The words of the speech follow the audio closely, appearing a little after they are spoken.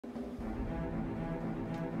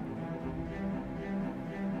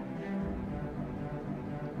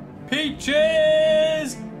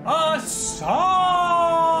Peaches Assemble!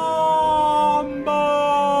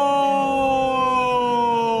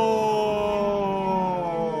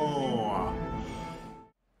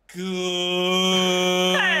 Good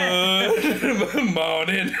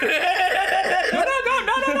morning.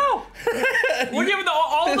 No. We're giving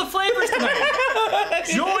all the flavors tonight.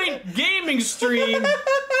 Joint gaming stream.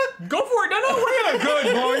 Go for it. No, we're gonna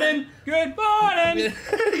good morning. Good morning.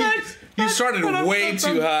 You started way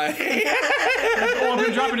too high. Oh, I'm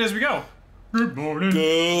gonna drop it as we go. Good morning.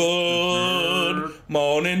 Good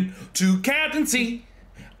morning to Captain C.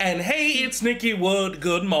 And hey, it's Nikki Wood.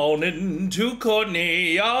 Good morning to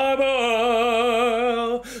Courtney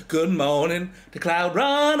Arbor. Good morning to Cloud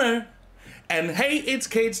Runner. And hey, it's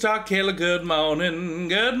Kate Starkiller. Good morning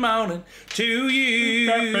to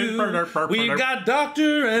you. We've got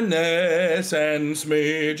Dr. and Ness and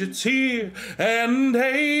Smidget's here. And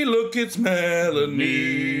hey, look, it's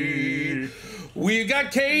Melanie. We've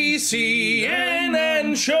got Casey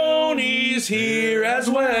and Shoney's here as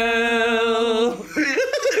well.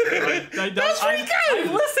 That's pretty good.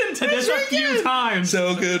 I've listened to this a few times.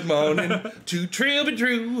 So good morning to Trilby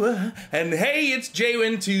Drew. And hey, it's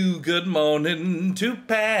Jaywin too. Good morning to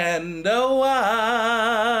Panda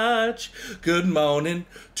Watch. Good morning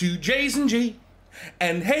to Jason G.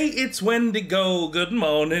 And hey, it's Wendigo. Good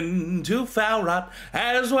morning to Foul Rot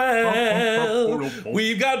as well.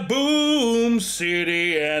 We've got Boom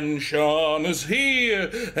City and Sean is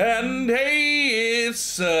here. And hey, it's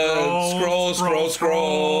Scroll.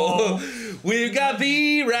 We've got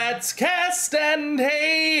the Rats Cast and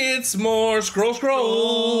hey, it's more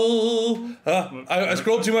Scroll. I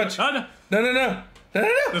scrolled too much. No.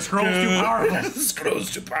 The scroll's too powerful. The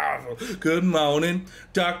scroll's too powerful. Good morning,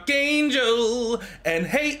 Dark Angel. And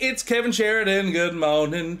hey, it's Kevin Sheridan. Good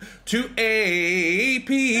morning to AP.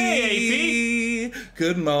 Hey, AP.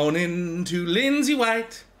 Good morning to Lindsay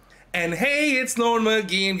White. And hey, it's Lauren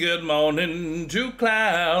McGee. Good morning to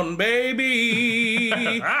Clown Baby.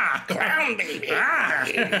 Clown Baby.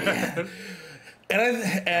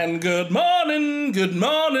 And good morning to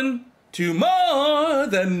More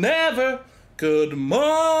Than Ever. Good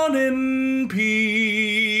morning,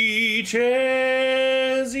 Peaches,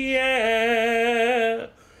 yeah.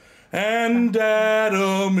 And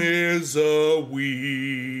Adam is a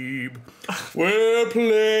weeb. We're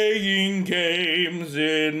playing games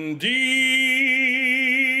indeed.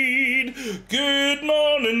 Good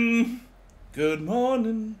morning,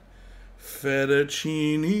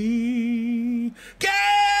 fettuccine. Good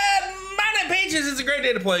morning, Peaches. It's a great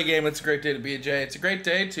day to play a game. It's a great day to be a J. It's a great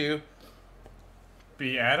day to...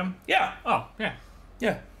 Be Adam? Yeah. Oh, yeah.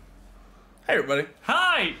 Yeah. Hey, everybody.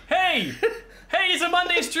 Hi. Hey. Hey, it's a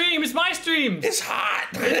Monday stream. It's my stream. It's hot.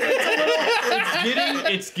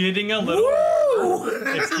 It's getting a little. Woo!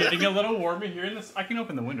 It's getting a little warmer here in this. I can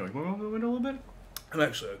open the window. You want to open the window a little bit? I'm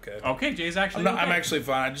actually okay. Okay, Jay's actually. I'm actually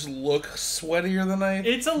fine. I just look sweatier than I.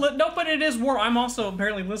 It's no, but it is warm. I'm also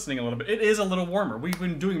apparently listening a little bit. It is a little warmer. We've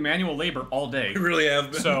been doing manual labor all day. We really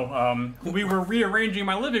have been. So we were rearranging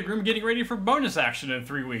my living room, getting ready for bonus action in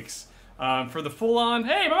 3 weeks. For the full-on.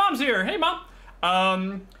 Hey, my mom's here. Hey, mom.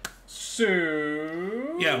 So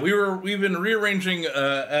yeah, we've been rearranging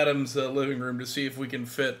Adam's living room to see if we can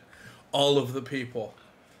fit all of the people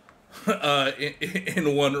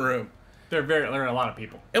in one room. There are a lot of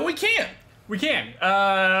people, and we can. Worked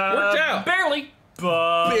out barely,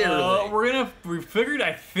 but barely.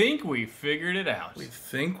 I think we figured it out. We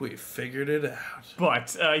think we figured it out.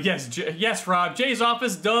 But yes, Rob, Jay's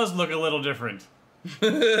office does look a little different.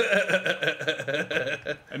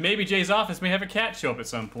 And maybe Jay's office may have a cat show up at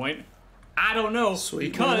some point. I don't know.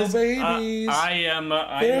 Sweet because little babies.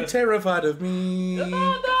 They're terrified of me.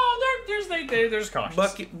 No, there's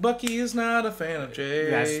caution. Bucky is not a fan of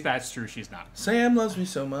Jay. That's true. She's not. Sam loves me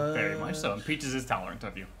so much. Very much so. And Peaches is tolerant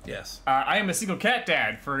of you. Yes. I am a single cat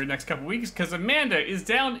dad for the next couple weeks because Amanda is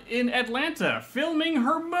down in Atlanta filming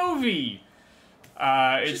her movie.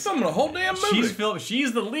 She's filming a whole damn movie.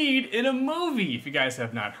 She's the lead in a movie. If you guys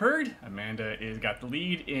have not heard, Amanda got the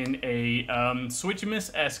lead in a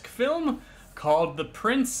Switchmas-esque film called The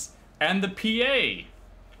Prince and the PA.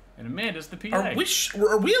 And Amanda's the PA. Are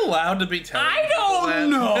we allowed to be telling I don't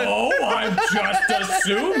know. I'm just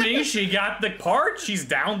assuming she got the part. She's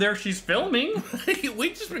down there. She's filming.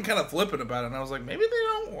 We've just been kind of flippant about it, and I was like, maybe they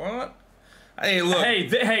don't want... Hey, look.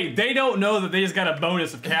 Hey, they don't know that they just got a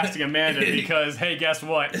bonus of casting Amanda because, hey, guess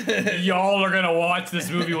what? Y'all are going to watch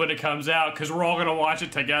this movie when it comes out because we're all going to watch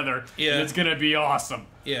it together. Yeah. And it's going to be awesome.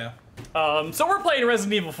 Yeah. So we're playing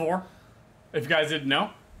Resident Evil 4, if you guys didn't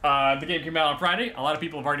know. The game came out on Friday. A lot of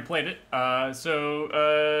people have already played it. I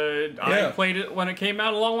played it when it came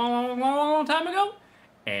out a long time ago,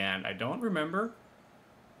 and I don't remember.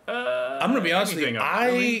 I'm gonna be honest with you.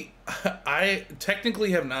 Really? I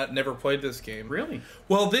technically have never played this game. Really?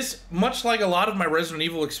 Well, this, much like a lot of my Resident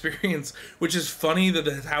Evil experience, which is funny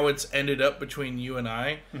that how it's ended up between you and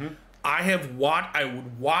I. Mm-hmm. I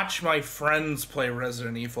would watch my friends play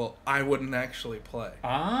Resident Evil. I wouldn't actually play.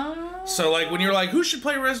 Ah. So, like, when you're like, who should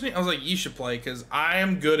play Resident Evil? I was like, you should play, because I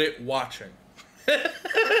am good at watching. You're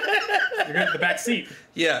good at the back seat.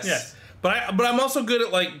 Yes. Yes. But I'm also good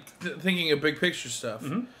at, like, thinking of big picture stuff.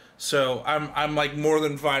 Mm-hmm. So I'm like more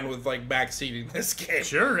than fine with, like, backseating this game.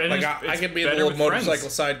 Sure. And like, I could be in the little motorcycle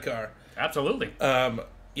sidecar. Absolutely.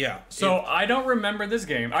 Yeah. So I don't remember this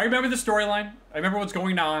game. I remember the storyline. I remember what's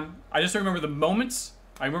going on. I just don't remember the moments.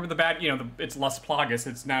 I remember the bad, it's less Plagas.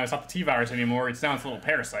 It's not the T-virus anymore. It's now a little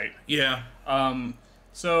parasite. Yeah.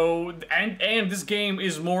 So, and this game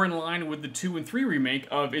is more in line with the 2 and 3 remake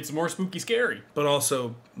of it's more spooky scary. But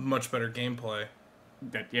also much better gameplay.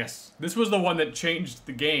 Yes. This was the one that changed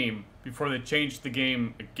the game before they changed the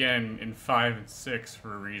game again in 5 and 6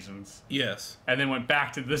 for reasons. Yes. And then went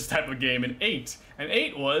back to this type of game in 8. And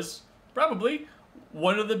 8 was probably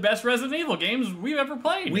one of the best Resident Evil games we've ever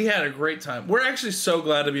played. We had a great time. We're actually so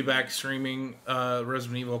glad to be back streaming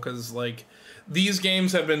Resident Evil because, like, these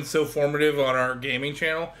games have been so formative on our gaming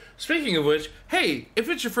channel. Speaking of which, hey, if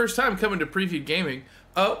it's your first time coming to Previewed Gaming,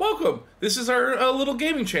 welcome. This is our little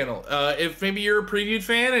gaming channel. If maybe you're a Previewed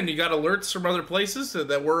fan and you got alerts from other places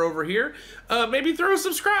that we're over here, maybe throw a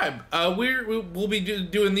subscribe. We'll be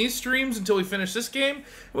doing these streams until we finish this game.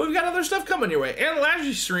 We've got other stuff coming your way. And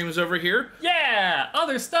Lashley streams over here. Yeah,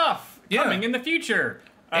 other stuff coming in the future.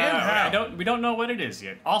 And we don't know what it is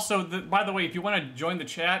yet. Also, by the way, if you want to join the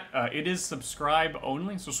chat, it is subscribers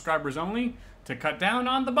only, to cut down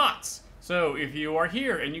on the bots. So if you are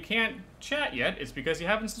here and you can't chat yet, it's because you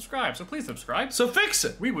haven't subscribed. So please subscribe. So fix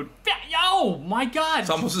it. We would. Oh my God!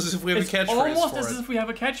 It's almost as if we have a catchphrase for it. Almost as if we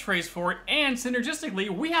have a catchphrase for it. And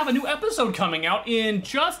synergistically, we have a new episode coming out in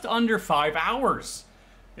just under 5 hours.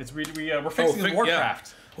 We're fixing the Warcraft.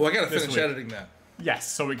 Yeah. Well, I gotta finish editing that. Yes,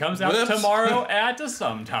 so it comes out tomorrow at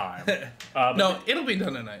some time. No, it'll be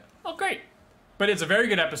done tonight. Oh, great. But it's a very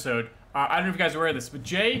good episode. I don't know if you guys are aware of this, but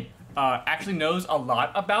Jay actually knows a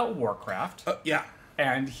lot about Warcraft. Yeah.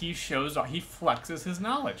 And he flexes his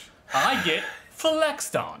knowledge. I get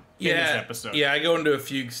flexed on in this episode. Yeah, I go into a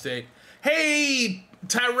fugue state. Hey,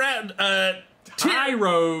 Tyrosaurus.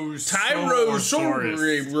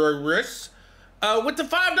 With the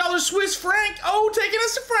 $5 Swiss franc. Oh, taking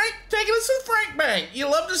us to the Frank Bank. You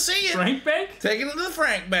love to see it. Frank Bank? Taking it to the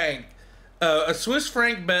Frank Bank. A Swiss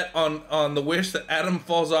franc bet on the wish that Adam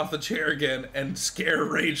falls off the chair again and Scare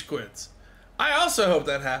rage quits. I also hope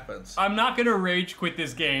that happens. I'm not going to rage quit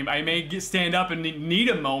this game. I may stand up and need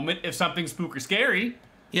a moment if something's spook or scary.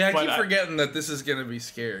 Yeah, I keep forgetting that this is going to be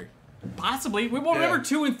scary. Possibly. We won't remember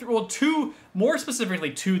 2 and 3. Well, 2, more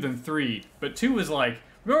specifically 2 than 3. But 2 is like...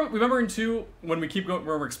 Remember in 2 when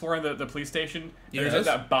we're exploring the police station? Yes. There's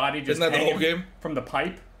that body just Isn't that the whole game? From the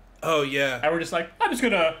pipe. Oh yeah. And we're just like, I'm just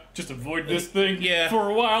gonna avoid this thing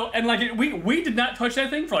for a while, and like we did not touch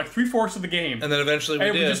that thing for like 3/4 of the game. And then eventually we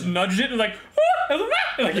did. We just nudged it and like,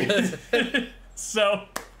 so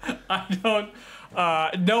I don't.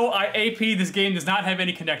 No, AP. This game does not have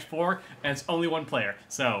any Connect 4, and it's only one player,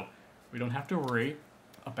 so we don't have to worry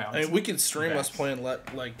about. I mean, we could stream us playing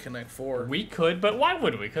like Connect 4. We could, but why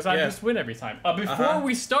would we? Because I just win every time. Before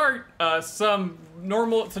we start, some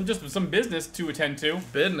business to attend to.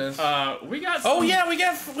 Business. We got. Oh yeah, we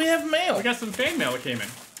have mail. We got some fan mail that came in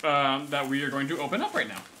that we are going to open up right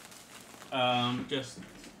now. Just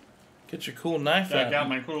get your cool knife out. I got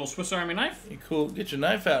my cool little Swiss Army knife. You cool? Get your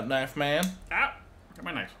knife out, knife man. Ah, got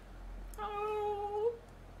my knife.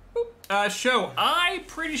 I'm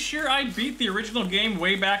pretty sure I beat the original game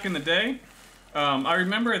way back in the day. I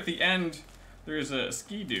remember at the end there's a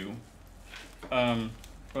ski-doo.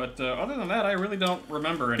 But other than that, I really don't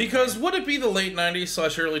remember anything. Because would it be the late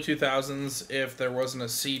 90s / early 2000s if there wasn't a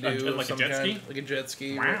sea-doo like a jet ski? Like a jet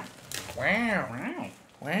ski. Wow. Wow.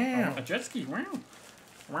 Wow. A jet ski, wow.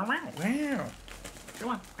 Wow, wow. Wow. Come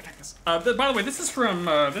on, I got this. By the way, this is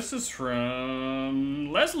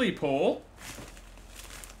from Leslie Pohl.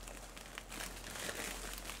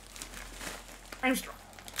 I'm strong.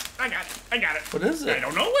 I got it. What is it? I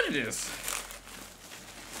don't know what it is.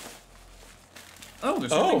 Oh,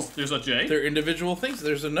 there's a J. They're individual things.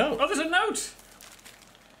 There's a note. Oh, there's a note.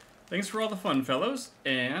 Thanks for all the fun, fellows,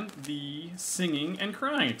 and the singing and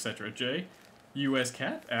crying, etc. Jay, U.S.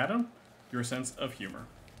 Cat, Adam, your sense of humor.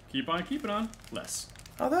 Keep on keeping on. Les.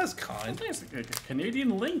 Oh, that's kind. Nice.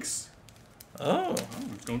 Canadian lynx. Oh.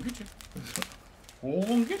 It's gonna get you. Oh,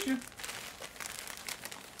 gonna get you.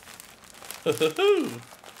 Let's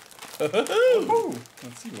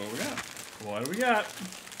see what we got. What do we got?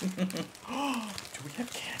 Do we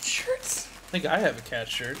have cat shirts? I think I have a cat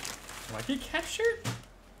shirt. Do I get cat shirt?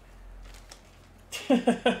 What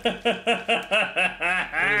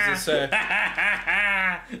does it say?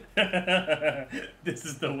 This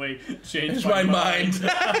is the way change Change my mind.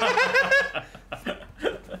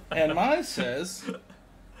 And mine says,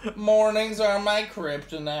 mornings are my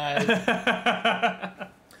kryptonite. Yeah,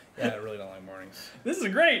 I really don't like mornings. This is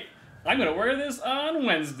great. I'm gonna wear this on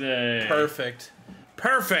Wednesday. Perfect.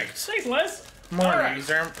 Perfect. Thanks, Les. Mornings.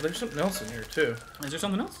 There's something else in here, too. Is there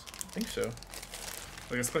something else? I think so.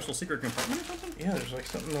 Like a special secret compartment or something? Yeah, there's like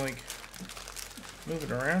something like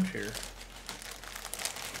moving around here.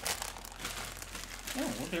 Oh,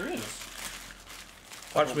 what there is.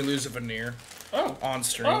 Watch me lose a veneer. Oh. On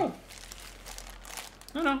stream. Oh.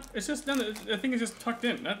 No, it's just I think it's just tucked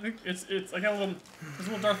in. I think it's like a little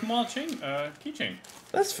Darth Maul chain keychain.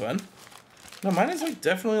 That's fun. No, mine is like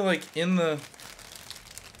definitely like in the.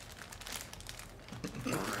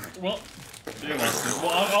 Well, you know,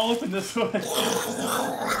 I'll open this one.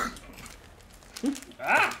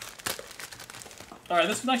 Ah! Alright,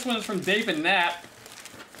 this next one is from Dave and Nat.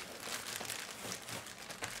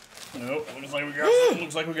 Nope, looks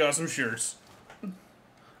like we got some shirts.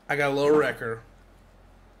 I got a little wrecker.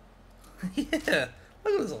 Yeah, look at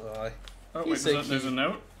this little guy. Oh, wait, there's a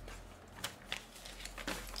note.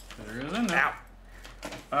 There is a note.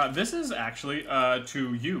 Ow. This is actually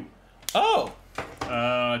to you. Oh!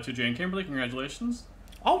 To Jane Kimberly, congratulations.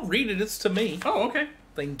 I'll read it, it's to me. Oh, okay.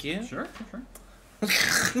 Thank you. Sure.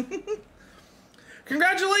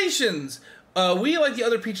 Congratulations! We, like the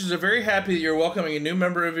other Peaches, are very happy that you're welcoming a new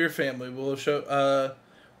member of your family. We'll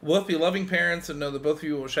both be loving parents and know that both of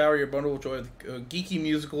you will shower your bundle with joy with geeky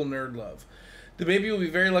musical nerd love. The baby will be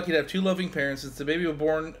very lucky to have two loving parents. Since the baby was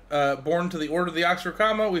born to the Order of the Oxford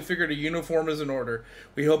Comma, we figured a uniform is in order.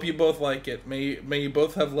 We hope you both like it. May you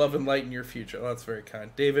both have love and light in your future. Oh, that's very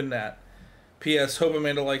kind. Dave and Nat. P.S. Hope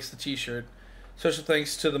Amanda likes the t-shirt. Special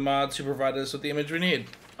thanks to the mods who provided us with the image we need.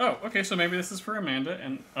 Oh, okay, so maybe this is for Amanda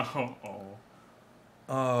and...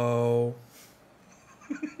 Oh.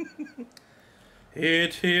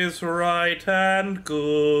 It is right and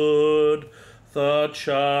good, the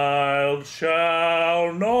child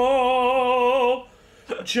shall know.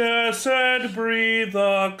 Just breathe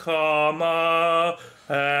a comma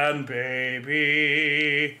and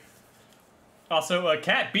baby. Also,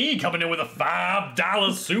 Cat B coming in with a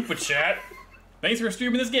 $5 super chat. Thanks for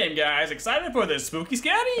streaming this game, guys. Excited for this spooky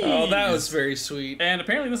Scotty. Oh, that was very sweet. And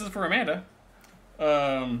apparently this is for Amanda.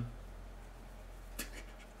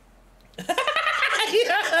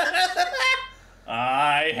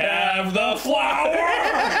 I have the flower.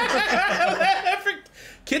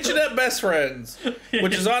 Kitchenette Best Friends,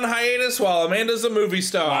 which is on hiatus while Amanda's a movie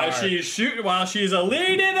star. While she's a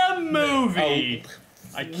lead in a movie. Oh,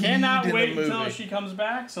 I cannot wait until she comes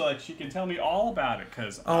back so that she can tell me all about it.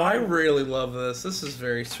 I really love this. This is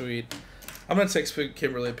very sweet. I'm gonna text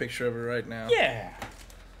Kimberly a picture of it right now. Yeah.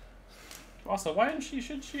 Also, why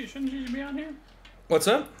shouldn't she be on here? What's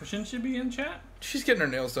up? Shouldn't she be in chat? She's getting her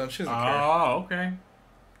nails done. She doesn't care. Oh, okay.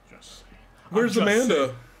 Where's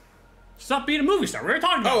Amanda? Stop being a movie star. We were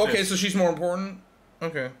talking about okay, this. so she's more important?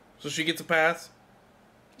 Okay. So she gets a pass?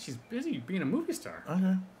 She's busy being a movie star.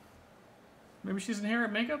 Okay. Maybe she's in hair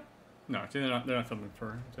and makeup? No, they're not filming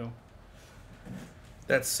for her until...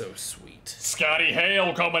 That's so sweet. Scotty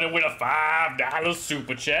Hale coming in with a $5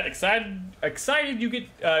 super chat. Excited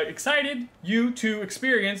you to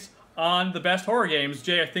experience on the best horror games.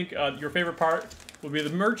 Jay, I think your favorite part will be the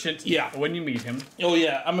merchant. Yeah. When you meet him. Oh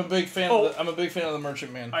yeah, I'm a big fan. I'm a big fan of the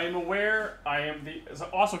merchant man. I am aware.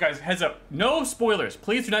 Also, guys, heads up. No spoilers.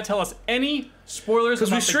 Please do not tell us any spoilers.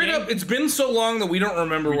 Because we straight up, it's been so long that we don't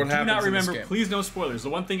remember what happens. Do not remember. In this game. Please, no spoilers. The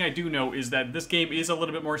one thing I do know is that this game is a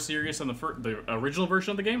little bit more serious than the original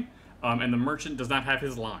version of the game, and the merchant does not have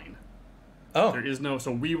his line. Oh. There is no.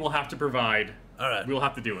 So we will have to provide. All right. We'll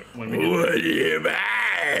have to do it when we do it.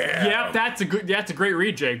 Yeah, that's a great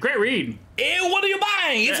read, Jay. Great read. Hey, what are you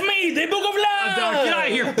buying? It's me, the Book of Love. Get out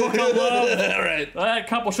of here, Book of Love. All right. That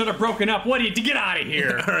couple should have broken up. Get out of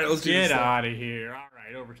here. All right, let's do this. Get out of here. All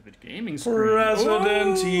right, over to the gaming screen.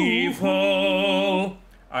 Resident Evil.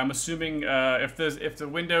 I'm assuming if the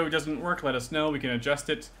window doesn't work, let us know. We can adjust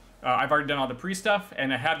it. I've already done all the pre-stuff,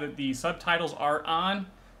 and I have the subtitles are on.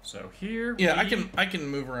 So here. Yeah, I can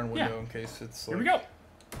move around window in case it's. Here we go.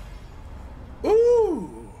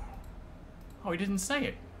 Ooh. Oh, he didn't say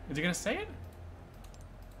it. Is he gonna say it?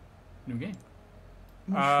 new game.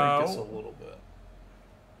 I'm gonna shrink this a little bit.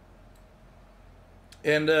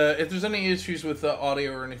 And if there's any issues with the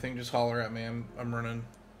audio or anything, just holler at me. I'm running.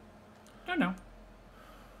 I don't know.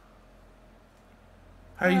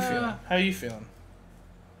 How you feeling? How you feeling?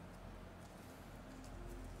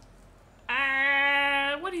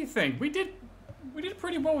 What do you think? We did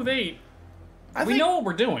pretty well with 8. I We know what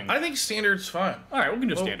we're doing. I think standard's fine. All right, we can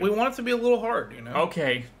do standard. We want it to be a little hard, you know.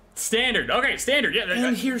 Okay, standard. Okay, standard. Yeah.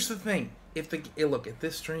 And here's the thing: if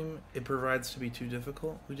this stream it provides to be too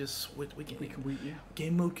difficult, we just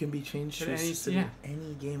game mode can be changed to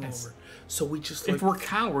any game over. So we just if we're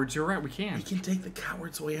cowards, you're right. We can. We can take the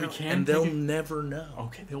cowards way out, can and they'll never know.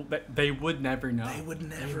 Okay, they would never know. They would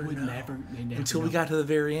never They know never until we got to the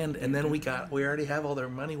very end, and then we already have all their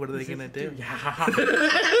money. What are they gonna do? Yeah.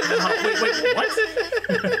 Wait, what?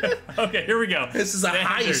 Okay, here we go. This is a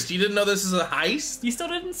heist. You didn't know this is a heist? You still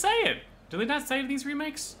didn't say it. Do they not say these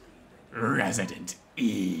remakes? Resident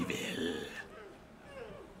Evil.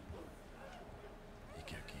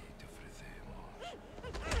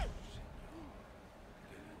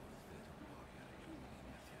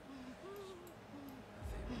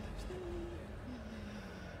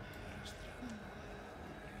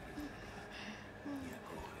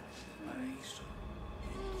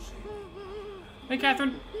 Hey,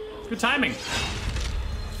 Catherine. Good timing.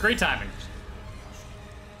 Great timing.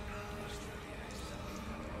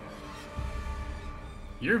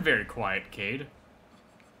 You're very quiet, Cade.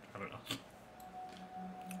 I don't know.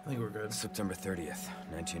 I think we're good. September 30th,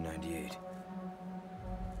 1998.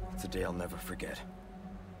 It's a day I'll never forget.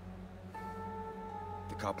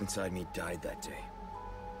 The cop inside me died that day.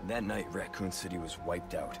 And that night, Raccoon City was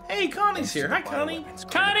wiped out. Hey, Connie's here. Hi, Connie.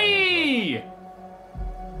 Connie!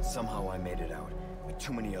 Somehow I made it out, but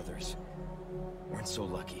too many others weren't so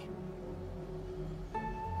lucky.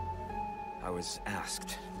 I was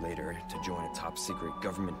asked later to join a top-secret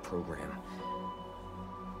government program.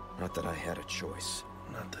 Not that I had a choice.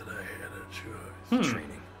 Not that I had a choice.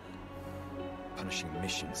 Training, punishing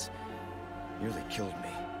missions, nearly killed me.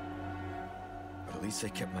 But at least I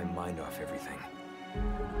kept my mind off everything.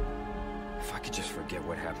 If I could just forget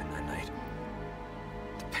what happened that night,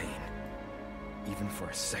 the pain, even for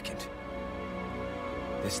a second.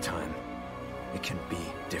 This time, it can be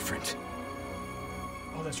different.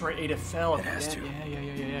 Oh, that's right. Ada fell. It has to.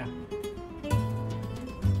 Yeah.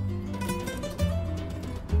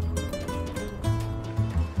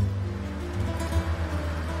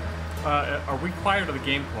 Are we quiet or the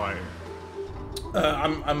game quiet?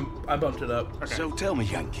 I bumped it up. Okay. So tell me,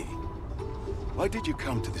 Yankee, why did you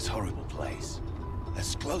come to this horrible place?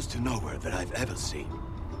 As close to nowhere that I've ever seen.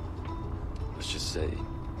 Let's just say,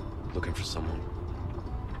 looking for someone.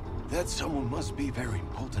 That someone must be very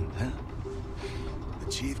important, huh?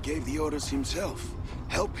 The chief gave the orders himself.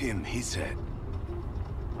 Help him, he said.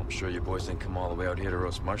 I'm sure you boys didn't come all the way out here to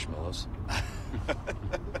roast marshmallows.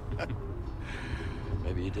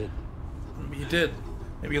 Maybe you did. Maybe you did.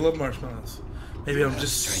 Maybe you love marshmallows. Maybe I'm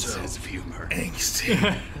just Strange so sense of humor. angsty.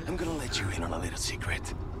 I'm gonna let you in on a little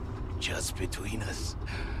secret. Just between us.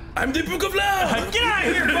 I'm the Book of Love! Get out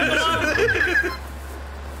of here, Pokemon!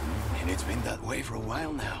 And it's been that way for a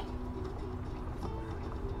while now.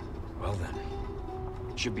 Well then,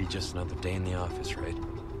 should be just another day in the office, right?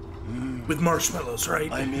 With marshmallows,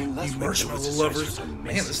 right? I mean, let's you make marshmallow the lovers. research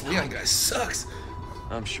Man, this Leon guy sucks.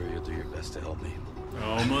 I'm sure you'll do your best to help me.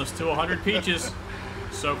 Almost to 100 peaches.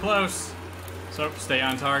 So close. So stay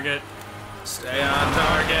on target. Stay on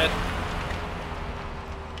target.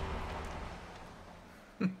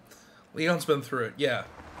 Leon's been through it, yeah.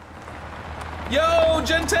 Yo,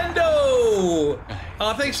 Gentendo!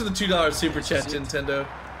 Thanks for the $2 super chat, Gentendo.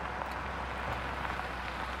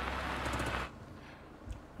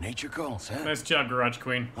 Nature calls, huh? Nice job, Garage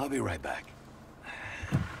Queen. I'll be right back.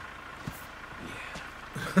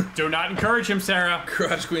 Do not encourage him, Sarah.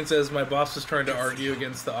 Garage Queen says, my boss was trying to argue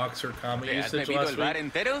against the Oxford comma usage last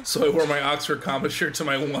week, so I wore my Oxford comma shirt to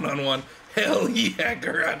my one-on-one. Hell yeah,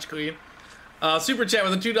 Garage Queen. Super chat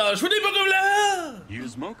with the $2 for the Book of Love! You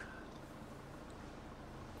smoke?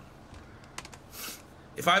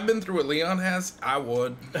 If I've been through what Leon has, I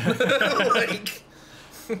would. Like,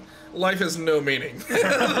 life has no meaning.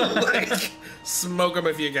 Like, smoke them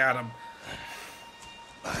if you got them.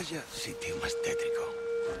 Vaya sitio más tétrico.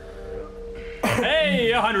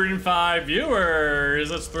 Hey, 105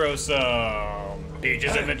 viewers. Let's throw some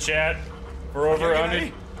peaches in the chat for over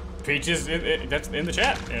 100 peaches. That's in the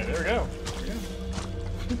chat. Yeah, there we go.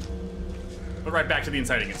 But right back to the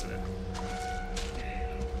inciting incident.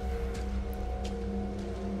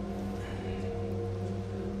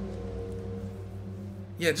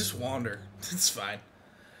 Yeah, just wander. It's fine.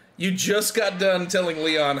 You just got done telling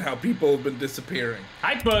Leon how people have been disappearing.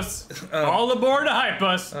 Hype bus! All aboard a hype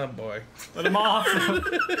bus! Oh boy. Let him off.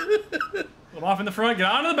 Let him off in the front, get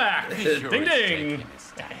on to the back. Ding ding!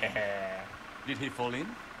 Did he fall in?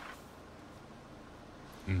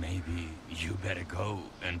 Maybe you better go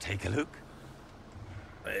and take a look.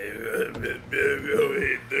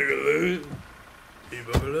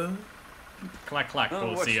 Clack clack, Oh,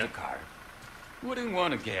 we'll what's see ya. the car? Wouldn't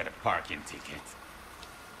want to get a parking ticket.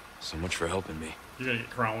 So much for helping me. You're gonna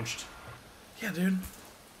get crouched. Yeah, dude.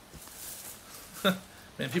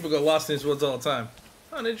 Man, people go lost in these woods all the time.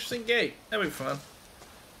 Oh, an interesting gate. That'd be fun.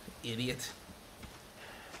 Idiot.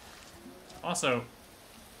 Also,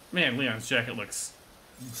 man, Leon's jacket looks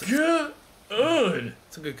good.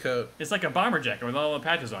 It's a good coat. It's like a bomber jacket with all the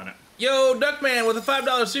patches on it. Yo, Duckman with a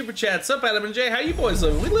 $5 super chat. Sup, Adam and Jay? How you boys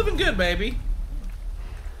living? We living good, baby.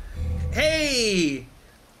 Hey!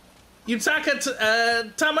 Yutaka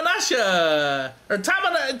Tamanasha! Or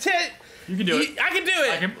You can do it. I can do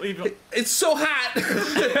it! I can believe it. It's so hot!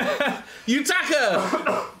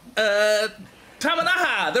 Yutaka!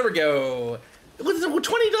 Tamanaha! There we go. With a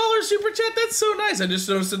 $20 super chat? That's so nice. I just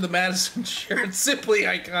noticed in the Madison shirt. Simply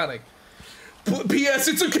iconic. P.S.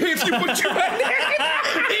 It's okay if you put your hand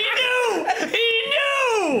He knew! He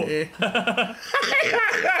knew!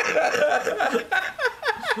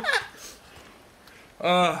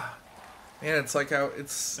 Man, it's like how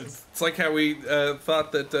it's like how we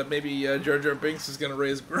thought that maybe Jar Jar Binks is gonna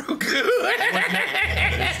raise Grogu.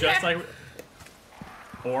 It's just like...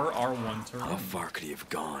 Or R1 to How run. far could he have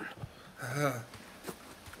gone? Oh,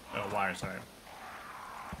 wire, sorry.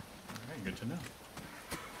 Alright, good to know.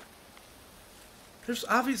 There's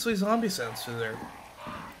obviously zombie sounds through there.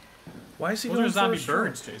 Why is he Well, going there's zombie for a stroke?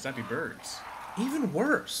 birds, Jay. Zombie birds. Even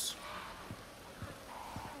worse.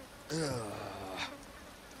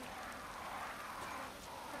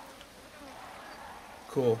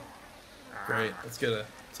 Cool. Great. Let's get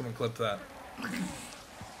someone clip that.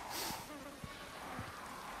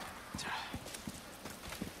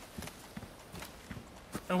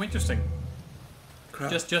 Oh, interesting.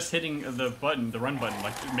 Crap. Just hitting the button, the run button,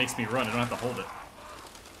 like it makes me run. I don't have to hold it.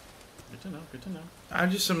 Good to know. Good to know. I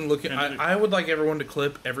just am looking. Can I would like everyone to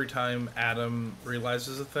clip every time Adam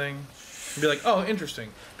realizes a thing, and be like, "Oh, interesting,"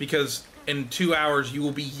 because in 2 hours you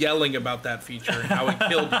will be yelling about that feature and how it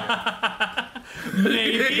killed you.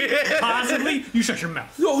 Maybe, possibly. You shut your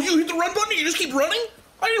mouth. No, you hit the run button. You just keep running.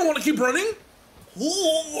 I didn't want to keep running.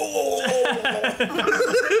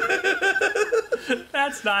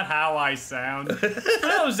 That's not how I sound. I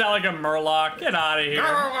don't sound like a Murloc. Get out of here.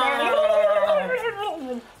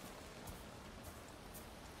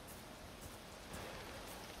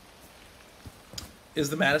 Is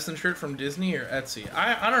the Madison shirt from Disney or Etsy?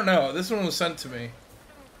 I don't know. This one was sent to me.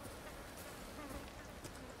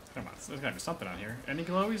 Come on, there's gotta be something on here. Any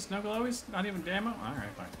glowies? No glowies? Not even ammo? Alright,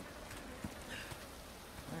 fine.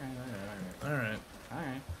 Alright.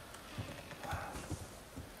 Alright.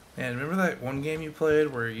 Man, remember that one game you played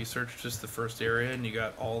where you searched just the first area and you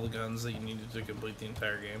got all the guns that you needed to complete the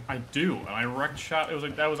entire game? I do, and I wrecked shot. It was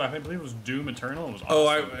like, that was, I believe it was Doom Eternal. It was Oh,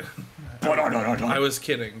 awesome. I was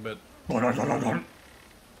kidding, but...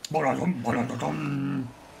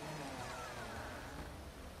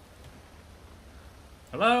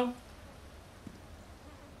 Hello?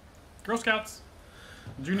 Girl Scouts.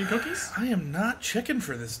 Do you need cookies? I am not checking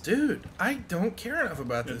for this dude. I don't care enough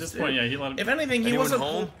about At this this point, dude. yeah, he let him. If anything, he Anyone wasn't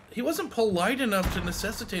home? he wasn't polite enough to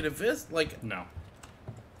necessitate a visit. Like, No.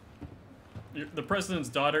 The president's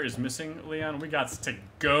daughter is missing, Leon. We got to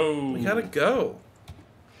go. we gotta go.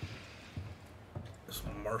 This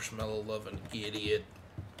marshmallow loving idiot.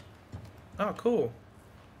 Oh, cool.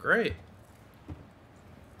 Great.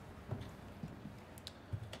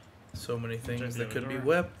 So many things the that other could be door.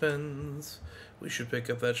 weapons. We should pick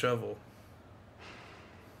up that shovel.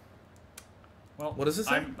 Well, What does it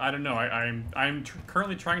say? I don't know. I'm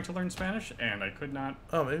currently trying to learn Spanish, and I could not.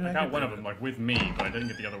 Oh, maybe I I got can one do of them it. like with me, but I didn't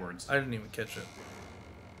get the other words. I didn't even catch it.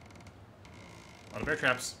 A lot of bear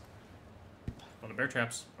traps. A lot of bear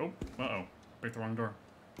traps. Oh, uh-oh. Break the wrong door.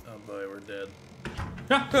 Oh boy, we're dead.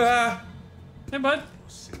 Ah! Ah! Hey, bud.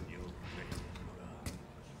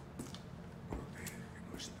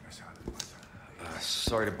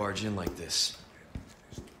 Sorry to barge in like this.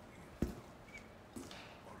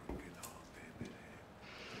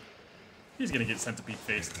 He's gonna get centipede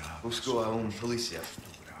faced. Busco a un policía.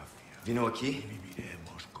 Vino aquí?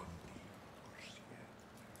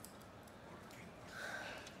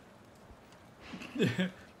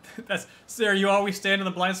 That's Sarah. You always stand in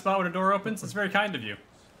the blind spot when a door opens. That's very kind of you.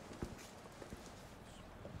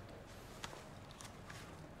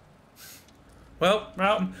 Well,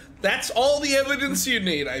 that's all the evidence you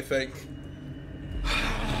need, I think.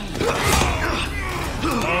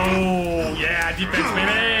 Oh, yeah, defense, baby!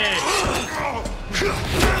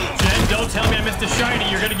 Jen, don't tell me I missed a shiny.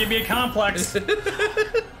 You're gonna give me a complex.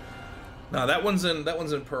 No, that one's in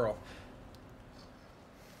Pearl.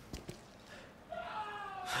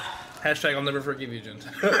 Hashtag I'll never forgive you, Jen.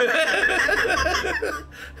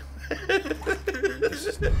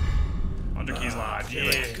 Under Keys Lodge, yeah.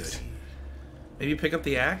 Good. Maybe pick up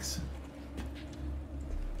the axe?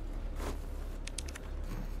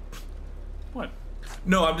 What?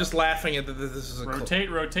 No, I'm just laughing at that this is a rotate,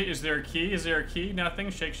 rotate. Is there a key? Is there a key? Nothing.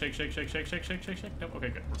 Shake, shake, shake, shake, shake, shake, shake, shake, shake. Nope. Okay,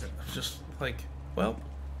 good. We're good. Just like, well,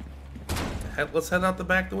 let's head out the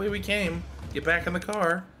back the way we came. Get back in the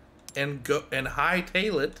car, and go and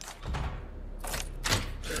hightail it.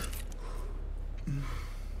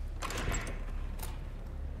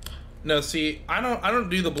 No, see, I don't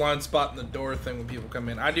do the blind spot in the door thing when people come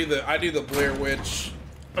in. I do the Blair Witch.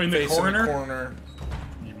 Oh, in the corner? In the corner.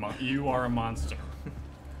 You are a monster.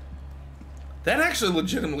 That actually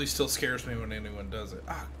legitimately still scares me when anyone does it.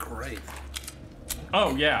 Ah, great.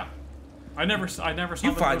 Oh yeah, I never saw the movie.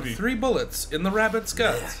 You find 3 bullets in the rabbit's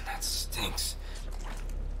guts. Man, that stinks.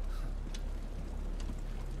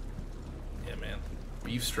 Yeah, man.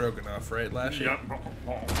 Beef stroganoff, right, Lashy? Yep.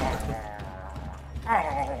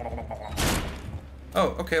 Oh,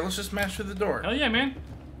 okay, let's just smash through the door. Hell yeah, man.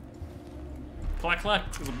 Collect,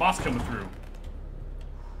 collect. There's a boss coming through.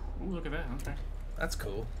 Ooh, look at that. Okay. That's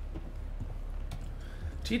cool.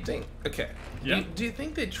 Do you think... Okay. Yeah. Do you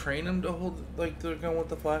think they train them to hold, like, they're going with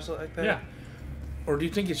the flashlight like that? Yeah. Or do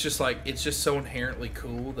you think it's just, like, it's just so inherently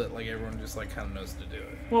cool that, like, everyone just, like, kind of knows to do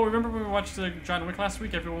it? Well, remember when we watched John Wick last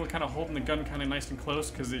week? Everyone was kind of holding the gun kind of nice and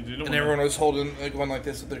close because they didn't And everyone was holding, like, one like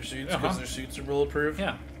this with their suits because their suits are bulletproof?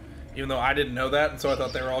 Yeah. Even though I didn't know that, and so I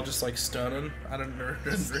thought they were all just, like, stunning. I didn't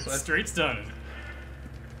realize. Straight stunning.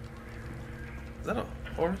 Is that a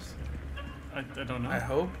horse? I don't know. I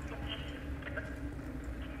hope.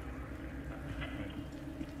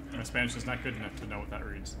 My Spanish is not good enough to know what that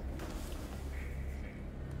reads.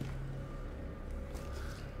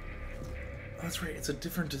 Oh, that's right. It's a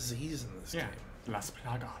different disease in this game. Las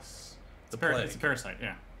Plagas. The plague. It's a parasite,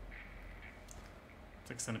 yeah.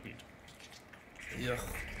 It's like centipede. Yuck.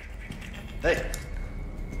 Hey.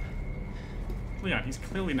 Leon, he's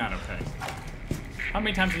clearly not okay. How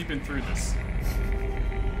many times have you been through this?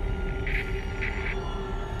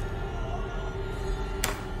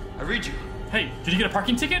 I read you. Hey, did you get a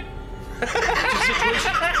parking ticket?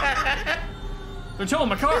 They're towing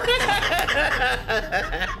my car. What the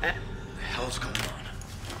hell's going on?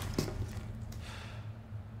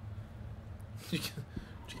 Did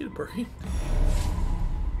you get a parking?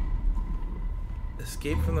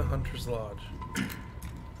 Escape from the Hunter's Lodge.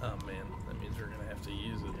 Oh man, that means we're gonna have to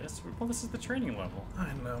use it. Yes, well, this is the training level.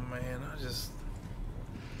 I know, man.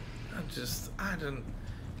 I didn't.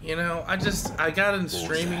 You know, I got in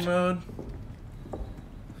streaming mode.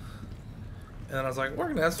 And then I was like, we're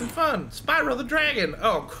gonna have some fun. Spyro the Dragon.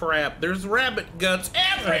 Oh crap, there's rabbit guts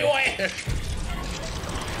everywhere.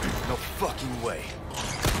 No fucking way.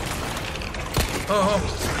 Oh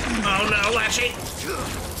no, Lashy.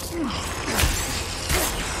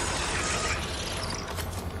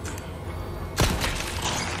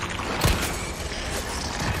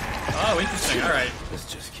 Oh, interesting. All right.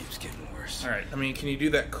 This just keeps getting worse. All right. I mean, can you do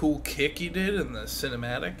that cool kick you did in the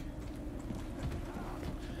cinematic?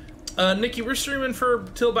 Nikki, we're streaming for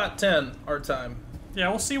till about 10 our time. Yeah,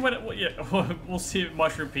 we'll see we'll see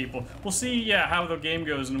Mushroom People. We'll see, how the game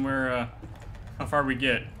goes and where, how far we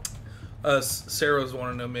get. Sarah's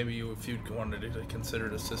want to know maybe if you'd wanted to consider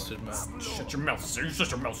it assisted mode. Shut your mouth, Sarah. You shut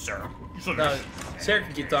your mouth, Sarah. No, Sarah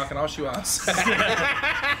can keep talking all she wants.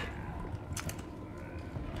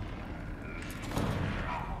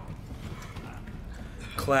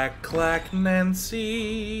 Clack, clack,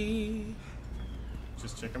 Nancy.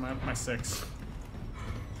 Just check them out, my 6.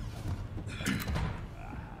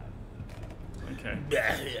 Okay.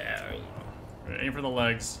 Yeah. Aim for the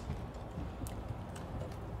legs.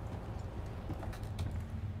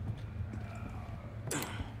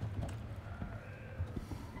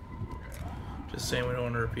 Just saying we don't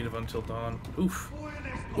want to repeat it until dawn. Oof.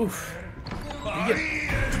 Oof. You get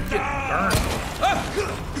burned. Ah!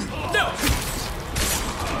 No!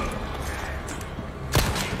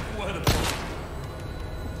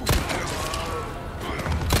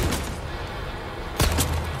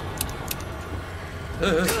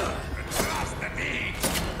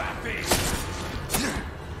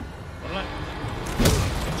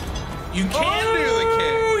 You can do the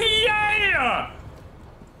kick. Oh yeah!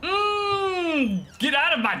 Get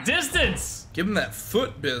out of my distance! Give him that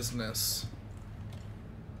foot business.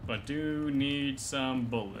 But do need some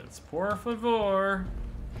bullets. Por favor.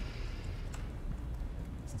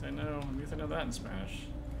 At least I know that in Spanish.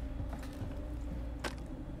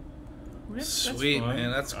 Sweet,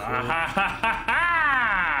 man. That's cool.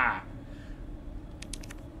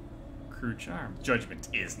 Crew charm. Judgment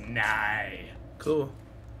is nigh. Cool.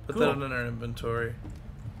 Put that in our inventory.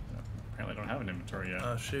 Apparently I don't have an inventory yet.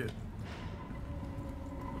 Oh, shoot.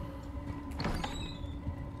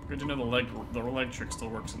 Good to know the leg trick still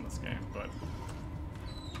works in this game, but...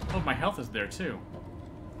 Oh, my health is there, too.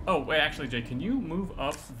 Oh, wait, actually, Jay, can you move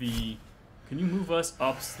up the... Can you move us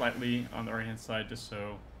up slightly on the right-hand side, just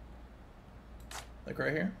so... Like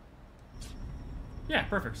right here? Yeah,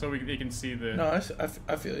 perfect. So they can see the... No,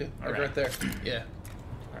 I feel you. Like right there. Yeah.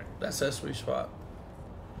 Alright. That's that sweet spot.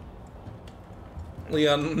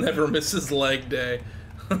 Leon never misses leg day.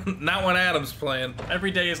 Not when Adam's playing.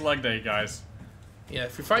 Every day is leg day, guys. Yeah,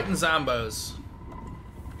 if you're fighting zombos.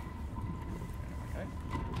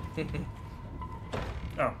 Okay.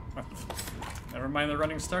 Oh. Never mind the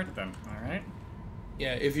running start then. Alright.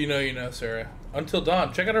 Yeah, if you know, you know, Sarah. Until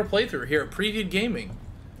dawn, check out our playthrough here at Previewed Gaming.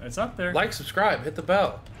 It's up there. Like, subscribe, hit the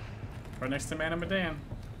bell. Right next to Man and Madan.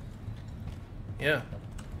 Yeah.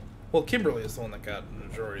 Well, Kimberly is the one that got the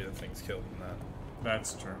majority of the things killed in that.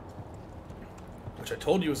 That's true. Which I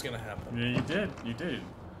told you was going to happen. Yeah, you did. You did.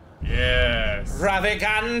 Yes.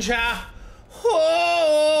 Ravikanja!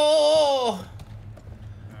 Oh!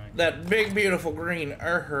 Okay. That big, beautiful green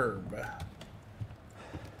herb.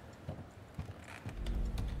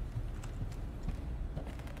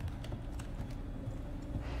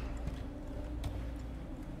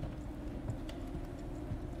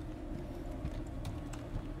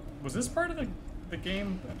 Was this part of the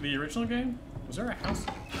game, the original game? Was there a house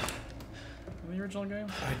in the original game?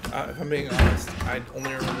 If I'm being honest, I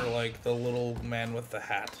only remember, like, the little man with the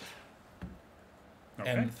hat. Okay.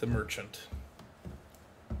 And the merchant.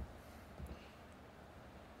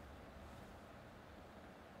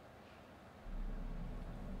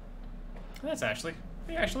 That's Ashley.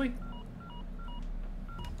 Hey, Ashley.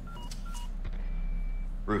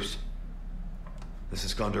 Bruce, this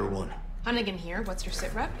is Gondor 1. Hunnigan here. What's your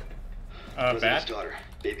sit rep? Bat. daughter,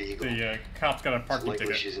 Baby Eagle. The cop's got a parking Likely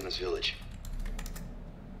ticket. she's in this village.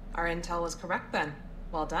 Our intel was correct then.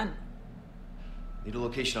 Well done. Need a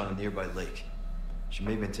location on a nearby lake. She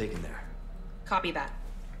may have been taken there. Copy that.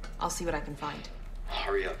 I'll see what I can find.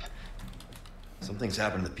 Hurry up. Something's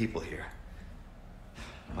happened to the people here.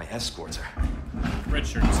 My escorts are... Red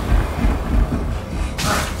shirts.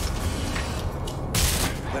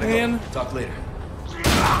 Gotta Man. go. Talk later.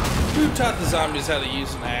 Who taught the zombies how to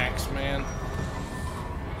use an axe, man?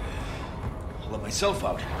 I'll let myself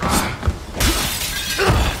out.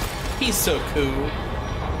 He's so cool.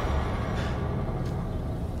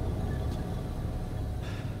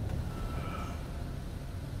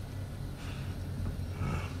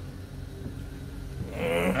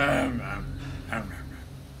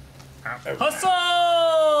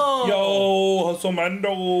 Hustle! Yo, hustle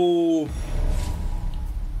mando.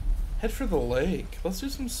 Head for the lake. Let's do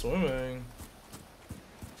some swimming.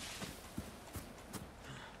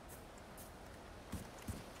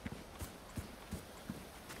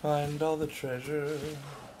 Find all the treasure.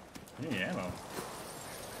 We need ammo.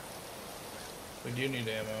 We do need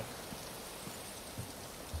ammo.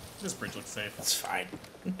 This bridge looks safe. That's fine.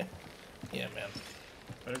 Yeah, man.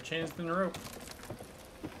 Better chains than rope.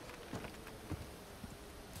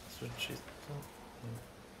 That's what she's...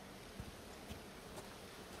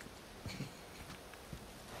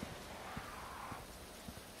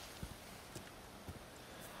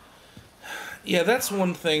 Yeah, that's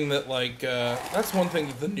one thing that, like, that's one thing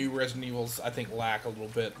that the new Resident Evils, I think, lack a little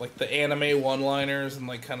bit. Like, the anime one-liners and,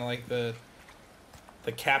 like, kind of like the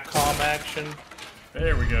Capcom action.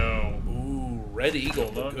 There we go. Ooh, Red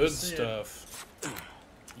Eagle, the Love to good see stuff.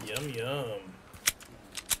 Yum, yum.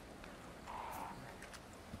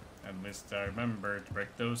 At least I remember to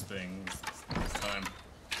break those things this time.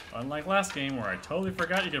 Unlike last game, where I totally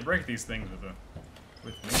forgot you could break these things with me.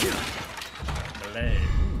 Belay.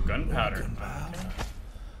 Ooh, gunpowder.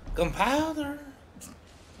 Gunpowder.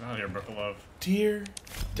 Oh, dear, Book of Love. Dear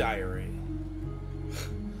Diary.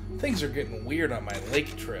 Things are getting weird on my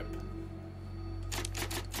lake trip.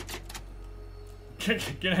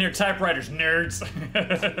 Get on your typewriters, nerds.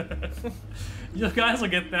 You guys will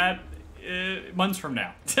get that months from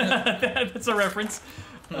now. That's a reference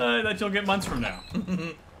that you'll get months from now.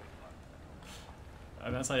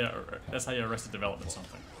 That's how you Arrested Development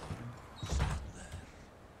something.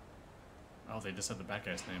 Oh, they just said the bad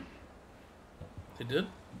guy's name. They did?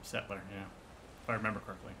 Settler, yeah. If I remember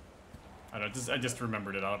correctly. I don't know, I just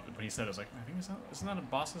remembered it when he said it. I was like, I think isn't that a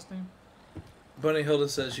boss's name? Bunny Hilda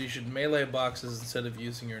says you should melee boxes instead of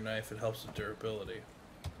using your knife. It helps with durability.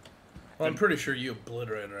 Well, I'm pretty sure you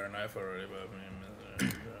obliterated our knife already, but I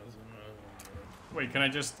mean... Wait, can I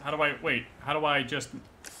just... How do I just...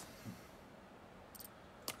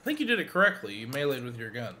 I think you did it correctly. You meleeed with your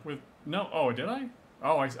gun. No, oh, did I?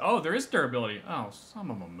 Oh, there is durability. Oh, some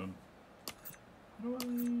of them. How do I...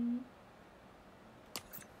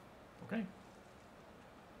 Okay.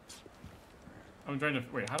 I'm trying to...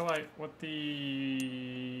 Wait, how do I... What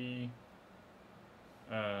the...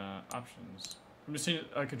 options. I'm just seeing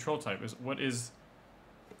a control type. What is...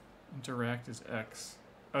 Interact is X.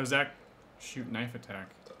 Oh, is that... Shoot, knife attack.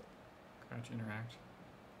 Crouch, interact.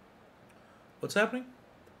 What's happening?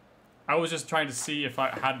 I was just trying to see if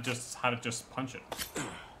how to just punch it.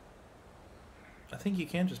 I think you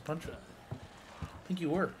can just punch it. I think you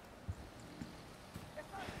were.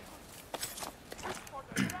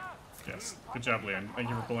 Yes. Good job, Leon. Thank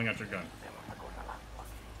you for pulling out your gun.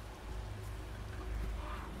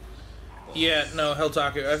 Yeah, no,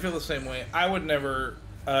 Helltaku, I feel the same way. I would never,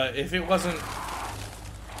 if it wasn't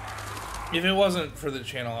for the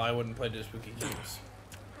channel, I wouldn't play just spooky games.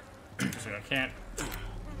 So I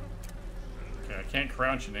can't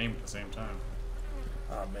crouch and aim at the same time.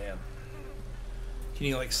 Oh man. Can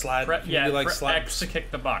you like slide? Slide X to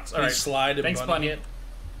kick the box. All right. Slide and thanks, Bunny. it?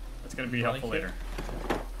 That's gonna be helpful later.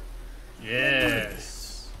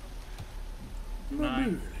 Yes.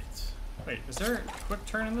 Nine. Wait, is there a quick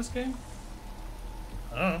turn in this game?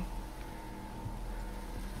 I don't know.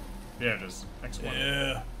 Yeah, it is. X1.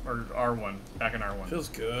 Yeah. Or R1. Back in R1. Feels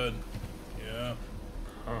good. Yeah.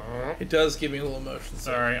 It does give me a little motion.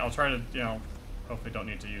 Sorry, I'll try to, hopefully don't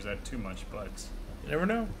need to use that too much, but... You never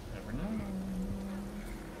know. Never know.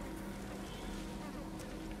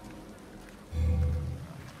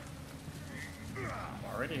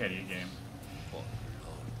 I'm already ahead of you, game.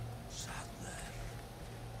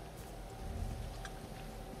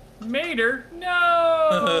 Mater?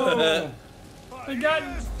 No! I got...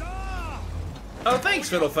 Oh, thanks,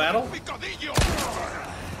 Fiddle Faddle. We're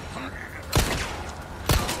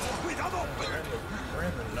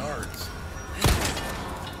in the nards.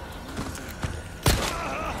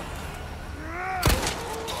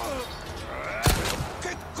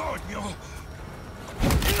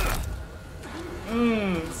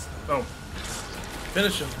 Oh.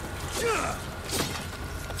 Finish him.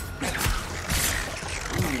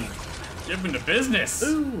 Give him the business.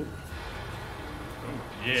 Ooh.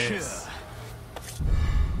 Yes.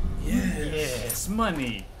 Yes. Yes.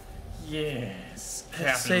 Money. Yes.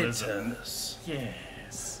 Capitalism. Pesetas.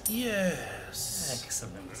 Yes. Yes.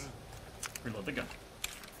 Excellent. Reload the gun.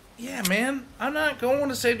 Yeah, man. I'm not going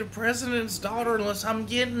to save the president's daughter unless I'm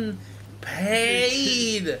getting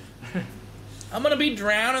paid. I'm gonna be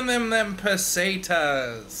drowning them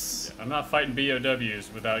pesetas. Yeah, I'm not fighting BOWs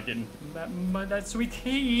without getting that sweet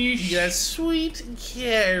cash. That sweet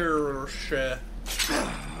cash.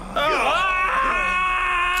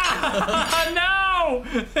 No!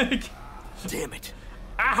 Damn it.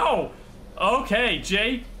 Ow! Okay,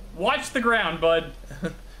 Jay. Watch the ground, bud.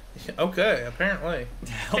 Okay, apparently.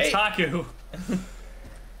 Otaku.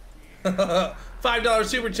 $5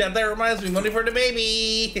 super chat. That reminds me, money for the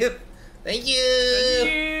baby. Thank you. Thank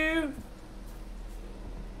you.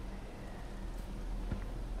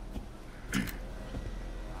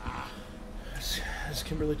 Has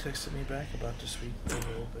Kimberly texted me back about the sweet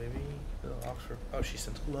little baby? The Oxford. Oh, she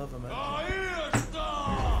sent a love emoji.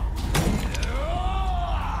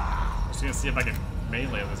 I'm just gonna see if I can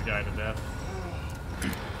melee this guy to death.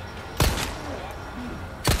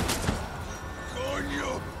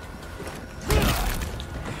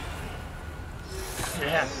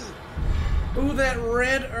 Yeah. Ooh, that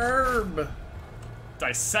red herb.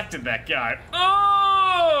 Dissected that guy.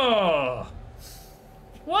 Oh!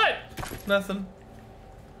 What? Nothing.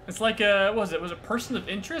 It's like a, what was it? Was it Person of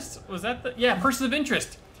Interest? Was that the, yeah, Person of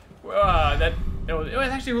Interest. It was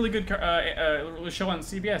actually a really good show on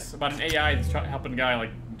CBS about an AI that's helping a guy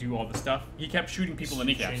like do all the stuff. He kept shooting people in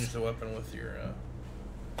the kneecaps. Change the weapon with your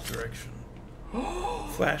direction.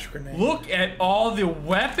 Flash grenade. Look at all the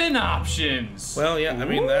weapon options. Well, yeah, I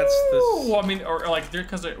mean that's the. Ooh, I mean, or like they're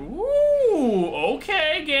because they're. Ooh,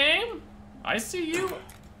 okay, game. I see you.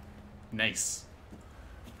 Nice.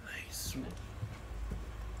 Nice.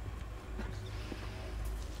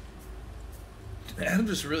 Adam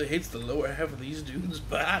just really hates the lower half of these dudes'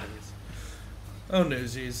 bodies. Oh,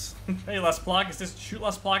 newsies. Hey, Las Plagas, just shoot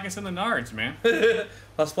Las Plagas in the nards, man.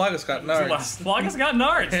 Las Plagas got nards. Las Plagas got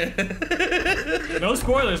nards. No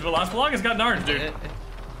spoilers, but Las Plagas got nards, dude.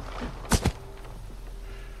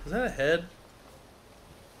 Is Is that a head?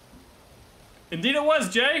 Indeed it was,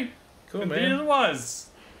 Jay. Cool, Indeed man. it was.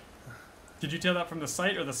 Did you tell that from the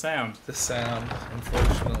sight or the sound? The sound,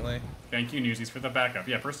 unfortunately. Thank you, Newsies, for the backup.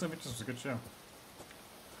 Yeah, personally, this was a good show.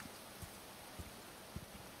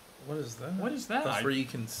 What is that? What is that? That's where you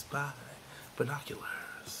can spy.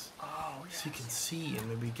 Binoculars. Oh, yeah. So you can see and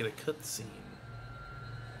maybe get a cutscene.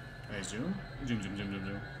 Can I zoom? Zoom, zoom, zoom, zoom,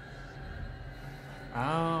 zoom.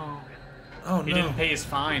 Oh. Oh, He no. didn't pay his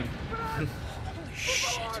fine.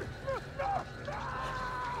 Shit.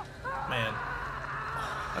 Man.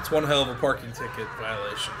 That's one hell of a parking ticket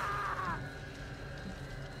violation.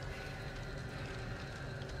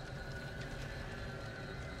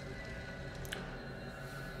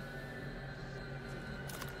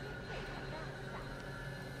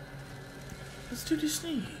 Let's do the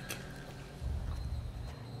sneak.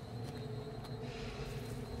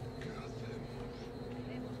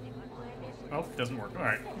 Oh, it doesn't work. All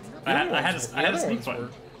right. The other I had ones- a the other sneak ones button.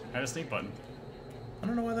 work. I had a sneak button. I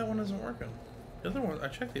don't know why that one isn't working. The other one, I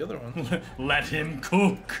checked the other one. Let him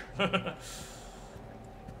cook.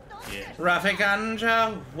 Yeah. Rafi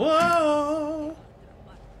Ganja, whoa!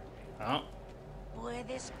 Oh.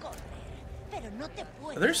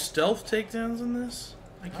 Are there stealth takedowns in this?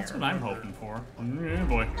 I can't That's what I'm remember. hoping for. Yeah,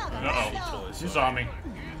 boy. Uh-oh. You saw me.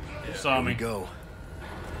 You saw Here me. we go.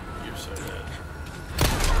 You're so dead.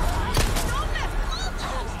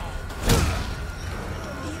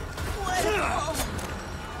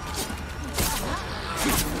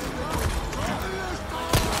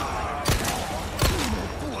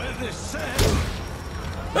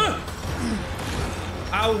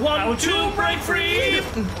 I want to break free!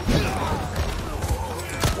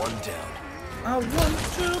 One down. I want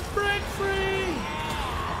to break free!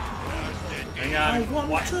 Hang I on. want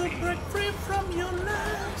What? to break free from your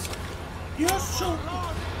lies. You're so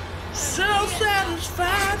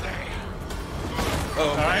satisfied. Oh,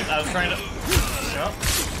 Alright, I was trying to... Yep.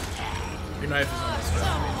 your knife is on this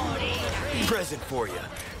side. Present for you.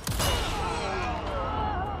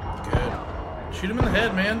 Good. Shoot him in the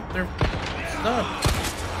head, man. They're stunned.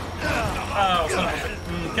 Oh, son of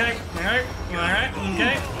a... Okay. Alright. Alright.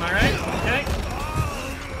 Okay. Alright. Okay.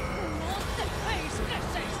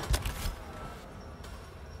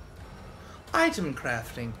 Item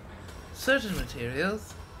crafting. Certain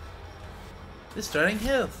materials. Restoring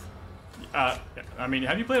health. I mean,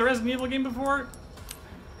 have you played a Resident Evil game before?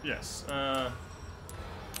 Yes. Oh!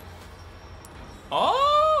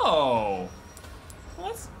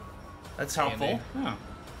 Well, That's helpful. handy. Yeah.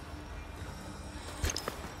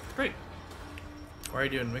 Great. Why are you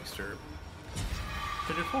doing mixed herb?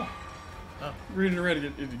 Get it full. Oh. Read it ready to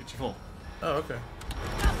get you full. Oh, okay.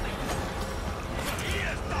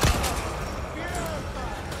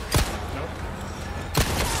 Nope.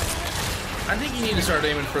 I think you need to start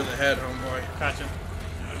aiming for the head, homeboy. Gotcha.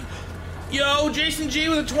 Yo, Jason G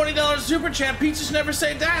with a $20 super chat. Pizzas never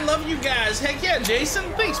say die. Love you guys. Heck yeah, Jason.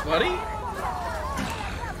 Thanks, buddy.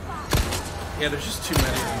 Yeah, there's just too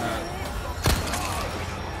many than that.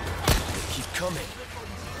 Keep coming.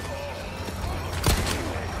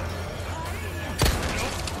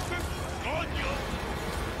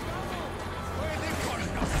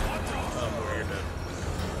 Oh boy, you're dead.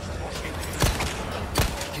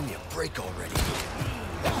 Give me a break already.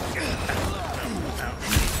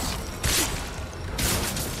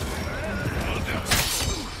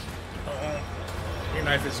 Your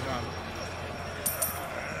knife is gone.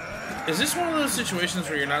 Is this one of those situations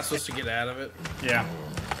where you're not supposed to get out of it? Yeah.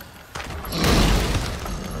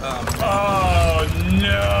 Oh,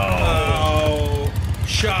 no! Oh,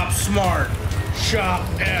 shop smart. Shop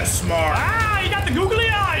S smart. Ah, you got the googly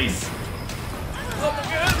eyes! Oh my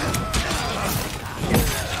god!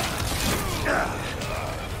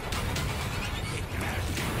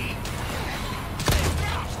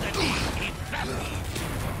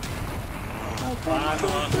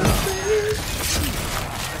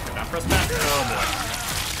 Now press back. Oh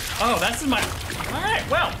boy. Oh, that's in my... Alright,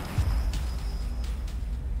 well.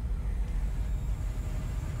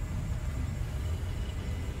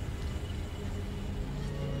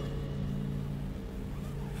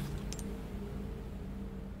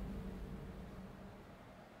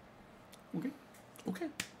 Okay. Okay.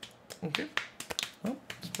 Okay. Well,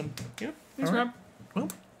 it's been, yep. Thanks, All right. Rob. Well,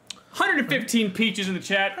 115 peaches in the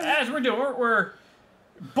chat. As we're doing, we're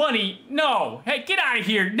Bunny, no. Hey, get out of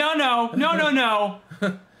here. No, no. No, no, no.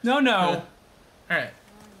 No, no. all right.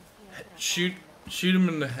 Shoot him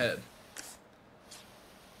in the head.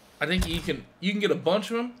 I think you can get a bunch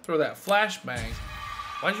of them. Throw that flashbang.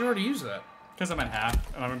 Why'd you already use that? Because I'm at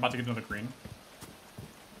half, and I'm about to get another green.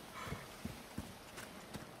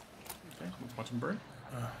 Okay, let's watch him burn.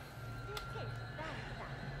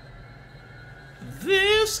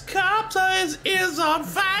 This cop is on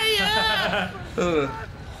fire.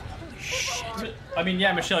 I mean,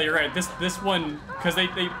 yeah, Michelle, you're right. This one, because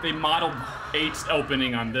they modeled 8's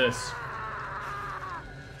opening on this.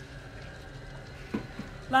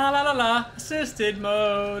 La la la la, assisted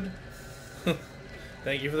mode.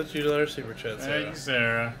 Thank you for the $2 super chat, Sarah. Thank you,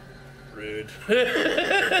 Sarah. Rude.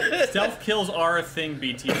 Stealth kills are a thing,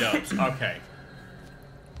 BT dubs. Okay.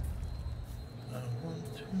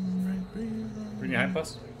 Bring your high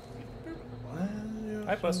plus.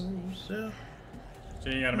 High plus. So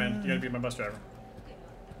you gotta, man. You gotta be my bus driver.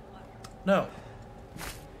 No.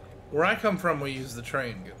 Where I come from, we use the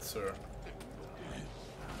train, good sir.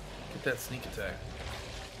 Get that sneak attack.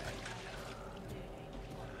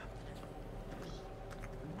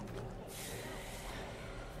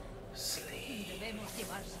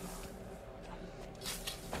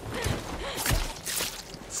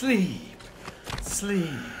 Sleep. Sleep.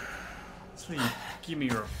 Sleep. Give me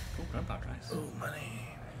your... Oh, gunpowder, nice. Oh,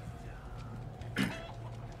 money.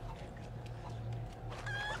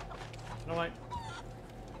 No light.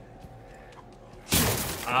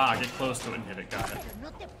 Ah, get close to it and hit it. Got it.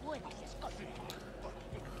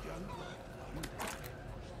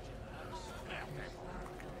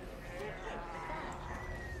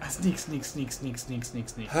 Sneak, sneak, sneak, sneak, sneak, sneak,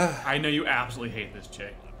 sneak. I know you absolutely hate this,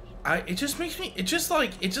 Jay. It just makes me, it just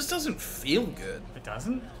doesn't feel good. It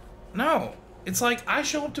doesn't? No. It's like, I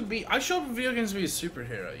show up in video games to be a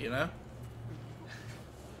superhero, you know?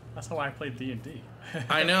 That's how I played D&D.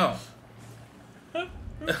 I know.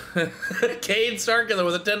 Cade Starkiller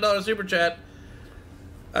with a $10 super chat.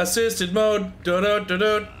 Assisted mode.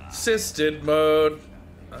 Do-do-do-do. Assisted mode.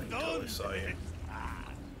 I totally saw you.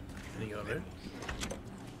 Can you go there?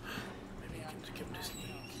 Maybe you can give him to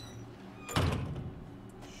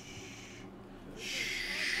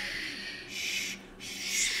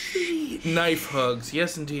sneak. Knife hugs.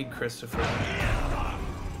 Yes, indeed, Christopher.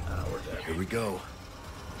 We're dead. Here we go.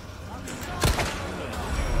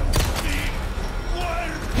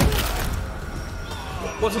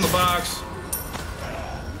 What's in the box?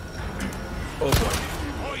 Oh boy.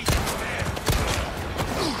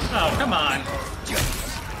 Oh, come on. Keep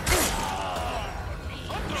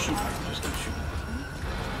shooting. Just keep shooting.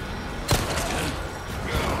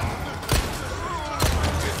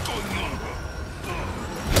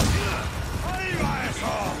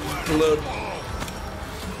 Reload.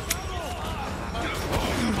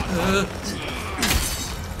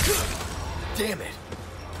 Damn it.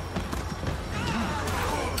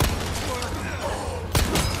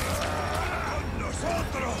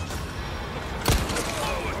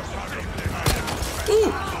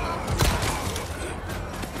 Ooh.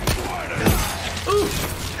 Ooh.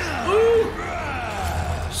 Ooh.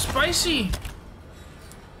 Spicy.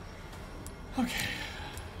 Okay.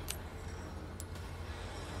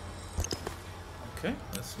 Okay,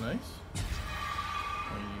 that's nice.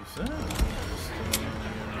 I'll use that.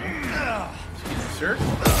 Sir.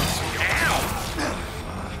 Ow!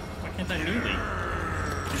 Why can't I melee?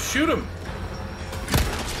 Just shoot him.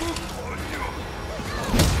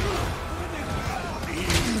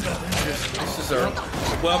 This is our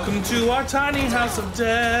welcome to our tiny house of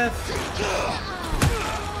death.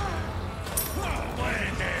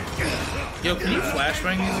 Yo, can you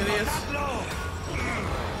flashbang these idiots?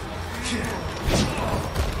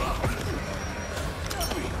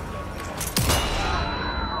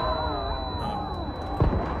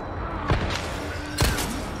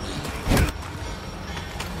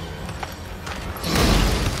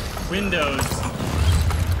 Windows.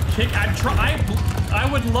 Kick. I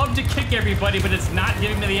would love to kick everybody, but it's not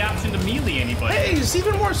giving me the option to melee anybody. Hey, it's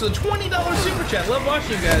even worse. The $20 super chat. Love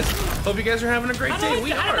watching you guys. Hope you guys are having a great day.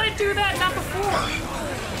 How did I do that? Not before.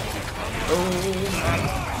 Oh.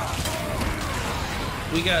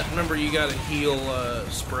 Remember, you got a heal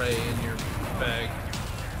spray in your bag.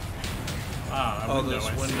 Ah, all those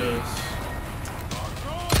windows.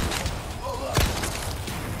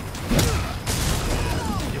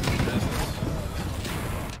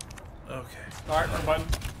 Okay. Alright, wrong button.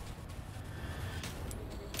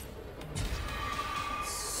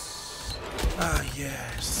 Ah,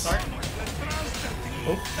 yes. Sorry.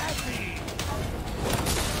 Oh.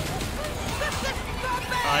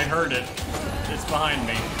 I heard it. It's behind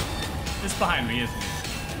me. It's behind me, isn't it?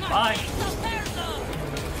 Bye.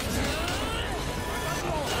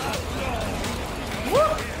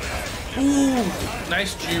 Woo! Ooh,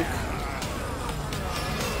 nice juke.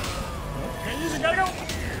 Okay, you gotta go.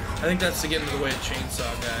 I think that's to get into the way of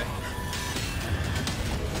Chainsaw Guy.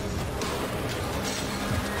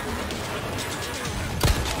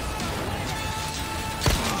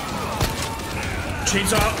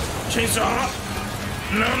 Chainsaw! Chainsaw!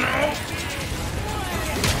 No, no!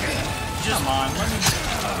 Come on, let me...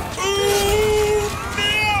 Ooh,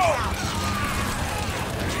 no!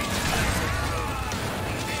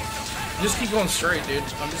 Just keep going straight, dude.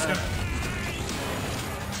 I'm just gonna...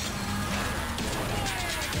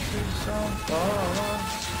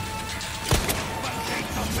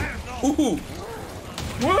 Ooh!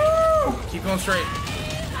 Woo! Keep going straight.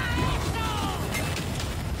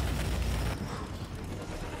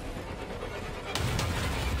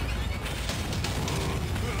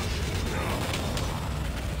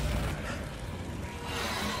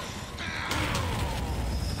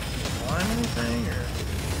 Anything or...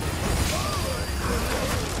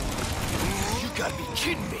 You gotta be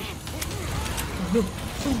kidding me. Oh no!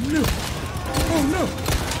 Oh no! Oh no!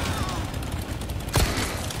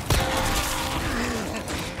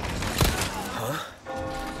 Huh?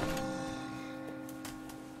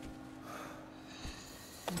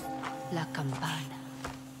 La campana.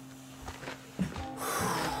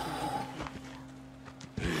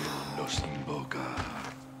 Los invoca.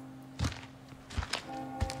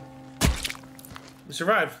 We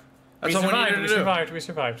survived. That's We all survived, we needed to do. we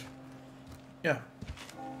survived. Yeah.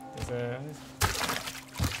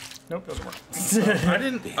 Nope, doesn't work. I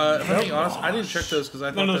didn't. If I'm being honest, I didn't check those because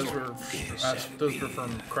I thought those were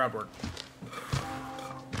from crowd work.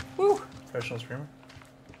 Woo! Professional streamer.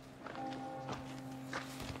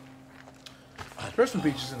 There's some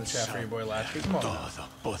peaches in the chat for your boy Lasky. Come on.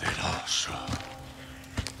 Todopoderoso.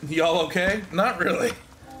 Y'all okay? Not really.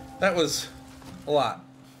 That was a lot.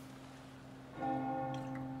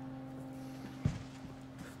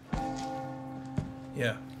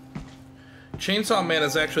 Yeah. Chainsaw Man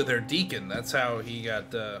is actually their deacon. That's how he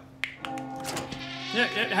got. Yeah,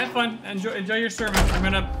 have fun. Enjoy your sermon.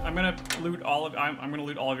 I'm gonna loot all of. I'm gonna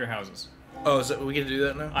loot all of your houses. Oh, is that we get to do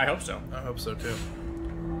that now? I hope so. I hope so too.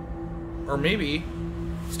 Or maybe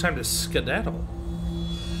it's time to skedaddle.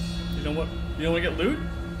 You know what? You don't want to get loot?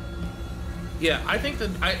 Yeah, I think that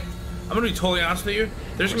I'm gonna be totally honest with you.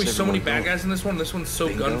 There's gonna be so many bad guys in this one. This one's so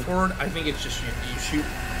gun forward. I think it's just you shoot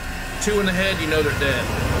two in the head, you know they're dead.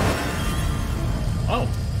 Oh,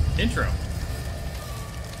 intro.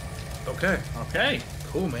 Okay. Okay.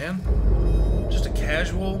 Cool, man. Just a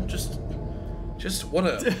casual, just what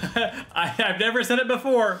a I've never said it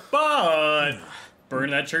before, but burn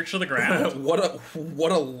that church to the ground. what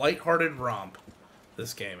a lighthearted romp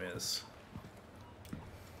this game is.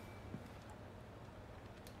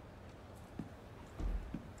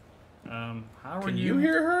 How are Can you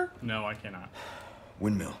hear her? No, I cannot.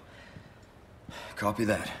 Windmill. Copy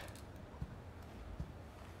that.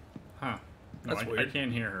 Huh. No, That's I weird.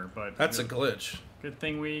 can't hear her, but That's a glitch. good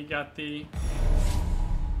thing we got the.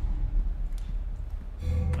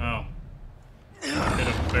 Oh. Could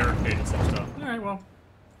have barricaded some stuff. All right, well,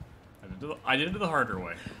 I did it the harder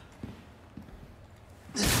way.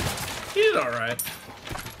 He did all right.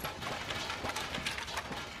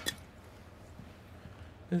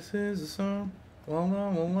 This is a song.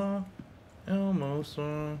 Walla walla. Elmo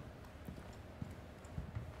song.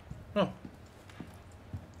 Oh.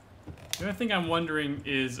 The other thing I'm wondering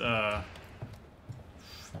is, hello,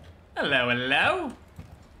 hello?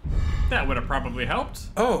 That would have probably helped.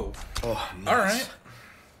 Oh. Oh, nice. All right.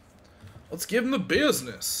 Let's give him the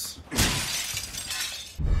business.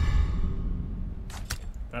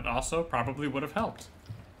 That also probably would have helped.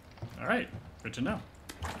 All right, good to know.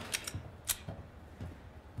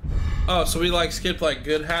 Oh, so we like skipped like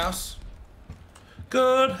Good House?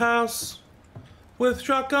 Good House. With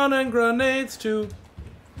shotgun and grenades too.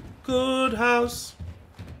 Good House.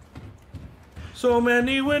 So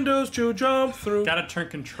many windows to jump through. Gotta turn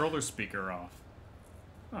controller speaker off.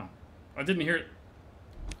 Oh, I didn't hear it.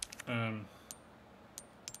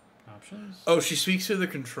 Options? Oh, she speaks through the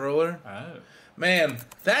controller? Oh. Man,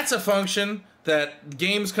 that's a function that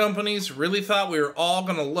games companies really thought we were all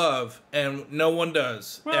gonna love, and no one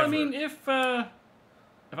does. Well, ever. I mean, if I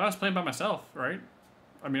was playing by myself, right?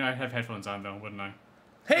 I mean, I'd have headphones on though, wouldn't I?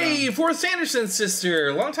 Hey, Fourth Sanderson's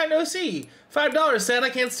sister, long time no see. $5. Sad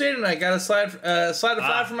I can't stay tonight. Got a slide of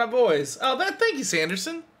 $5 for my boys. Oh, thank you,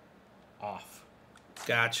 Sanderson. Off.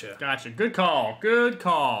 Gotcha. Gotcha. Good call. Good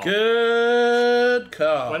call. Good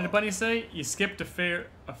call. What did Bunny say? You skipped a fair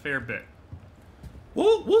bit.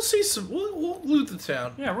 We'll see some. We'll loot the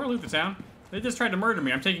town. Yeah, we're loot the town. They just tried to murder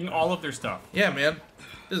me. I'm taking all of their stuff. Yeah, man.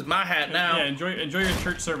 This is my hat now. Yeah, enjoy your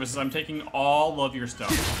church services. I'm taking all of your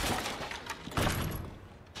stuff.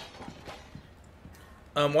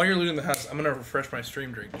 While you're looting the house, I'm gonna refresh my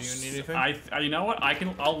stream drink. Do you need anything? You know what?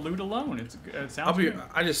 I'll loot alone. It sounds good.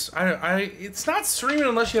 It's not streaming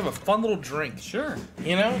unless you have a fun little drink. Sure.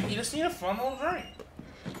 You know, you just need a fun little drink.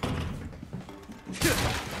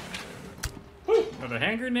 Another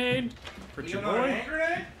hand grenade for your boy. Hand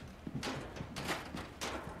grenade?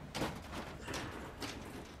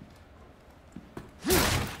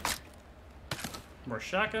 More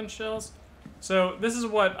shotgun shells. So this is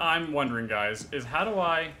what I'm wondering, guys, is how do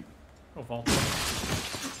I... Oh, vault.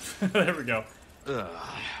 There we go.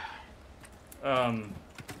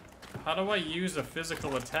 How do I use a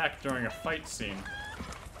physical attack during a fight scene?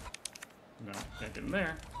 No, can't get in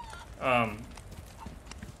there.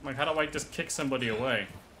 Like, how do I just kick somebody away?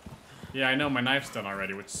 Yeah, I know my knife's done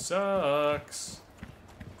already, which sucks.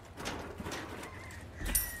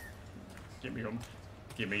 Give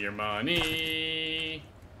me your money.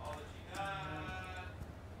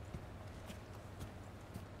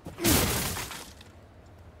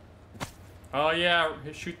 Oh yeah,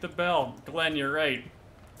 shoot the bell. Glenn, you're right.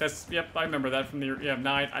 That's, yep, I remember that from the, yeah,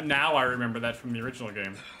 now I remember that from the original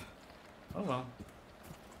game. Oh well.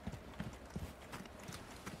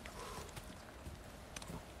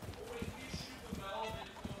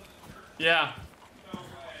 Yeah.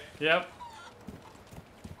 Yep.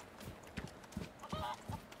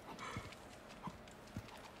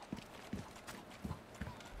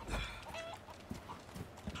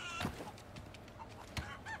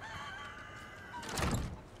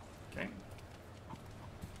 Okay.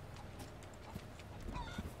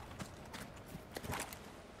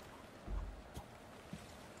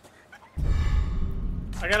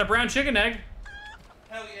 I got a brown chicken egg.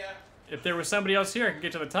 Hell yeah. If there was somebody else here, I could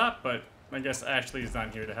get to the top, but I guess Ashley's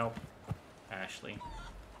not here to help. Ashley.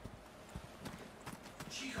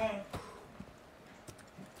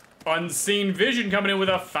 Unseen vision coming in with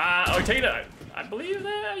a fire. Oh, take that. I believe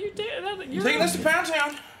that. You take that. You taking us to Pound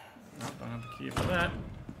Town? Nope, I don't have the key for that.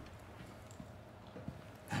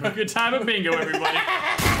 Have a good time at bingo, everybody.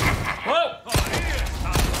 Whoa!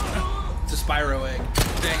 It's a Spyro egg.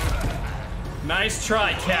 Dang. Nice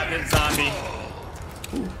try, Cabinet Zombie.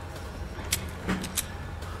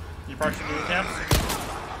 You partially do the caps?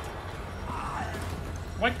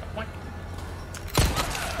 What? What?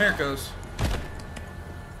 There it goes.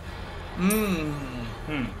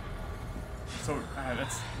 So,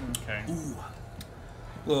 that's... Okay. Ooh.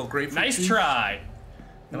 Little grapefruit. Nice juice. try.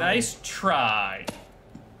 No. Nice try.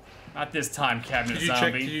 Not this time, Cabinet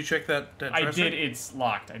Zombie. Did you check that I dresser? did. It's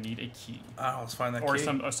locked. I need a key. Oh, let's find that Or key.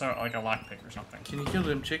 some, sorry, like a lockpick or something. Can you kill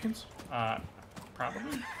them chickens?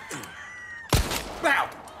 Probably. Wow.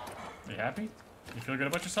 You happy? You feel good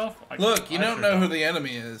about yourself? Look, you I don't sure know who the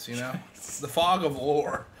enemy is, you know? The fog of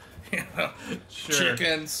war. You know? Sure.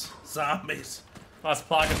 Chickens, zombies. Las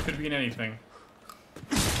Plagas could be in anything.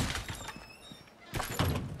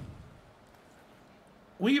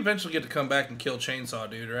 We eventually get to come back and kill Chainsaw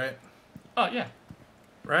Dude, right? Oh, yeah.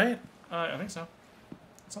 Right? I think so.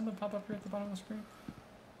 Did something pop up here at the bottom of the screen?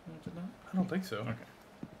 No, it did not? I don't think so.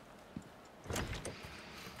 Okay.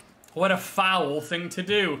 What a foul thing to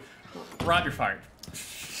do. Rob, you're fired.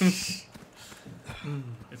 It's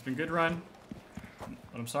been a good run, but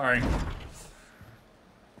I'm sorry.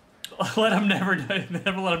 Let him never let him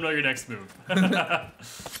know your next move. I've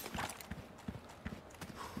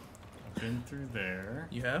been through there.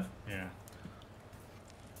 You have? Yeah.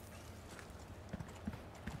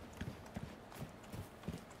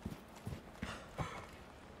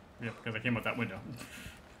 Yep, because I came out that window.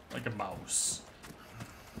 Like a mouse.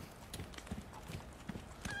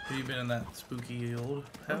 Have you been in that spooky old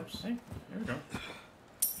house? Hey, there we go.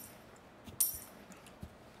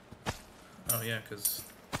 Oh, yeah, because...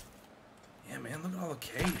 Yeah, man, look at all the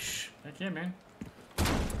cash. Heck yeah, man.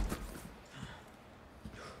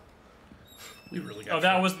 We really got Oh,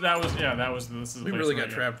 that was, this is the We place really where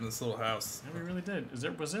got I trapped in this little house. Yeah, we really did.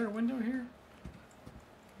 Was there a window here?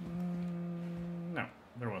 No,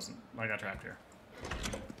 there wasn't. I got trapped here.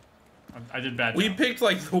 I did bad. We job. picked,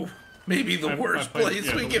 like, maybe the worst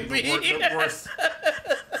place we could be. The worst.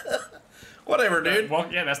 Whatever, dude.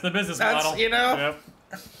 Well, yeah, that's the business That's, model. you know.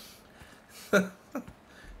 Yep.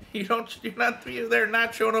 They're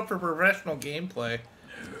not showing up for professional gameplay.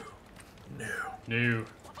 No. No.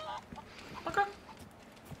 Okay.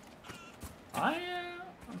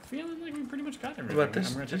 I'm feeling like we pretty much got everything. What about this?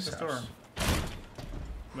 I'm gonna check this this door.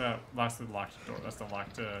 house? That's the locked door. That's the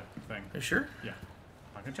locked thing. You sure? Yeah.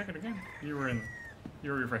 I can check it again. You were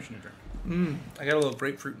refreshing your drink. I got a little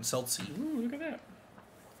grapefruit and seltzy. Ooh, look at that.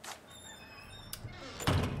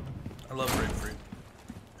 I love grapefruit.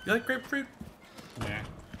 You like grapefruit? Yeah.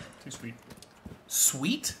 Too sweet.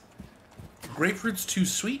 Sweet? Grapefruit's too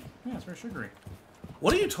sweet? Yeah, it's very sugary.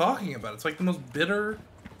 What are you talking about? It's like the most bitter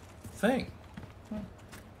thing.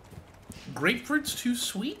 Grapefruit's too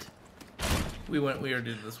sweet? We already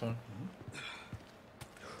did this one.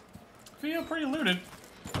 Feel pretty looted.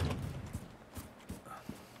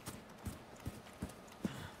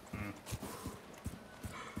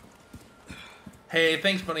 Hey,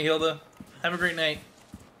 thanks, Bunny Hilda. Have a great night.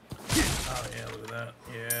 Oh yeah, look at that.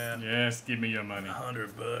 Yeah. Yes, give me your money.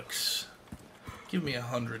 $100. Give me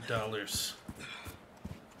 $100.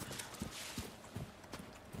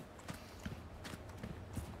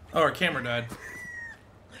 Oh, our camera died.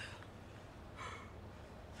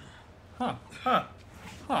 Huh. Huh.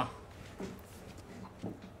 Huh.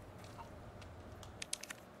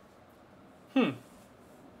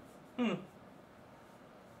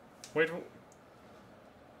 Wait.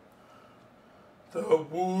 The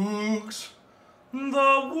woogs.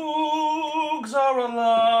 The woogs are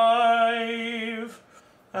alive.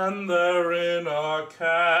 And they're in our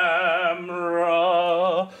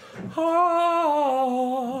camera.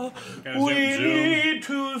 Ah, Gotta we zoom. need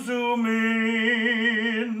to zoom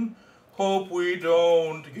in. Hope we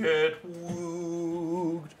don't get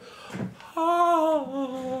wooged.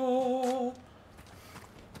 Ah.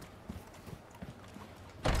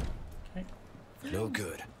 Okay. No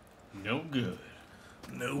good. No good.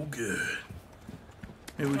 No good.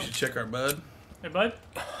 Maybe we should check our bud. Hey, bud.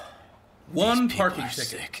 One These people parking are ticket.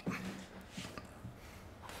 sick.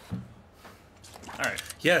 All right.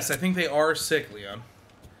 Yes, I think they are sick, Leon.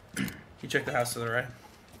 You check the house to the right?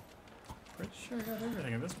 Pretty sure I got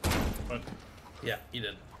everything at this point, but Yeah, you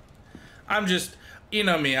did. I'm just, you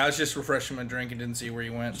know me. I was just refreshing my drink and didn't see where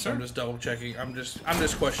you went, so I'm Sure. just double checking. I'm just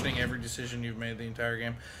questioning every decision you've made the entire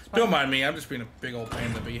game. Don't mind me. I'm just being a big old pain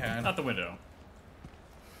in the behind. out the window.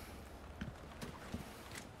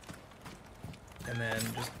 And then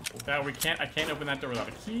just That we can't. I can't open that door without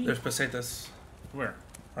a key. there's pesetas Where?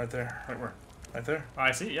 right there, Right where? right there. Oh,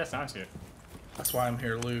 I see it. Yes, now I see it. That's why I'm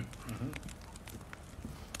here, to loot.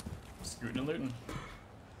 Scooting and looting.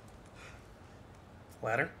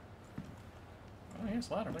 Ladder. Oh, yes,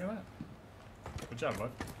 ladder. Look at that. Good job,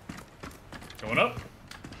 bud. Going up.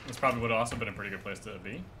 This probably would have also been a pretty good place to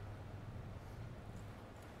be.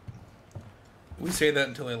 We say that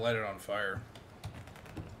until they light it on fire.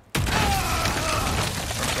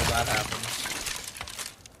 Until that happens.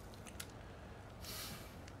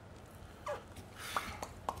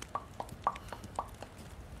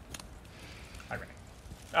 All right.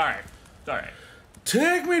 All right. All right.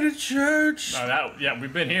 Take me to church. No, that. Yeah,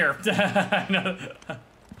 we've been here. No.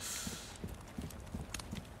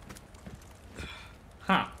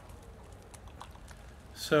 Huh.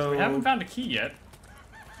 So We haven't found a key yet.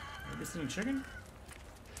 Maybe it's in a chicken?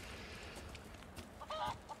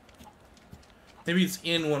 maybe it's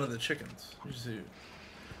in one of the chickens. You see.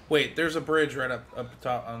 Wait, there's a bridge right up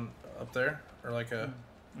top up there, or like a.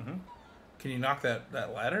 Mm-hmm. Can you knock that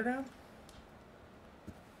ladder down?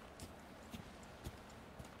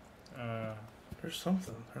 There's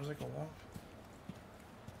something. There's like a wall.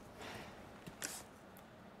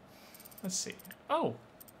 Let's see. Oh!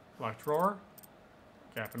 Locked drawer.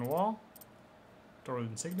 Gap in the wall. Door with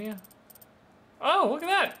insignia. Oh, look at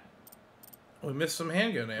that! We missed some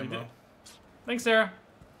handgun ammo. did. Thanks, Sarah.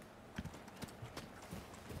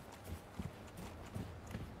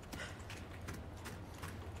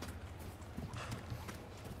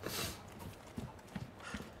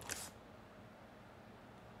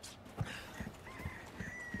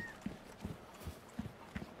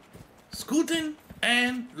 Scooting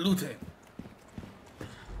and looting.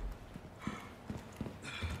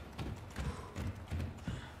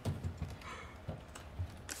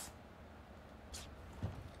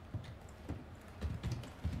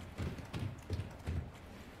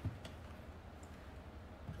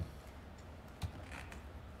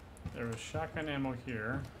 There was shotgun ammo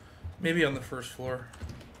here. Maybe on the first floor.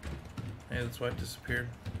 Yeah, that's why it disappeared.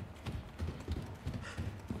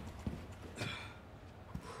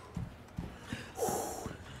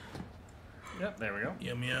 Yep, there we go.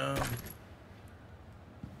 Yum yum.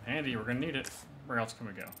 Handy, we're gonna need it. Where else can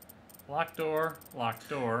we go? Locked door, locked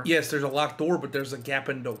door. Yes, there's a locked door, but there's a gap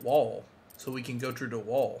in the wall, so we can go through the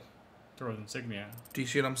wall. Door with insignia. Do you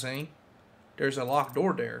see what I'm saying? There's a locked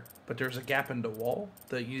door there, but there's a gap in the wall.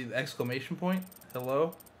 The exclamation point.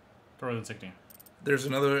 Hello. Door with insignia. There's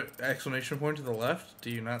another exclamation point to the left.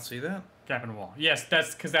 Do you not see that? Gap in the wall. Yes,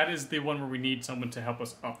 that's because that is the one where we need someone to help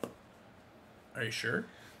us up. Are you sure?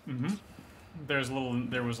 Mm-hmm. There was a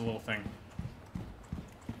little thing.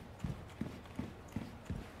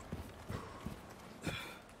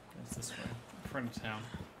 It's this way. Front of town.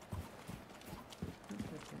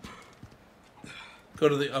 Go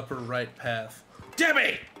to the upper right path.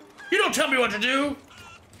 Debbie! You don't tell me what to do!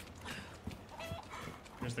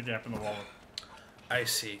 Here's the gap in the wall. I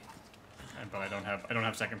see. But I don't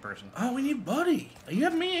have second person. Oh, we need Buddy. You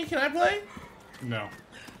have me. Can I play? No.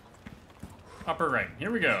 Upper right. Here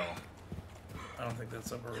we go. I don't think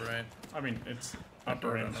that's upper right. I mean, it's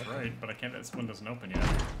Upper end's right, but I can't. This one doesn't open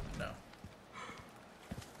yet. No.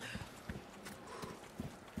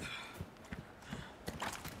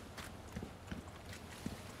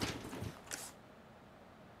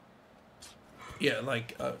 Yeah,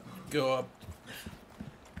 like go up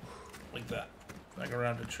like that, like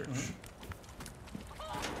around the church.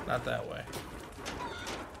 Not that way.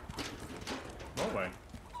 What way?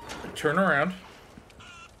 Turn around.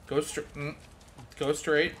 Go straight. Go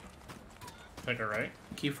straight. Take a right.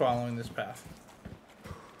 Keep following this path.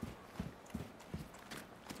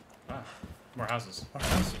 Ah, more houses. More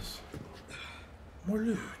houses. More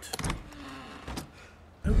loot.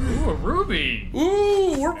 Ooh, a ruby!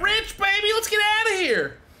 Ooh, we're rich, baby! Let's get out of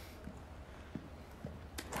here!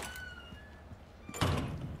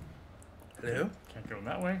 Hello? Can't go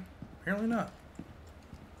that way. Apparently not.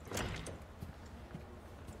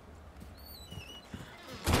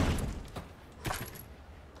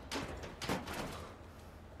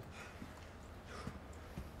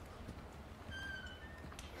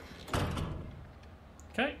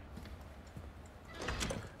 Okay.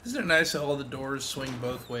 Isn't it nice how all the doors swing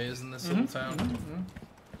both ways in this little town?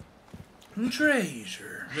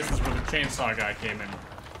 Treasure. This is where the chainsaw guy came in.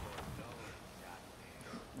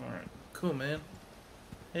 Alright. Cool, man.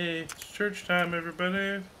 Hey, it's church time,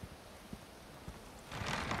 everybody.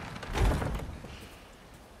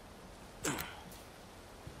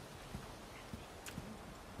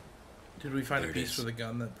 Did we find a piece for the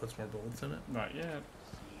gun that puts more bullets in it? Not yet.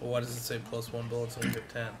 Well, why does it say +1 bullets and we get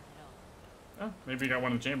 10? Oh, maybe you got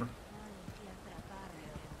one in the chamber.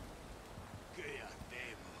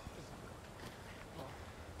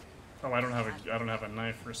 Oh, I don't have a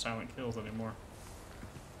knife for silent kills anymore.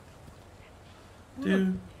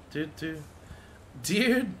 Dear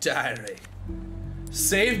diary,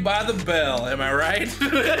 saved by the bell. Am I right?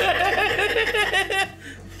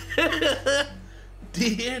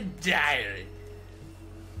 Dear diary.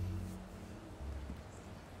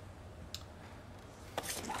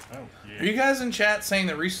 Oh, Are you guys in chat saying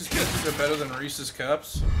that Reese's Pieces are better than Reese's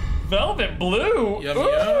Cups? Velvet blue. Yum,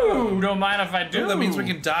 Ooh, yum. don't mind if I do. Ooh, that means we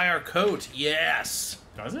can dye our coat. Yes.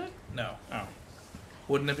 Does it? No. Oh.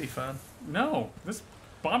 Wouldn't it be fun? No. This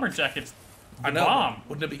bomber jacket's the I know. bomb.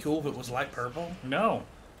 Wouldn't it be cool if it was light purple? No.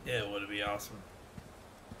 Yeah, it would be awesome.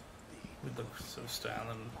 We'd look so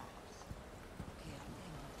styling.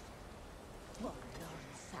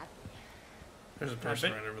 There's a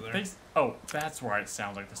person right over there. Oh, that's why it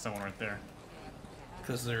sounds like there's someone right there.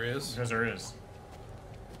 Because there is? Because there is.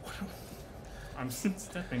 I'm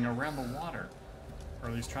stepping around the water. Or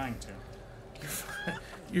at least trying to.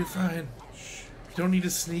 You're fine. Shh. You don't need to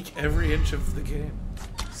sneak every inch of the game.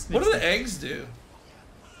 What do the eggs do?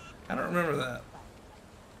 I don't remember that.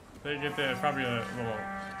 They get probably a little...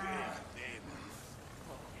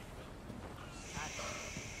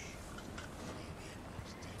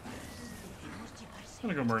 I'm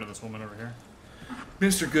gonna go murder this woman over here.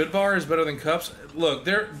 Mr. Goodbar is better than Cups. Look,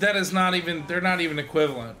 they're not even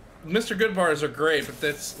equivalent. Mr. Goodbars are great, but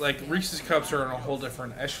that's like Reese's Cups are in a whole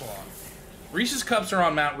different echelon. Reese's Cups are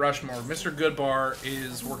on Mount Rushmore. Mr. Goodbar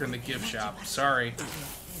is working the gift shop. Sorry.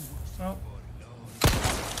 Well.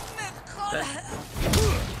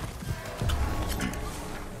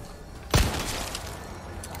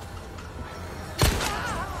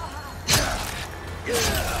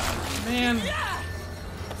 Man.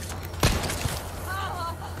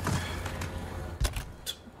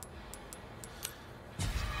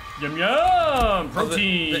 Yum yum!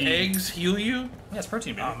 Protein! The eggs heal you? Yeah, it's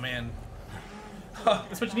protein, baby. Oh, man.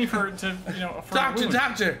 That's what you need for Doctor,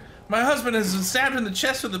 doctor! My husband has been stabbed in the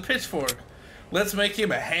chest with a pitchfork. Let's make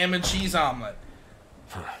him a ham and cheese omelet.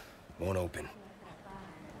 Won't open.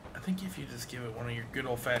 I think if you just give it one of your good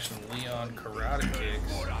old-fashioned Leon karate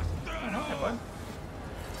kicks. Okay,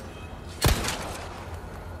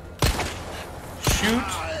 Shoot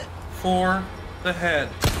for the head.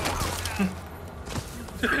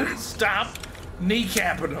 Stop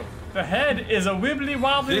kneecapping him. The head is a wibbly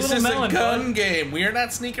wobbly This little is melon. a gun game. We are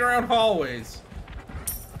not sneaking around hallways.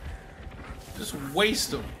 Just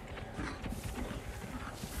waste them.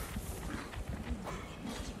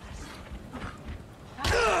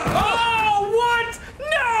 Oh, what?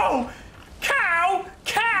 No! Cow!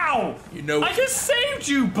 Cow! You know I just saved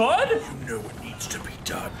you, bud! You know what needs to be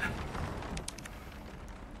done.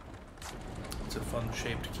 It's a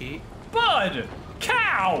fun-shaped key. Bud!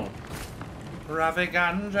 Cow! Ravi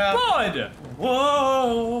Ganja. Bud!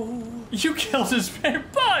 Whoa! You killed his bear.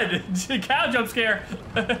 Bud! Cow jump scare.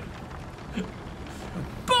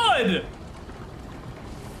 Bud!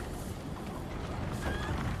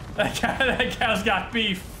 That cow's got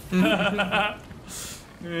beef.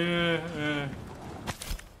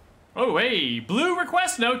 Oh, hey, blue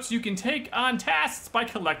request notes. You can take on tasks by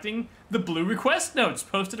collecting the blue request notes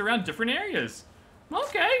posted around different areas.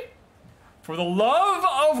 Okay. For the love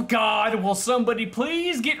of God, will somebody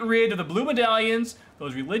please get rid of the blue medallions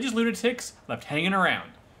those religious lunatics left hanging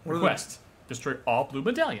around? Request. Destroy all blue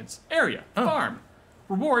medallions. Area. Farm.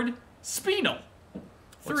 Reward. Spinel.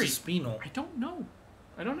 3. What's a spinel? I don't know.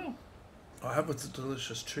 I don't know. Oh, how about a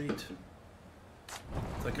delicious treat?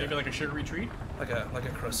 Like Maybe like a sugary treat? like a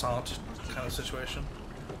croissant kind of situation.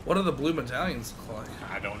 What do the blue medallions look like?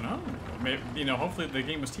 I don't know. Maybe, you know, hopefully the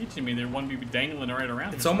game was teaching me there wouldn't be dangling right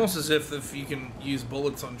around. It's almost as if you can use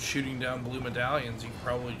bullets on shooting down blue medallions, you can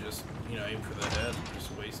probably just, you know, aim for the head and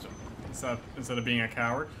just waste them. Instead of being a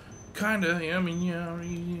coward? Kinda, yeah, I mean, yeah,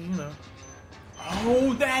 you know.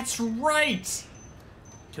 Oh, that's right!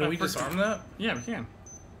 Can we disarm that? Yeah, we can.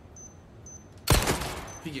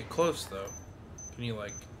 If you get close, though, can you,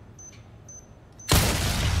 like...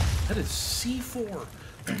 That is C4!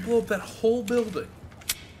 That blow up that whole building.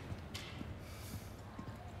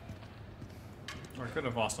 Or I could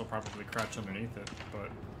have also probably crouched underneath it,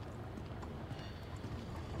 but...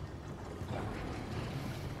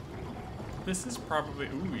 This is probably...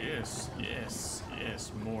 Ooh, yes, yes,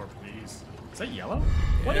 yes, more, please. Is that yellow?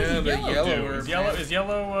 What Yeah, does the yellow yellow do? herb. Is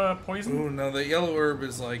yellow poison? Ooh, no, the yellow herb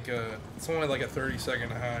is like, it's only like a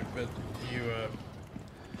 30-second hack, but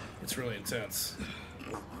it's really intense.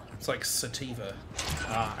 It's like sativa.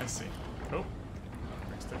 Ah, I see. Oh,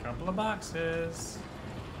 fixed a couple of boxes.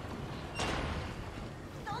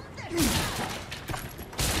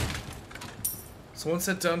 Someone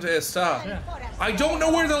said down to Hasta. Yeah. I don't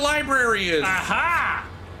know where the library is! Aha!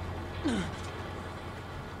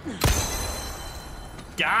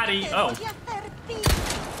 Got it. Oh. Yeah,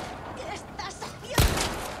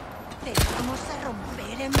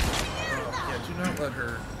 do not let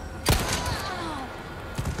her...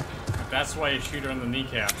 That's why you shoot her in the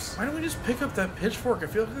kneecaps. Why don't we just pick up that pitchfork? I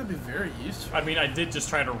feel like that'd be very useful. I mean, I did just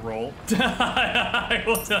try to roll. I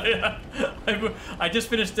will tell you. I just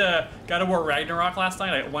finished God of War Ragnarok last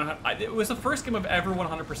night. It was the first game I've ever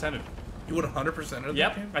 100%ed. You would 100% of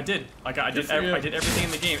Yep, that game? I did. Like I did everything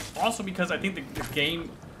in the game. Also because I think the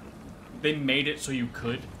game, they made it so you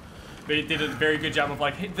could. They did a very good job of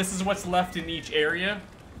like, hey, this is what's left in each area.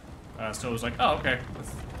 So it was like, oh, okay,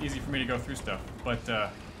 it's easy for me to go through stuff. But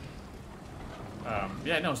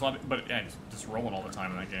yeah, no, it's a lot. But yeah, just rolling all the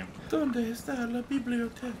time in that game. Donde está la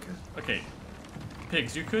biblioteca? Okay,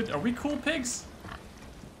 pigs, you could. Are we cool, pigs?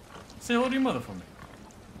 Say hello to your mother for me.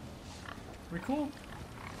 Are we cool?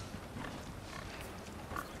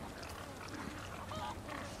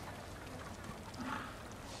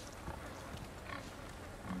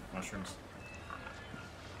 Mushrooms.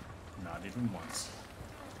 Not even once.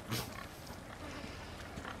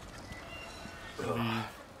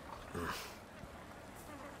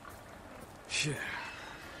 Shit.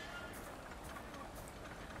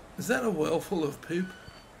 Is that a well full of poop?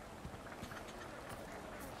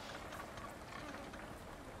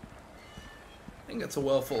 I think it's a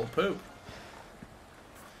well full of poop.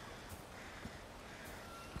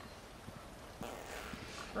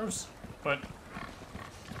 Gross. But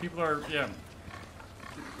people are, yeah,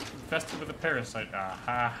 infested with a parasite. Ah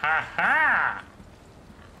ha ha ha!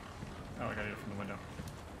 Oh, I gotta get it from the window.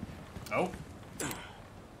 Oh.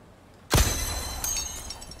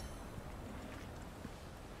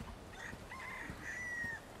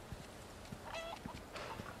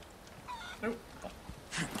 Nope.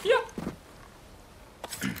 Yep.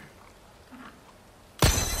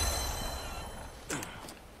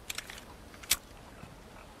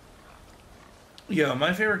 Yeah,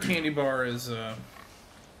 my favorite candy bar is that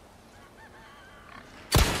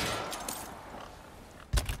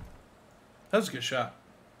was a good shot.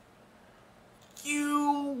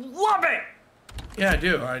 You love it! Yeah, I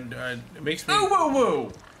do. It makes me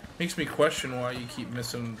Woo! makes me question why you keep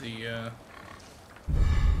missing the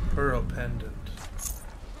pearl pendant.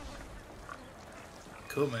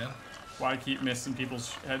 Cool, man. Why I keep missing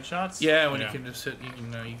people's headshots? Yeah, when you can just hit, you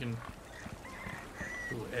can.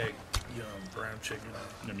 Ooh, egg, yum, brown chicken.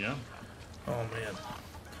 Yum yum. Oh man.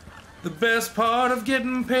 The best part of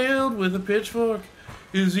getting impaled with a pitchfork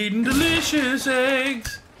is eating delicious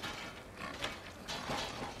eggs.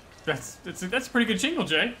 That's a pretty good jingle,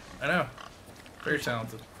 Jay. I know. Very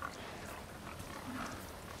talented.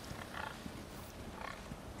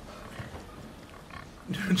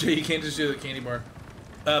 Jay, you can't just do the candy bar.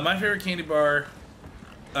 My favorite candy bar,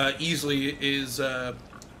 easily, is I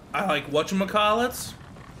like whatchamacallits,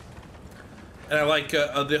 and I like the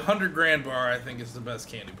 100 grand bar. I think is the best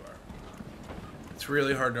candy bar. It's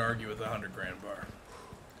really hard to argue with the 100 grand bar.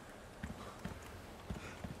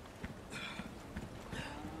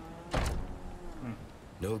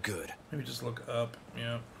 No good. Maybe just look up.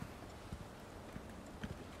 Yeah.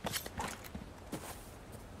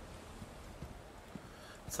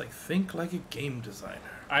 It's like, think like a game designer.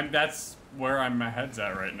 That's where my head's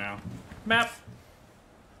at right now. Map.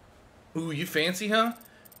 Ooh, you fancy, huh?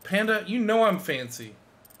 Panda, you know I'm fancy.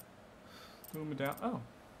 Move them down. Oh.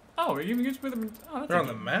 Oh, are you even with them? Oh, that's They're on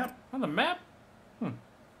the map. On the map? All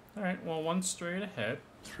right. Well, one straight ahead.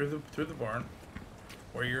 Through the barn.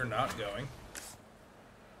 Where you're not going.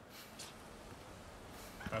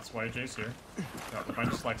 That's why Jay's here. Got a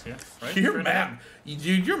bunch of dyslexia, right? Your Straight map,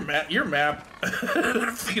 dude, your map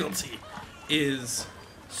fealty is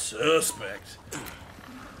suspect.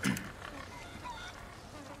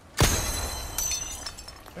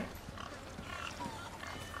 Okay.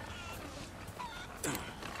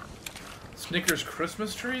 Snickers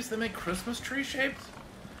Christmas trees? They make Christmas tree shaped?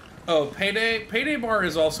 Oh, Payday bar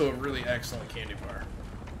is also a really excellent candy bar.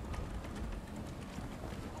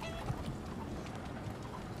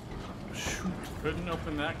 Shoot. Couldn't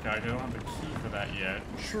open that guy. I don't have the key for that yet.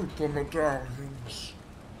 Shoot the medallions.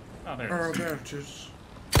 Oh, there Oh, it is. there it is.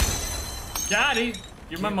 Got it.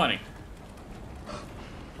 Give my money.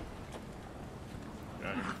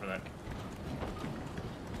 Got it for that.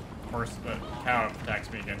 Of course, the cow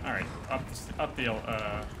attacks me again. All right, up the old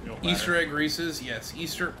ladder. Easter egg Reese's, yes.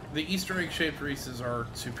 The Easter egg shaped Reese's are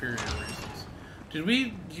superior Reese's.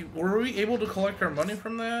 Were we able to collect our money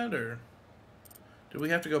from that, or do we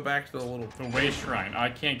have to go back to the little? The way shrine. I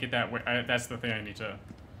can't get that way. That's the thing I need to.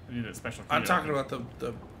 I need that special. I'm talking about the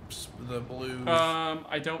blue.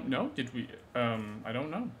 I don't know. Did we? I don't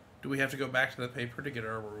know. Do we have to go back to the paper to get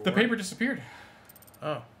our reward? The paper disappeared.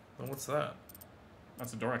 Oh, then what's that?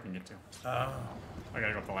 That's the door I can get to. Oh. I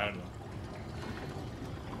gotta go up the ladder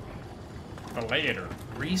though. The ladder.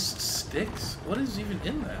 Greased sticks? What is even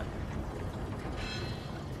in that?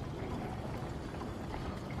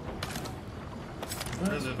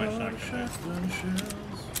 Where's my shotgun? shells.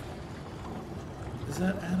 Is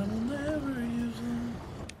that animal never use them?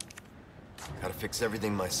 Gotta fix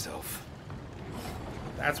everything myself.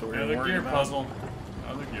 That's what we're Another worried gear about. puzzle.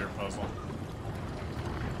 Another gear puzzle.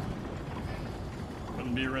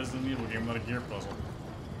 Wouldn't be a Resident Evil game without a gear puzzle.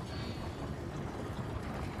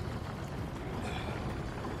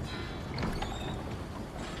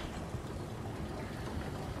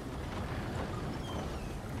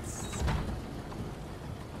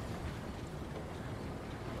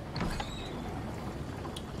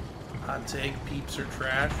 Hot take, peeps are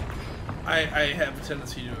trash. I have a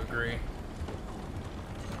tendency to agree.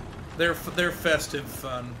 They're festive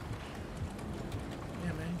fun.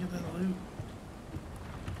 Yeah, man, get that loot.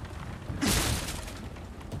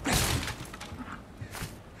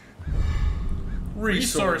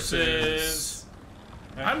 Resources.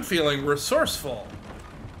 I'm feeling resourceful.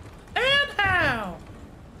 And how?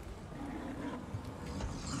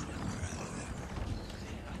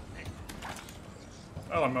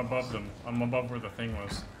 Oh, I'm above them. I'm above where the thing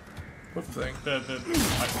was. What thing? The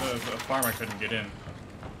farm I couldn't get in.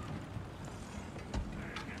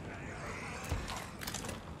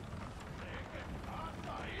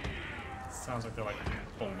 Sounds like they're like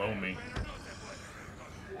below me.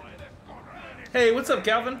 Hey, what's up,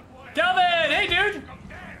 Calvin? Calvin! Hey, dude!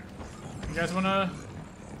 You guys wanna...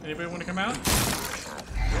 Anybody wanna come out?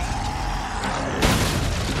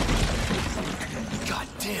 God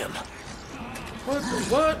damn. What the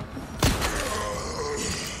what?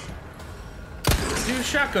 Dude,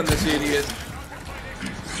 shotgun this idiot.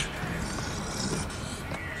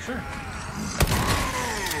 Sure.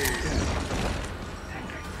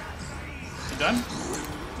 You done?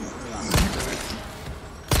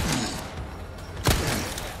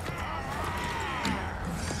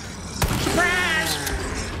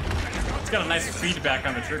 It's got a nice feedback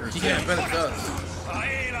on the triggers. Yeah, I bet it does.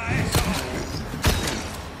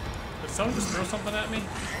 Did someone just throw something at me?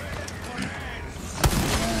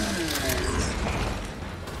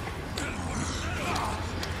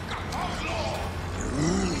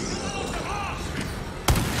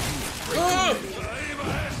 Oh!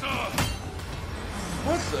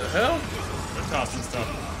 What the hell? They're tossing stuff.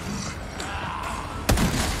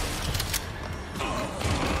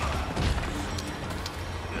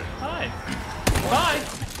 Hi. Bye.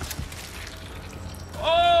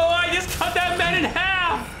 Oh, I just cut that man in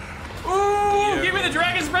half. Ooh, give me the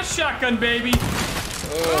Dragon's Breath shotgun, baby.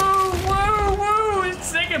 Ooh, woo, woo.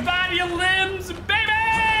 Say goodbye to your limbs,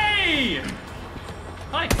 baby.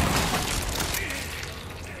 Hi.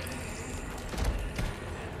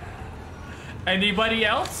 Anybody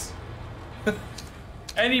else?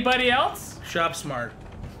 Anybody else? Shop smart.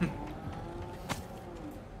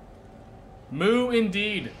 Moo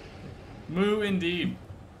indeed. Moo indeed.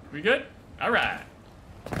 We good? All right.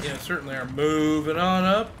 Yeah, certainly are. Moving on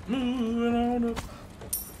up. Moving on up.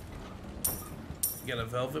 You got a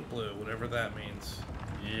velvet blue, whatever that means.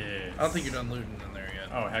 Yes. I don't think you're done looting in there yet.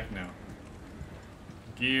 Oh, heck no.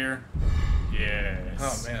 Gear.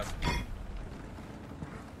 Yes. Oh, man.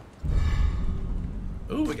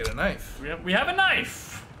 Ooh, we get a knife. We have a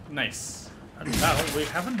knife. Nice. And now we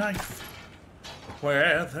have a knife.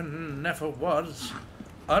 Where there never was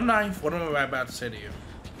a knife. What am I about to say to you?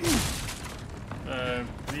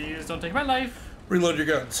 Please don't take my life. Reload your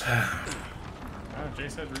guns. Oh, Jay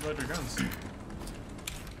said reload your guns.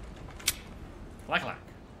 Clack.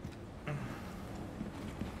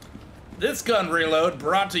 This gun reload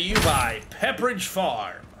brought to you by Pepperidge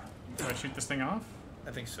Farm. Do I shoot this thing off?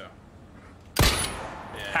 I think so.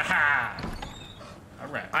 Haha!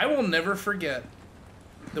 Alright. I will never forget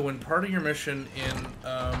that when part of your mission in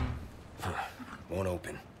Won't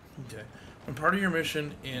open. okay, when part of your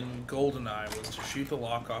mission in GoldenEye was to shoot the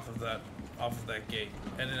lock off of that gate,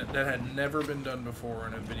 and that had never been done before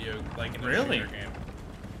in a video like in a Really? shooter game.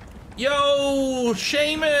 Yo,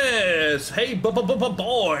 Seamus! Hey,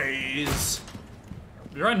 boys!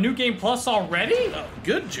 You're on New Game Plus already? Oh,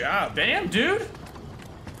 good job. Damn, dude!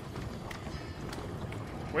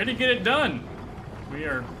 Way to get it done. We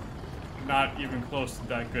are not even close to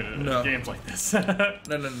that good at games like this. No.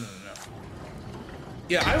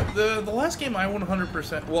 Yeah, the last game I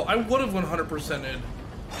 100%. Well, I would have 100%ed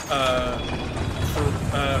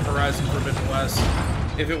Horizon Forbidden West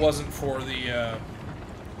if it wasn't for the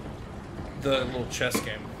little chess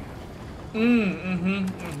game.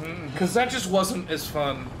 Because that just wasn't as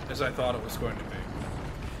fun as I thought it was going to be.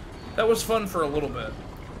 That was fun for a little bit.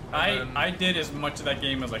 I did as much of that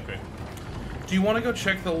game as I could. Do you want to go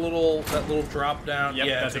check that little drop down? Yep,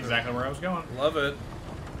 Yeah, that's exactly where I was going. Love it.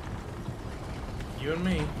 You and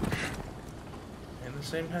me in the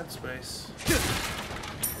same headspace.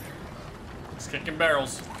 It's kicking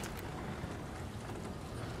barrels.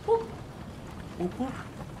 Whoop. Whoop, whoop.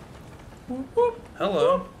 Whoop, whoop.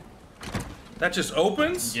 Hello. That just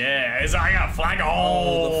opens? Yes, I got flag.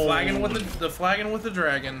 Oh, the flagging with the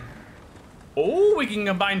dragon. Oh, we can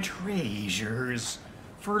combine treasures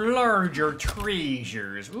for larger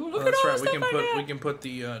treasures. Ooh, look at That's all right. the We stuff I got. can put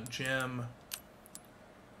the gem.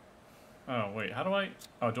 Oh wait, how do I?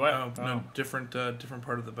 Oh, do I? Oh no, different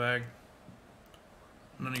part of the bag.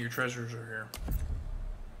 None of your treasures are here.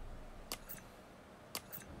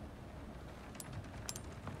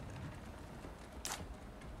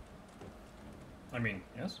 I mean,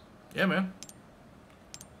 yes. Yeah, man.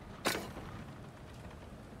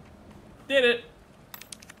 Did it.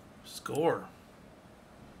 Score.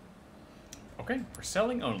 Okay, for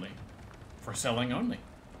selling only. For selling only.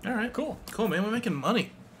 All right. Cool. Cool, man. We're making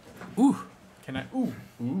money. Ooh. Can I? Ooh.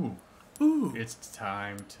 Ooh. It's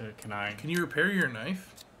time to. Can I? Can you repair your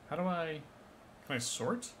knife? How do I? Can I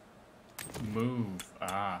sort? Move.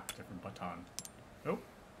 Ah, different button. Oh.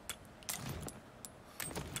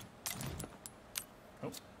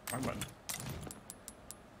 Oh, wrong button.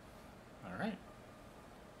 All right.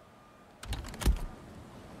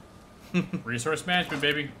 Resource management,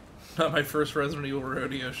 baby. Not my first Resident Evil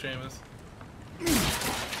rodeo, Seamus.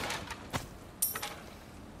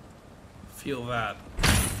 Feel that.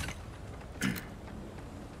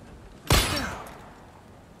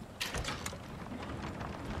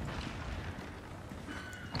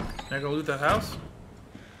 Now go loot that house?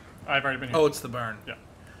 I've already been here. Oh, it's the barn. Yeah.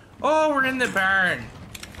 Oh, we're in the barn.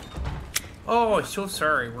 Oh, so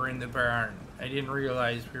sorry, we're in the barn. I didn't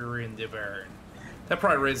realize we were in the barn. That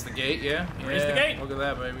probably raised the gate, yeah? Raised the gate. Look at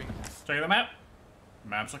that, baby. Let's check out the map.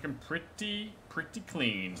 Map's looking pretty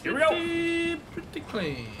clean. Here we go. Pretty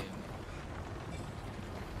clean.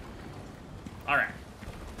 All right.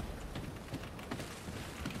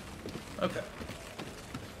 Okay.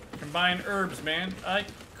 Combine herbs, man. I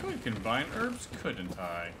could combine herbs, couldn't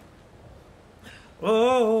I?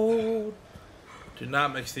 Oh, do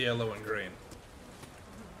not mix the yellow and green.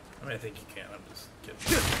 I mean, I think you can. I'm just kidding.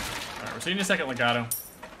 All right, we're seeing you in a second, Legato.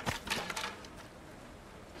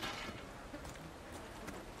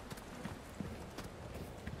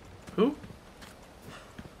 Who?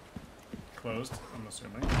 Closed, I'm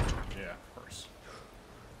assuming. Yeah, of course.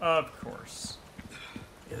 Of course.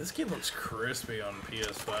 Yeah, this game looks crispy on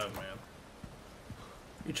PS5, man.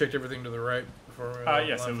 You checked everything to the right before we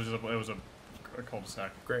Yes, left? it was a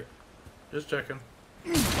cul-de-sac. Great. Just checking.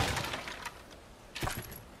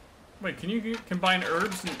 Wait, can you combine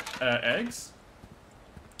herbs and eggs?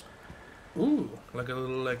 Ooh, like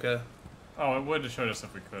a. Oh, it would have showed us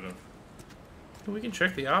if we could have. We can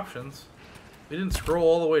check the options. We didn't scroll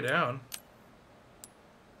all the way down.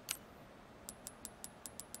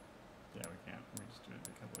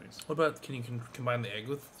 What about, can you combine the egg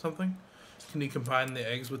with something? Can you combine the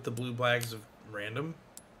eggs with the blue bags of random?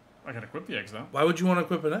 I can equip the eggs though. Why would you want to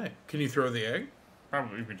equip an egg? Can you throw the egg?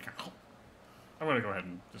 Probably. I'm gonna go ahead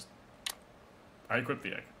and just. I equip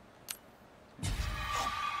the egg.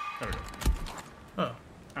 There we go. Oh.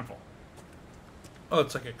 I'm full. Oh,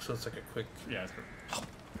 it's like a quick. Yeah, it's perfect.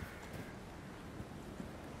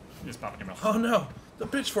 You just pop it in your mouth. Oh no, the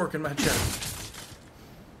pitchfork in my chest.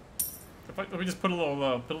 Let me just put a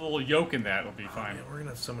little yolk in that. It'll be fine. Man, we're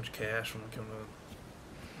gonna have so much cash when we come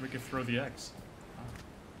to. We could throw the eggs.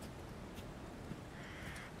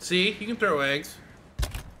 See, you can throw eggs.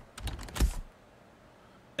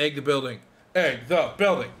 Egg the building. Egg the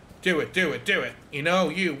building. Do it, do it, do it. You know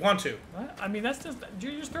you want to. What? I mean, that's just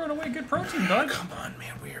you're just throwing away good protein, bud. Come on,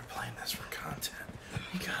 man. We are playing this for content.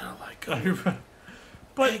 You gotta like go.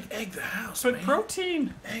 But egg the house, but man.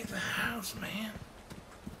 protein. Egg the house, man.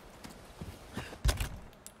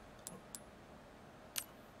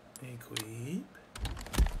 Equip.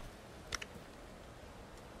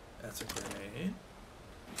 That's a grenade.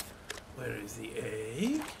 Where is the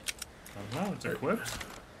egg? I don't know. It's equipped.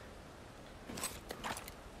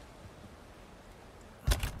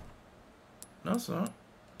 No, it's not.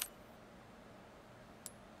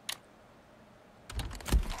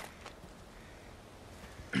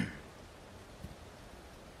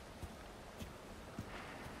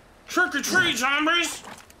 Trick or treat, zombies!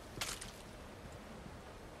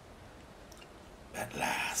 At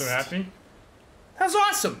last. So happy? That's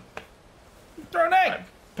awesome! Throw an egg!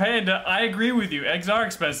 Panda, I agree with you. Eggs are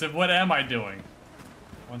expensive. What am I doing?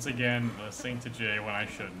 Once again, listening to Jay when I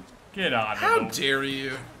shouldn't. Get out of the way. How dare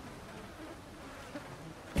you?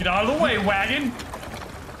 Get out of the way, wagon!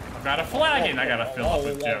 I've got a flagon I gotta fill up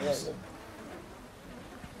with gems.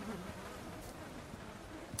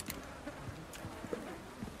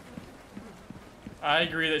 I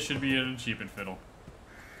agree that should be an achievement fiddle.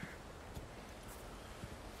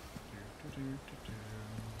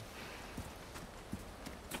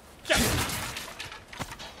 Yeah.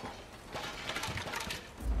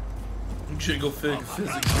 You should go physics in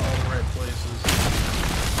all the right places.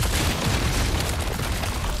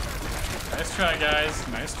 Nice try, guys.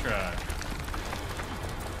 Nice try.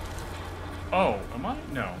 Oh, am I?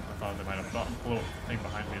 No, I thought they might have a little thing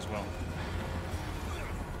behind me as well.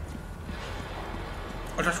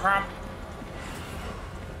 What's a trap?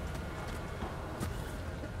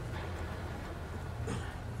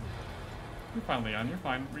 You're fine, Leon. You're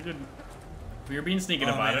fine. We were being sneaky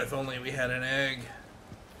about it. If only we had an egg.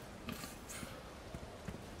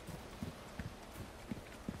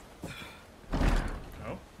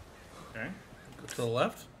 Oh. Okay. Go to the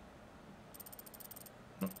left?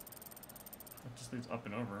 It just leads up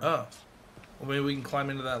and over. Oh. Well, maybe we can climb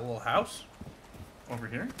into that little house? Over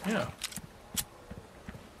here? Yeah.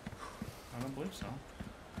 I don't believe so.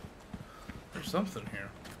 There's something here.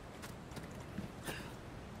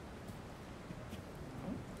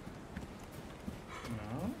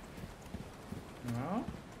 No. No.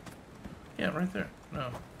 Yeah, right there. No.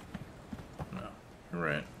 No. You're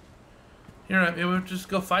right. You're right. Maybe we'll just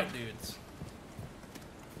go fight dudes.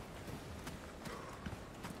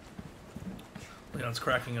 Leon's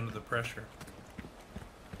cracking under the pressure.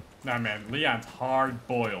 Nah, man. Leon's hard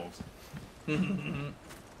boiled.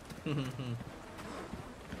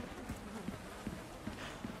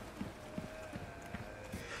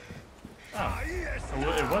 Oh.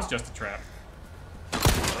 Well, it was just a trap.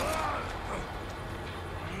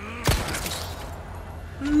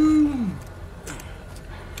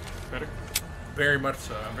 Better? Very much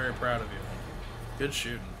so. I'm very proud of you. Good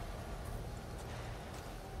shooting.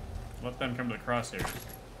 Let them come to the crosshairs.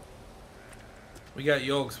 We got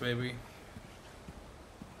yolks, baby.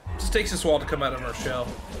 Just takes us a while to come out of our shell.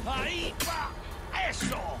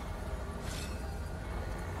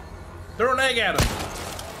 Throw an egg at him.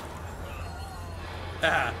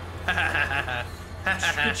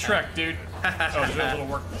 Good trick, dude. Oh, there's a little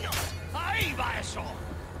work.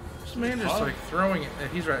 This man just like throwing it.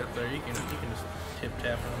 He's right up there. You can just tip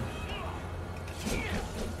tap him.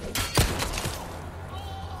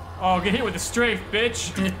 Oh, get hit with the strafe,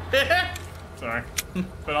 bitch. Sorry.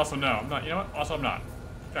 But also, no. I'm not. You know what? Also, I'm not.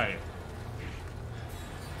 Got you.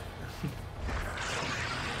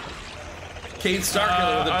 Kate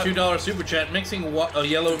Starkiller with a $2 super chat. Mixing a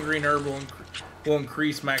yellow and green herb will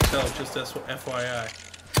increase max health, just as FYI.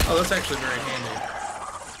 Oh, that's actually very handy.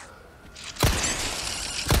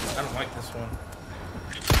 I don't like this one.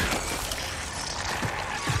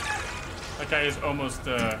 That guy is almost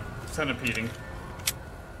centipeding.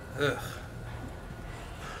 Ugh.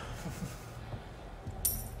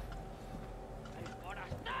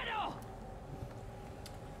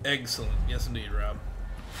 Excellent. Yes, indeed, Rob.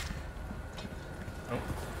 Oh.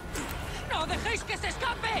 ¡No dejéis que se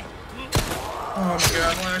escape! Oh my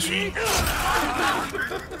god, Lashy.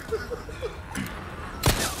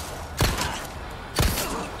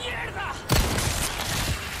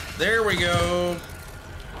 There we go.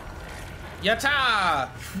 Yatta!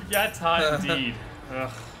 Yatta indeed.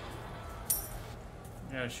 Ugh.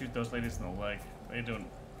 You gotta shoot those ladies in the leg. They don't.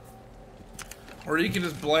 Or you can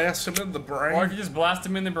just blast him in the brain. Or you can just blast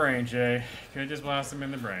them in the brain, Jay. You can just blast them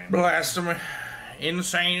in the brain. Blast him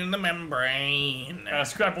insane in the membrane.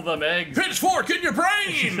 Scrapple them eggs. Pitchfork in your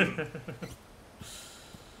brain!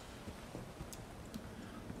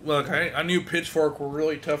 Look, I knew Pitchfork were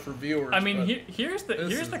really tough reviewers. I mean, here's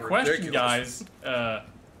the question, ridiculous. guys.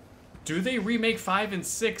 Do they remake 5 and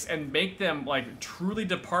 6 and make them like truly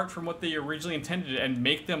depart from what they originally intended and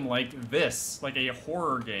make them like this, like a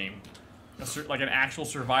horror game, like an actual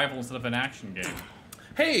survival instead of an action game?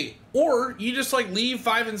 Hey, or you just like leave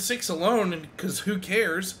 5 and 6 alone because who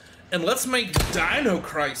cares? And let's make Dino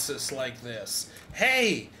Crisis like this.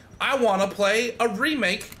 Hey, I want to play a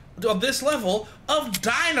remake of this level of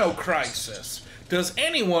Dino Crisis. Does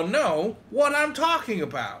anyone know what I'm talking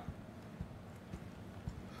about?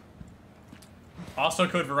 Also,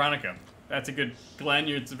 code Veronica. That's a good, Glenn.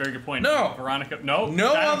 It's a very good point. No, Veronica. No. No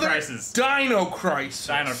Dino other Crisis. Dino Crisis.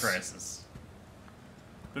 Dino Crisis.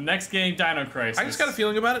 The next game, Dino Crisis. I just got a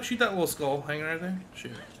feeling about it. Shoot that little skull hanging right there.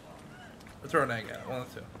 Shoot. Or throw an egg at it. One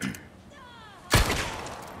of the two.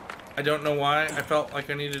 I don't know why I felt like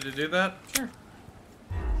I needed to do that. Sure.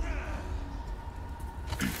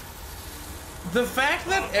 The fact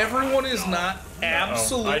that everyone is not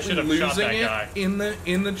absolutely losing it in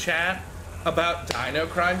the chat about Dino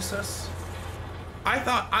Crisis,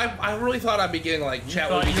 I really thought I'd be getting like chat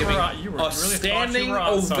would be giving a standing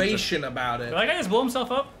ovation about it. Did that guy just blow himself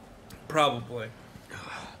up? Probably.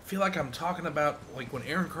 I feel like I'm talking about like when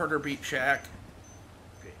Aaron Carter beat Shaq.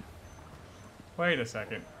 Wait a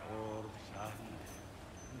second.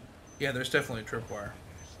 Yeah, there's definitely a tripwire.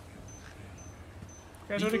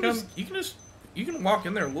 You can walk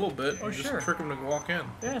in there a little bit. Oh, and sure. Just trick them to walk in.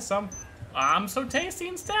 Yeah, I'm so tasty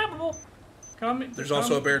and stabbable. There's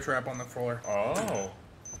also a bear trap on the floor. Oh.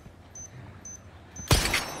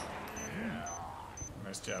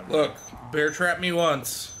 Nice job. Look, bear trap me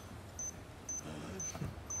once.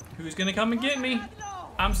 Who's gonna come and get me?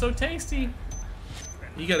 I'm so tasty.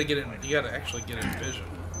 You gotta get it. You gotta actually get it in vision.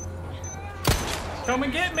 Come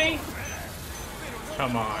and get me.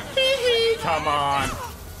 Come on. Come on.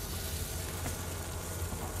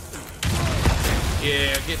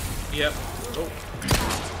 Yeah, yep. Oh.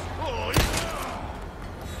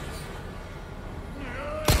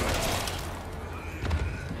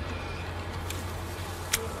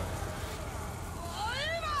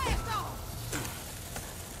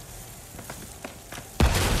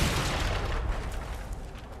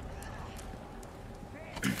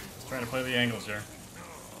 Trying to play the angles here.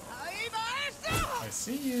 I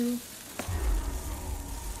see you.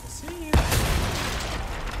 I see you.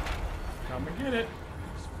 Come and get it.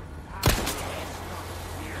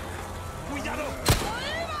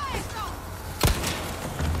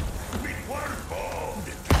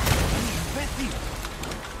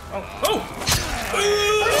 Oh! Where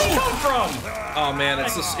did it come from? Oh man,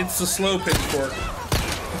 it's the slow pitchfork.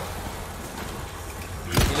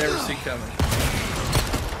 You never see coming.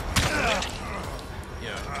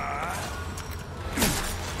 Yeah.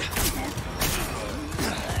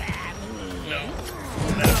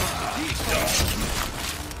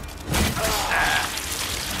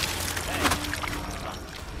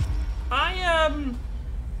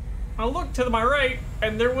 I looked to my right,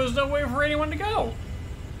 and there was no way for anyone to go.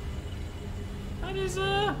 That is,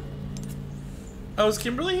 Oh, is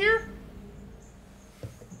Kimberly here?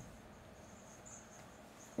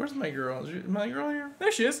 Where's my girl? Is my girl here?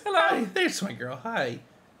 There she is. Hello. Hi, there's my girl. Hi.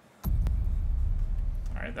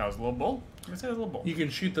 Alright, that was a little bull. Let me say a little bull. You can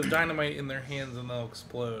shoot the dynamite in their hands and they'll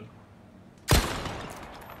explode.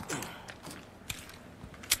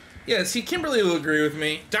 Yeah, see, Kimberly will agree with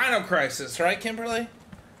me. Dino Crisis, right, Kimberly?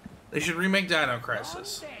 They should remake Dino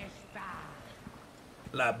Crisis.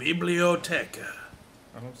 La Biblioteca.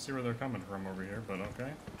 I don't see where they're coming from over here, but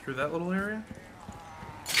okay. Through that little area?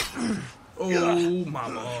 Oh,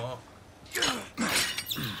 mama.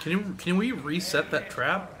 Can we reset that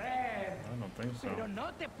trap? I don't think so.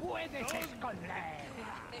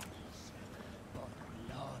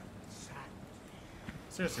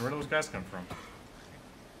 Seriously, where do those guys come from?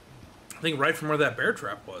 I think right from where that bear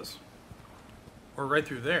trap was. Or right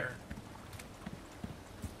through there.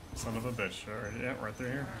 Son of a bitch. Alright, yeah, right through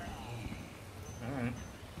here. Alright.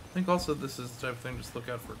 think also this is the type of thing, just look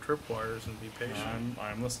out for tripwires and be patient.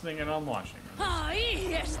 I'm listening and I'm watching. Ahí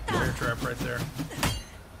Bear está. trap right there.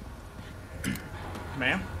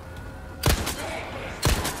 Ma'am?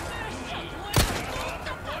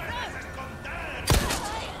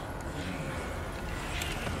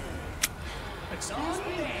 Excuse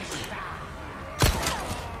me?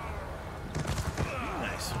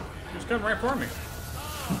 Nice. He was coming right for me.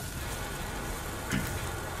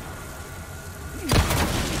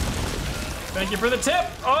 Thank you for the tip!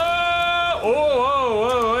 Oh!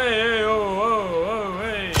 Oh, hey, oh,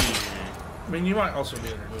 hey. I mean, you might also be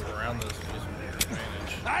able to move around those and use them to your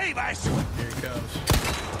advantage. Here he comes.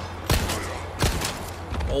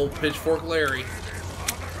 Old Pitchfork Larry.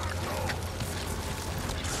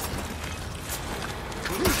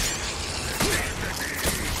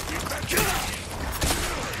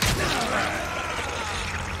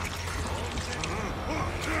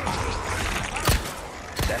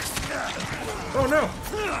 Oh no!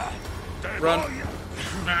 Run.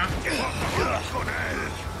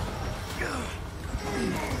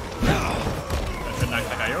 That should knock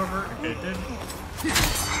that guy over. Okay, it did.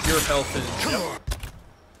 Your health is. Yep.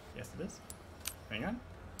 Yes, it is. Hang on.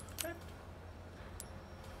 Okay.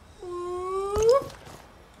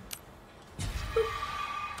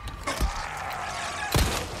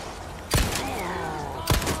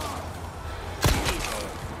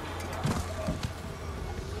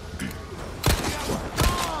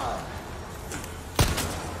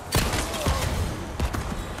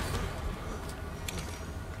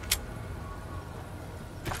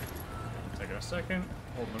 Take it a second.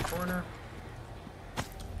 Hold in the corner.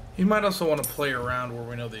 You might also want to play around where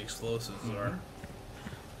we know the explosives are.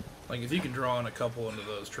 Like if you can draw in a couple into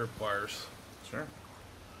those tripwires. Sure.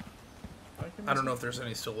 I don't know if there's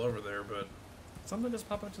any still over there, but Something just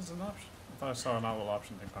pop up as an option. I thought I saw an little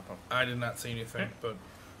option thing pop up. I did not see anything. Okay. But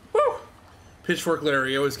woo! Pitchfork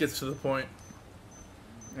Larry always gets to the point.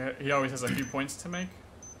 Yeah, he always has a few points to make.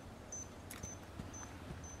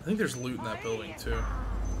 I think there's loot in that building too.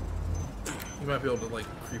 You might be able to like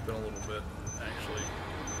creep in a little bit and actually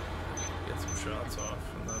get some shots off.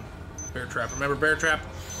 And then bear trap. Remember bear trap?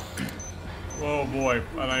 Oh boy,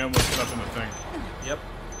 and I almost got up in the thing. Yep.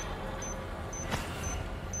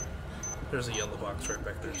 There's a yellow box right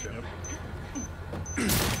back there too. Yep.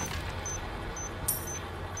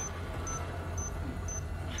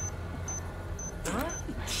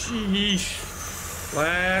 Sheesh.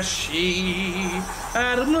 Flashy.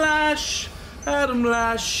 Adam Lash. Adam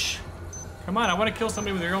Lash. Come on, I want to kill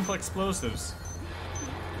somebody with your own explosives.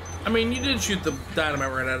 I mean, you did shoot the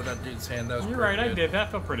dynamite right out of that dude's hand. That was You're pretty right, I good. did.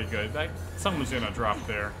 That felt pretty good. Someone's gonna drop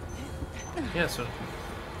there. Yeah, so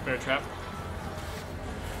Bear trap.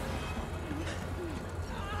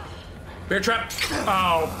 bear trap.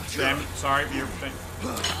 Oh, damn it. Sorry, your thing.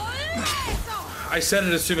 I said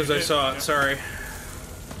it as soon as I saw it. Sorry.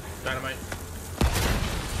 Dynamite.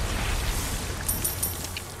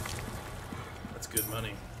 That's good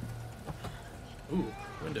money. Ooh,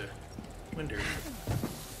 window. Window.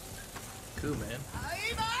 Cool, man.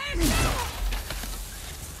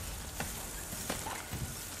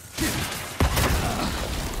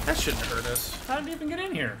 That shouldn't hurt us. How did he even get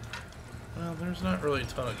in here? Well, there's not really a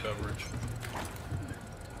ton of coverage.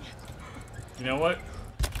 You know what?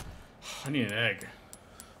 I need an egg.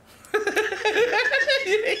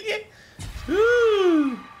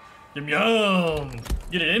 Ooh! Yum yum!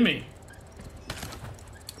 Get it in me.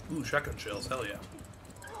 Ooh, shotgun shells. Hell yeah.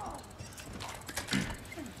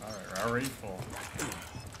 Alright, we're already full.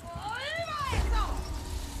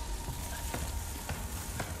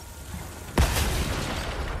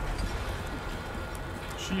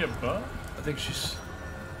 She above? I think she's.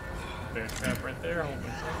 Bear trap right there. Hold me.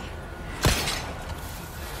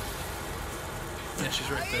 Yeah, she's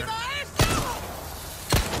right there.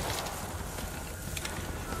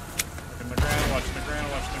 Look in the ground, watching the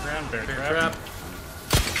ground, watching the ground. Bear Bear trap. trap.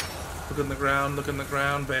 Look in the ground, look in the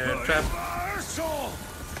ground. Bear trap.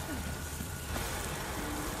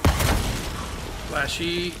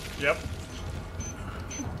 Flashy. Yep.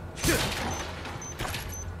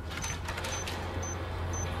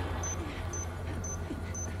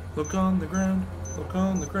 Look on the ground. Look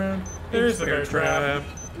on the ground. There's It's the bear trap.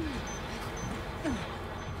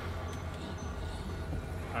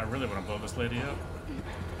 I really want to blow this lady up.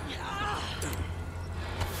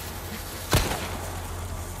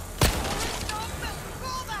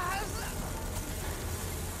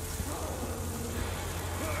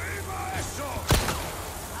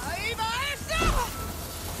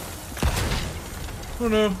 Oh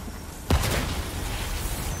no.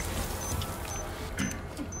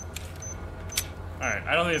 Alright,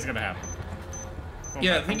 I don't think it's gonna happen.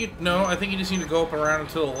 Yeah, I think you just need to go up around and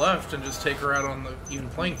to the left and just take her out on the even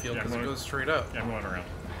playing field because it goes straight up. Yeah, I'm going around.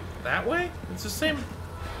 That way? It's the same.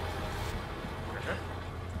 Okay.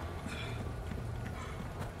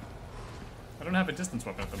 I don't have a distance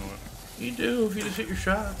weapon at the moment. You do if you just hit your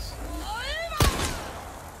shots.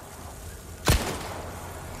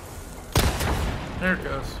 There it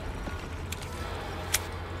goes.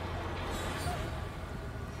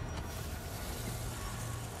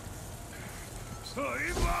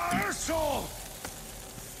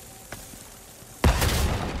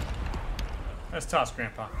 Let's toss,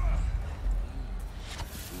 Grandpa.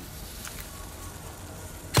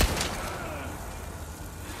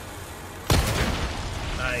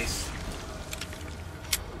 Nice.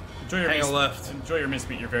 Enjoy your Hang left. Enjoy your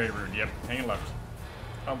mincemeat. You're very rude. Yep. Hang left.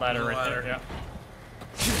 A ladder right there. Yeah.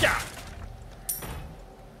 Yeah.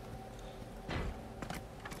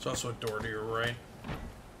 There's also a door to your right.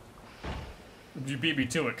 You beat me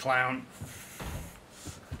to it, clown.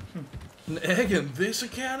 An egg in this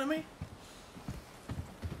academy?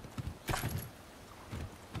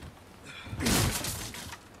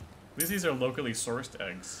 At least these are locally sourced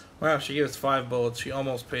eggs. Wow, she gave us 5 bullets. She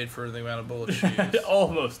almost paid for the amount of bullets she used.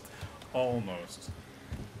 Almost. Almost.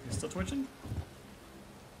 You still twitching?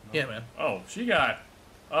 Yeah, man. Oh, she got...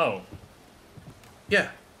 Oh. Yeah.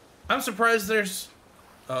 I'm surprised there's...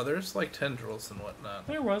 Oh, there's like tendrils and whatnot.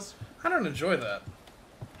 There was. I don't enjoy that.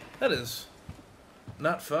 That is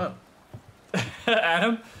not fun.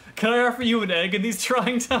 Adam, can I offer you an egg in these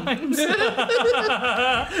trying times?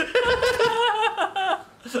 Yeah,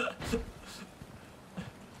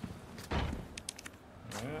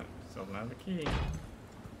 still don't have the key.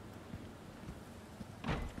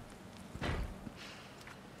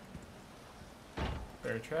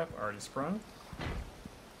 Bear trap already sprung.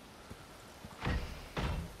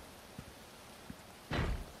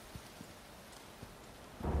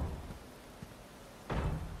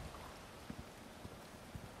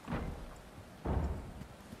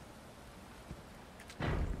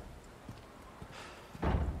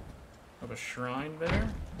 A shrine there.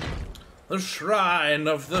 The Shrine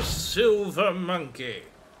of the Silver Monkey.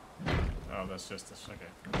 Oh, that's just this.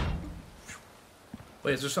 Okay.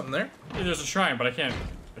 Wait, is there something there? Yeah, there's a shrine, but I can't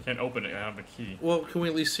open it. I have the key. Well, can we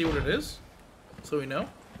at least see what it is? So we know?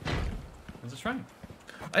 It's a shrine.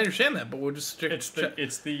 I understand that, but we'll just check.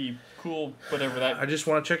 It's the cool whatever that. I just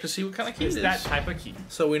want to check to see what kind of key it is. That type of key.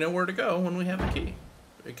 So we know where to go when we have the key.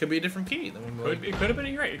 It could be a different key. Then It could have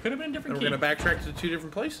been right. It could have been a different key. We're going to backtrack to 2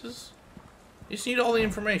 different places. You just need all the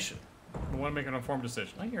information. We want to make an informed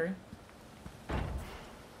decision. I hear you.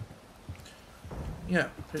 Yeah,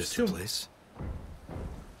 there's This 2. the place?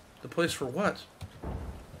 The place for what?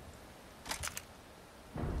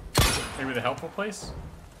 Maybe the helpful place?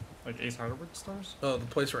 Like Ace Hardware stores? Oh, the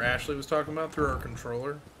place where Ashley was talking about through our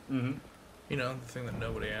controller. Mm-hmm. You know, the thing that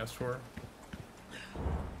nobody asked for.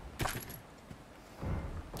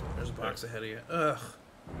 There's a box ahead of you. Ugh.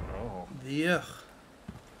 Oh. Yuck.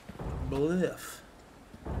 Bliff.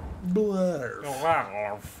 Blurf.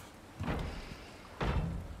 Oh,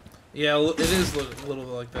 Yeah, it is a little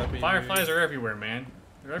like that. Fireflies are everywhere, man.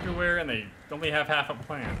 They're everywhere, and they only have half a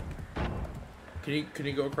plan. Can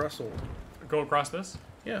you go across the... Go across this?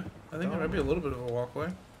 Yeah, I think there might be a little bit of a walkway.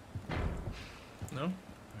 No?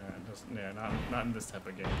 Not in this type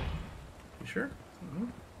of game. You sure? Mm-hmm.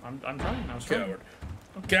 I'm trying. I was trying. Coward.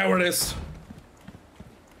 Cowardice.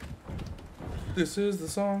 This is the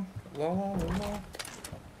song. La la la la.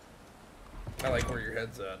 I like where your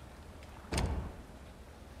head's at.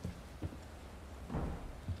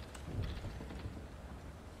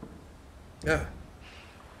 Yeah.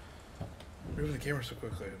 Moving the camera so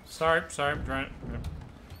quickly. Sorry, I'm trying. Yeah.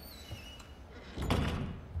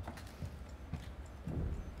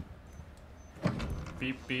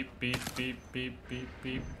 Beep, beep, beep, beep, beep, beep,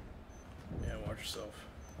 beep. Yeah, watch yourself.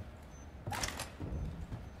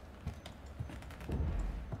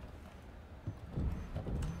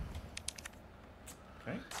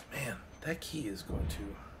 Okay. Man, that key is going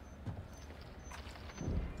to...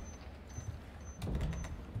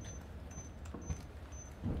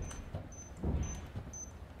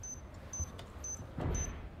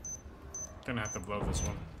 Gonna have to blow this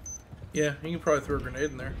one. Yeah, you can probably throw a grenade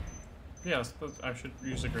in there. Yeah, I should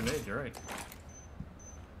use a grenade, you're right.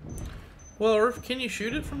 Well, or can you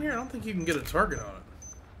shoot it from here? I don't think you can get a target on it.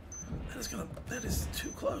 That is too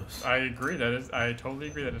close. I agree, I totally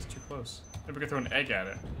agree that it's too close. Maybe we could throw an egg at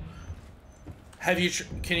it. Do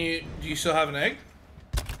you still have an egg?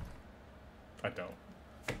 I don't.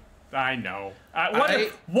 I know.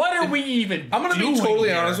 What are we even I'm gonna doing be totally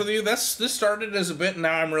here? honest with you. This started as a bit, and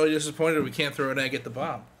now I'm really disappointed we can't throw an egg at the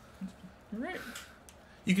bomb. You're right.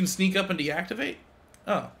 You can sneak up and deactivate?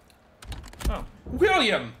 Oh. Oh.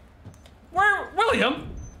 William! Where? William?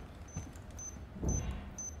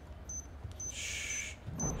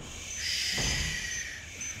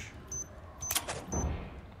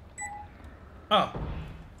 Oh.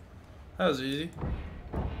 That was easy.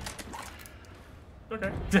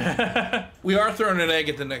 Okay. We are throwing an egg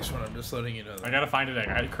at the next one. I'm just letting you know that. I gotta find an egg.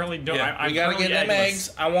 I currently don't. Yeah, we gotta get them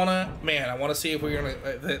eggs. I wanna see if we're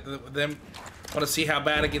gonna wanna see how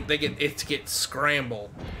bad it gets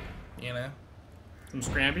scrambled. You know. Some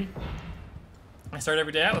scramby. I start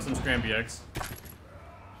every day out with some scramby eggs.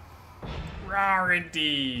 Rawr,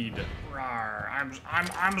 indeed. Rawr.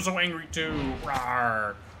 I'm so angry too.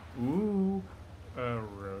 Rawr. Ooh.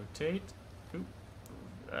 Rotate. Oop.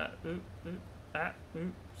 Oop. Oop.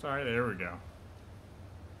 Sorry, there we go.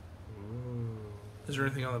 Ooh. Is there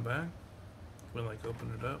anything on the back? Can we like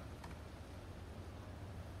open it up?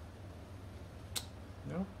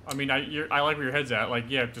 No. I mean, I like where your head's at. Like,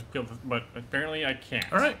 yeah, just peel. But apparently, I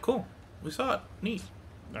can't. All right, cool. We saw it. Neat.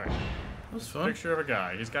 All right. That was fun. Picture of a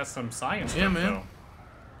guy. He's got some science Yeah, stuff, man.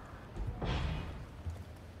 though.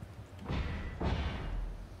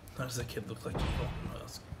 How does that kid look like evil?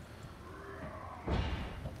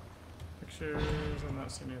 Pictures. I'm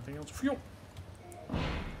not seeing anything else. Phew.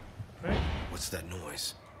 Okay. What's that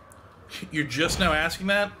noise? You're just now asking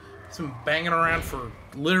that? It's been banging around for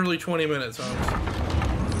literally 20 minutes.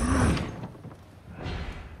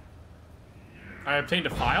 I obtained a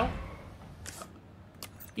file.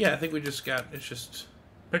 Yeah, I think we just got. It's just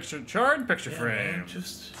Picture charred. Picture yeah, frame. man,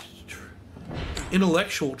 just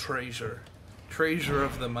intellectual treasure, treasure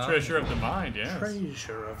of the mind. Treasure of the mind. Yes.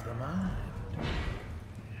 Treasure of the mind.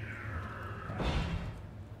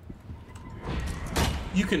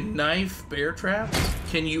 You can knife bear traps.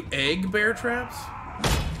 Can you egg bear traps?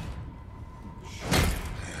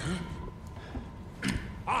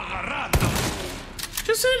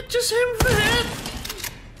 Just hit him for the head.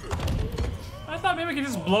 I thought maybe I could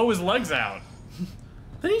just blow his legs out.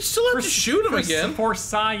 Then you still have to shoot him again. For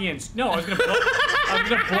science. No, I was gonna blow.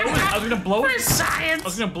 I was gonna blow. For science. I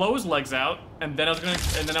was gonna blow his legs out, and then I was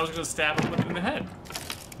gonna stab him in the head.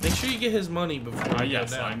 Make sure you get his money before we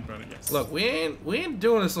Yes, go down. I'm gonna. Yes. Look, we ain't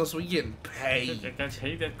doing this unless we getting paid. I gotta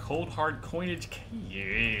pay that cold hard coinage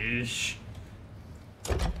cash.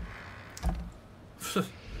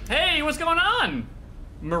 Hey, what's going on?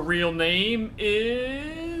 My real name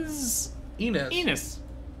is Enos. Enos.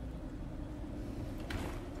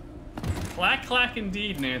 Clack clack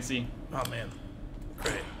indeed, Nancy. Oh man,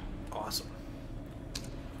 great, awesome.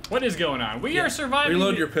 What is going on? We are surviving.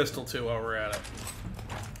 Reload your pistol too while we're at it.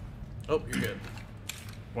 Oh, you're good.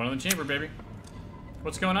 One in the chamber, baby.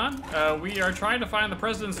 What's going on? We are trying to find the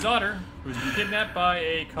president's daughter, who's been kidnapped by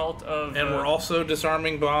a cult of. And we're also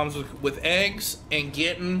disarming bombs with eggs and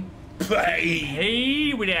getting paid.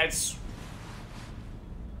 Hey, with that.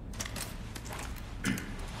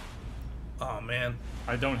 Oh man.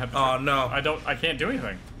 I don't have. Oh no. I can't do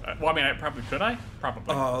anything. Well, I mean, I probably could.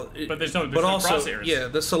 Probably. But there's no also, crosshairs. yeah,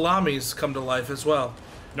 the salamis come to life as well.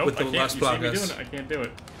 Nope, with the I can't. You see me Plagas. doing it. I can't do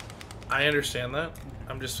it. I understand that.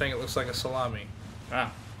 I'm just saying it looks like a salami.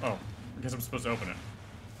 Ah. Oh. I guess I'm supposed to open it.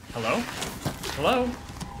 Hello? Hello?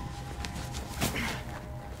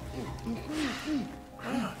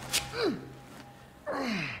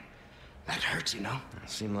 That hurts, you know. It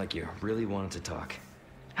seemed like you really wanted to talk.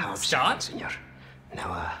 How Scott? senor.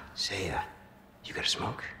 Now, say, you got a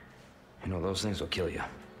smoke? You know, those things will kill you.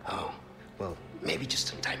 Oh, well, maybe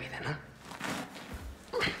just untie me then, huh?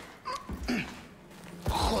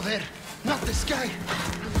 Joder, not this guy.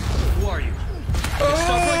 Who are you?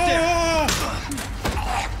 Stop right there.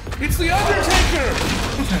 It's the Undertaker!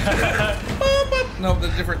 No, the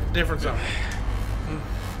different song.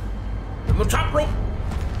 The top rope.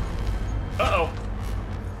 Uh-oh.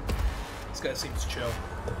 This guy seems chill.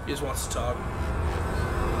 He just wants to talk.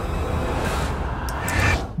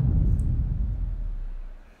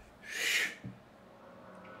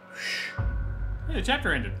 Hey, the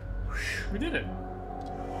chapter ended. We did it.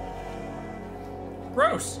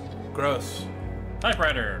 Gross. Gross.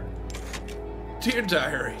 Typewriter. Dear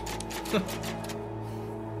diary.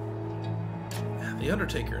 The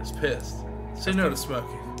Undertaker is pissed. Say no to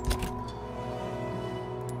smoking.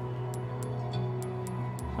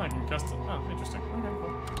 I can custom. Oh, interesting. Okay,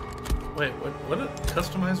 cool. Wait, what?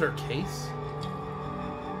 Customize our case?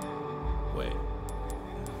 Wait.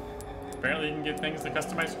 Apparently, you can get things to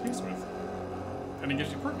customize your case with, and it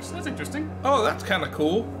gives you perks. That's interesting. Oh, that's kind of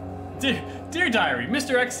cool. Dear diary,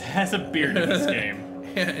 Mr. X has a beard in this game.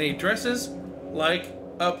 And he dresses like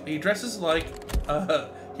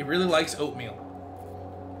he really likes oatmeal.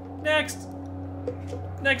 Next.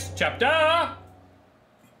 Next chapter.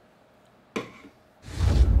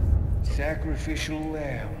 Sacrificial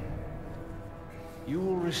lamb, you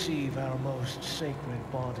will receive our most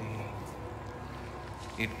sacred body.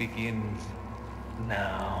 It begins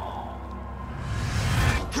now.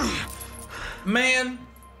 Man,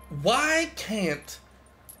 why can't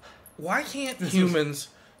humans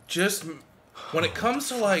just, when it comes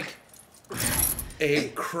to like a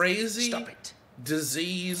crazy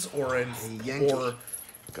disease or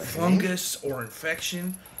fungus or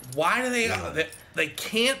infection, why do they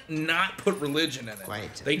can't not put religion in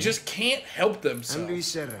it? They just can't help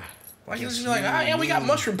themselves. Why can't they be like, ah, yeah, we got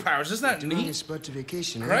mushroom powers. Isn't that neat?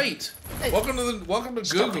 Great. Welcome to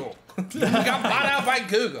Google. We got bought out by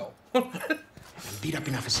Google. Beat up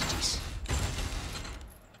enough of cities.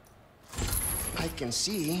 I can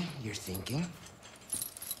see you're thinking.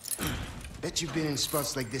 Bet you've been in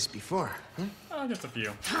spots like this before, huh? Oh, just a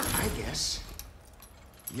few. I guess.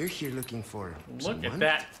 You're here looking for Look at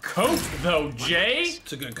that coat, though, Jay.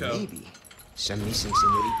 It's a good coat. Maybe some missing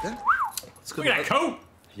señorita. Look at that coat.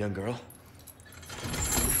 Young girl.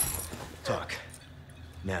 Talk.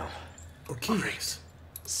 Now. Or keys.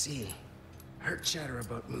 See, heard chatter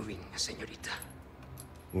about moving, señorita.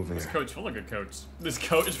 Moving This her. coat's full of good coats. This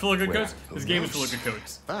coat is full of good Where? coats. This game is full of good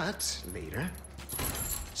coats. But later,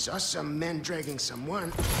 saw some men dragging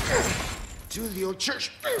someone to the old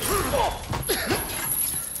church.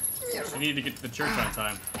 We need to get to the church on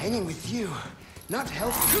time. Hanging with you, not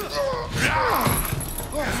healthy.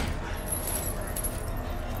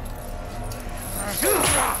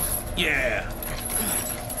 Yeah.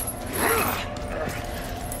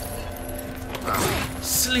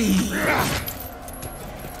 Sleep.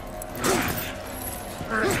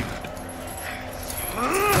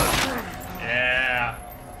 Yeah.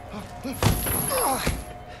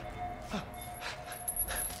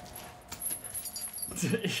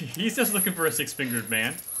 He's just looking for a six-fingered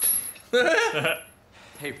man.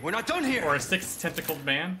 Hey, we're not done here. Or a six-tentacled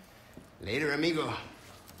man. Later, amigo.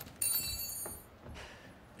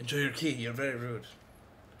 Enjoy your key. You're very rude.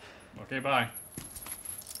 Okay, bye.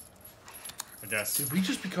 I guess. Did we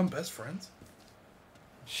just become best friends?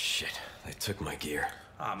 Shit, they took my gear.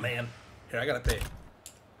 Aw, man. Here, I gotta pay.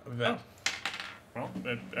 I'll be back. Well,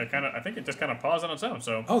 I think it just kind of paused on its own.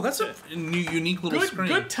 So. Oh, that's a new, unique little screen.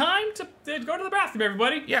 Good time to go to the bathroom,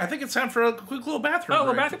 everybody. Yeah, I think it's time for a quick little bathroom break.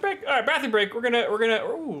 Oh, a bathroom break. All right, bathroom break. We're gonna.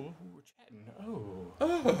 Ooh, we're chatting.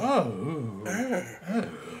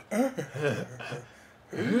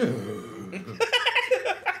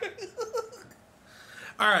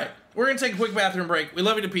 All right, we're gonna take a quick bathroom break. We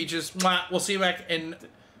love you to peaches. Mwah. We'll see you back in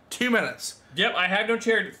 2 minutes. Yep, I have no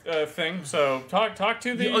chair thing. So talk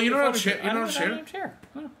to the. You don't have a chair. I don't have a chair.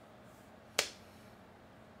 No.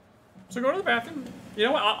 So go to the bathroom. You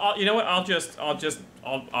know what?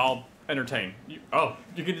 I'll entertain. You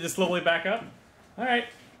can just slowly back up. All right.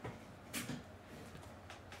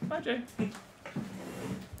 Bye, Jay. You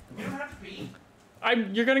don't have to pee.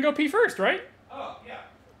 You're gonna go pee first, right? Oh, yeah.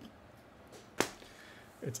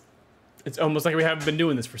 It's almost like we haven't been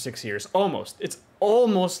doing this for 6 years. Almost. It's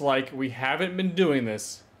almost like we haven't been doing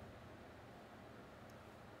this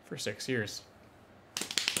for 6 years.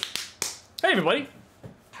 Hey, everybody.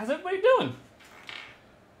 How's everybody doing?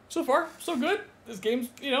 So far, so good. This game's,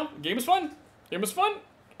 game is fun. Game is fun.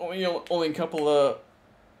 Only a couple of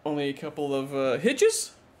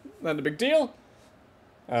hitches. Not a big deal.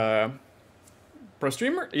 Pro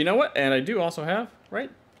streamer. You know what? And I do also have,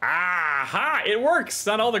 right? Aha! It works!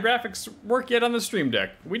 Not all the graphics work yet on the Stream Deck.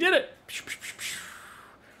 We did it!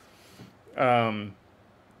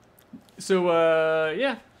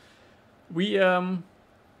 Yeah. We, your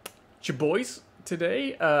boys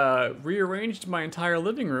today, rearranged my entire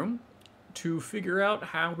living room to figure out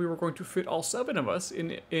how we were going to fit all 7 of us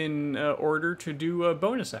in order to do a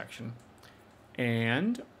bonus action.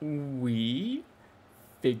 And we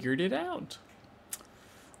figured it out.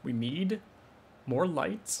 We need more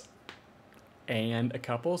lights and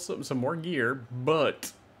some more gear,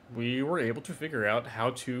 but we were able to figure out how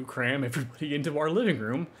to cram everybody into our living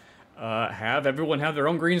room, have everyone have their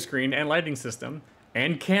own green screen and lighting system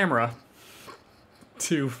and camera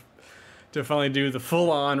to finally do the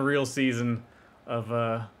full-on real season of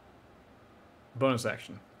bonus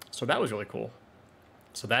action. So that was really cool.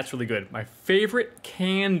 So that's really good. My favorite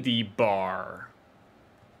candy bar.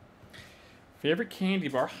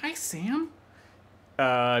 Hi, Sam.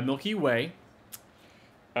 Milky Way,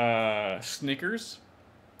 Snickers,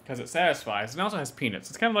 because it satisfies, and it also has peanuts.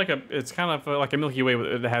 It's kind of like a Milky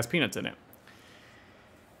Way that has peanuts in it.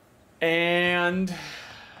 And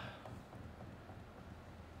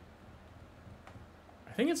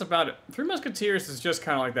I think it's about it. Three Musketeers is just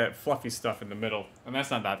kind of like that fluffy stuff in the middle, and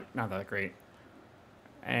that's not that great.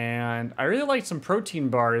 And I really liked some protein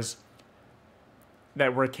bars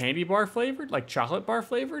that were candy bar flavored, like chocolate bar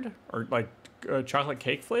flavored, or like chocolate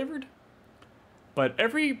cake flavored. But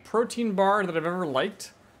every protein bar that I've ever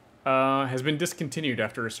liked has been discontinued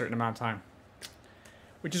after a certain amount of time,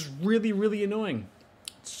 which is really, really annoying.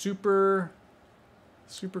 Super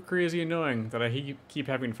crazy annoying that I keep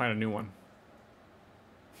having to find a new one.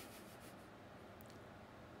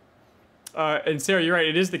 And Sarah, you're right,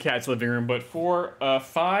 it is the cat's living room, but for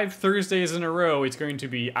 5 Thursdays in a row, it's going to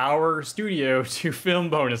be our studio to film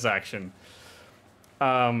bonus action.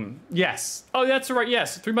 Yes. Oh, that's right,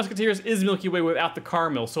 yes. Three Musketeers is Milky Way without the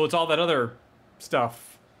caramel, so it's all that other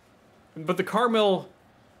stuff. But the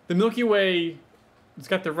Milky Way, it's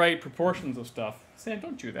got the right proportions of stuff. Sam,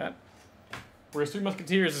 don't do that. Whereas Three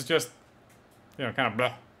Musketeers is just, you know, kind of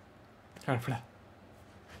blah. Kind of blah.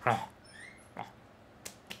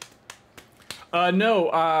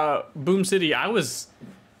 No, Boom City, I was...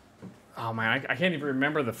 Oh, man, I can't even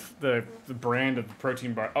remember the brand of the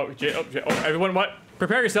protein bar. Oh, everyone, what?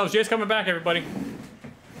 Prepare yourselves. Jay's coming back, everybody.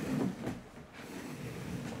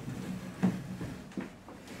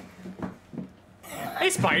 Hey,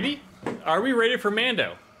 Spidey. Are we ready for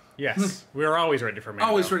Mando? Yes, we're always ready for Mando.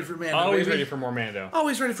 Always ready for Mando. Always baby. ready for more Mando.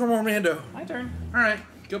 Always ready for more Mando. My turn. All right,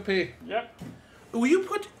 go pee. Yep. Will you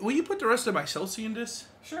put the rest of my Celsius in this?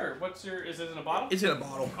 Sure. Is it in a bottle? It's in a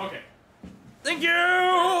bottle. Okay. Thank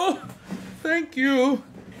you. Thank you.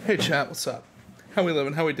 Hey, chat. What's up? How we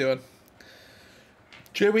living? How we doing?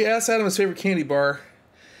 Jay, we asked Adam his favorite candy bar,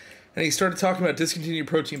 and he started talking about discontinued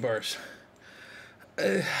protein bars.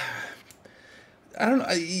 I don't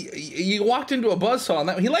know. You walked into a buzzsaw on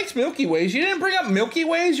that. He likes Milky Ways. You didn't bring up Milky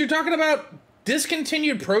Ways? You're talking about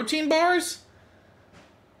discontinued protein bars?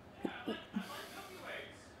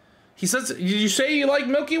 He says, did you say you like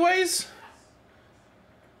Milky Ways?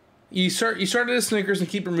 You started at Snickers and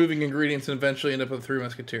keep removing ingredients and eventually end up with Three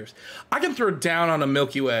Musketeers. I can throw down on a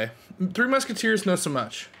Milky Way. Three Musketeers, not so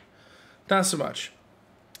much. Not so much.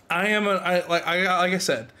 Like I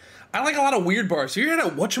said, I like a lot of weird bars. You had a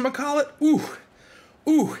whatchamacallit?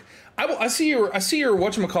 Ooh. I see your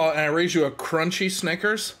whatchamacallit and I raise you a crunchy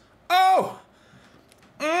Snickers. Oh!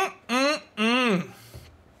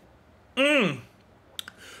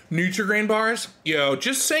 Nutri-Grain bars? Yo,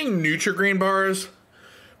 just saying Nutri-Grain bars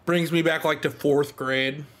brings me back like to 4th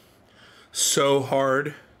grade. So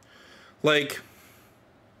hard. Like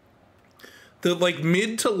the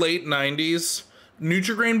mid to late 90s,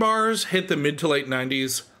 Nutri-Grain bars hit the mid to late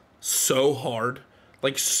 90s so hard.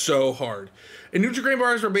 Like so hard. And Nutri-Grain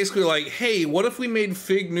bars were basically like, hey, what if we made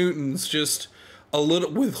Fig Newtons just a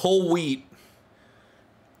little with whole wheat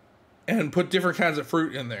and put different kinds of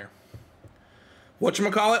fruit in there?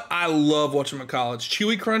 Whatchamacallit? I love whatchamacallits.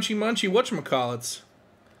 Chewy, crunchy, munchy whatchamacallits.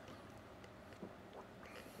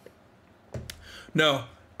 No,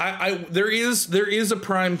 there is a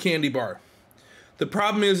prime candy bar. The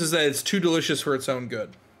problem is that it's too delicious for its own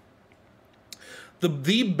good.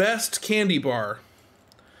 The best candy bar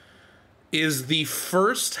is the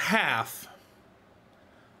first half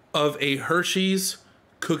of a Hershey's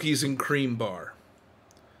cookies and cream bar.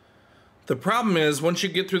 The problem is, once you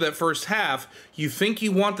get through that first half, you think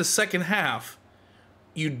you want the second half.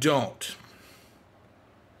 You don't.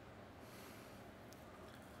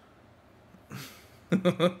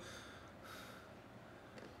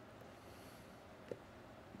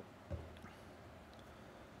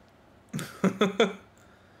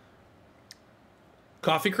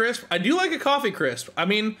 Coffee crisp? I do like a coffee crisp. I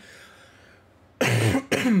mean,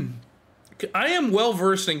 I am well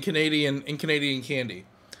versed in Canadian candy.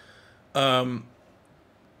 And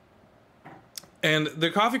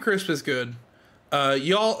the coffee crisp is good.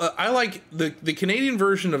 I like the Canadian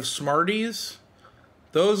version of Smarties.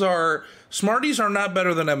 Smarties are not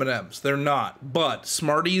better than M&Ms. They're not. But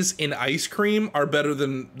Smarties in ice cream are better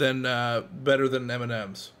than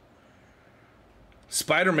M&Ms.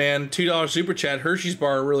 Spider-Man, $2 super chat. Hershey's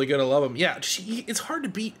bar are really good. I love them. Yeah, it's hard to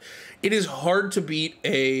beat. It is hard to beat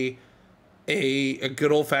a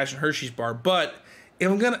good old fashioned Hershey's bar. But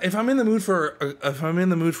if I'm in the mood for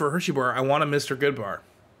a Hershey bar, I want a Mr. Good bar.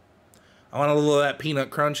 I want a little of that peanut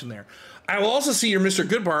crunch in there. I will also see your Mr.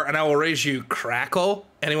 Good bar, and I will raise you Crackle.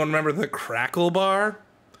 Anyone remember the Crackle bar?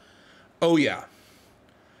 Oh yeah,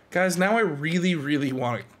 guys. Now I really, really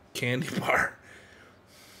want a candy bar.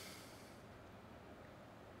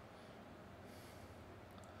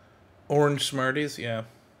 Orange Smarties, yeah.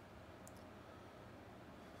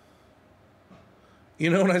 You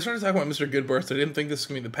know, when I started talking about Mr. Goodburst, I didn't think this was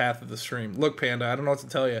gonna be the path of the stream. Look, Panda, I don't know what to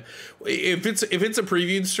tell you. If it's a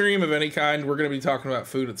previewed stream of any kind, we're gonna be talking about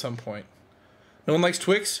food at some point. No one likes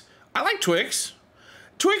Twix? I like Twix.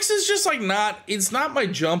 Twix is just like it's not my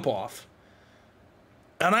jump off.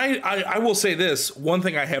 And I will say this, one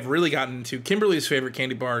thing I have really gotten into, Kimberly's favorite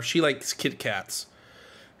candy bar, she likes Kit Kats.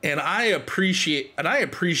 And I appreciate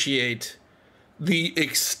the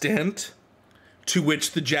extent to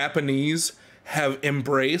which the Japanese have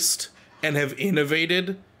embraced and have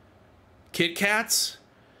innovated Kit Kats.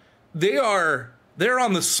 They're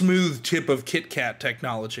on the smooth tip of Kit Kat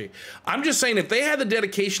technology. I'm just saying, if they had the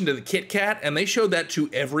dedication to the Kit Kat and they showed that to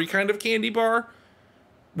every kind of candy bar,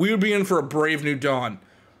 we would be in for a brave new dawn.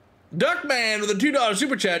 Duckman with a $2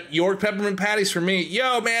 super chat. York peppermint patties for me.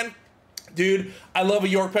 Yo, man. Dude, I love a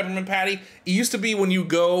York peppermint patty. It used to be when you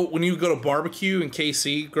go to barbecue in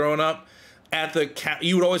KC growing up, at the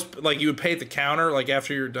you would pay at the counter like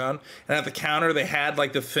after you're done, and at the counter they had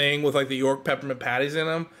like the thing with like the York peppermint patties in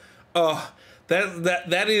them. Oh,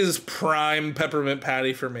 that is prime peppermint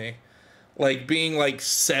patty for me. Like being like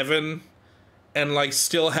 7 and like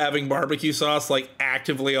still having barbecue sauce like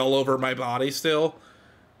actively all over my body still,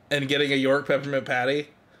 and getting a York peppermint patty.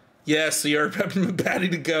 Yes, the York peppermint patty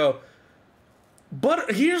to go.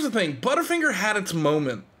 But here's the thing, Butterfinger had its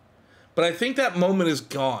moment, but I think that moment is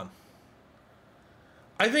gone.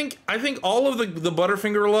 I think all of the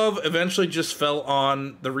Butterfinger love eventually just fell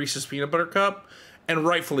on the Reese's Peanut Butter Cup, and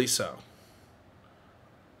rightfully so.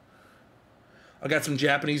 I got some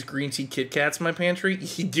Japanese green tea Kit Kats in my pantry.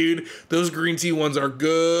 Dude, those green tea ones are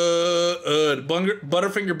good.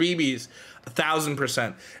 Butterfinger BBs,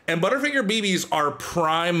 1000%. And Butterfinger BBs are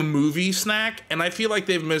prime movie snack, and I feel like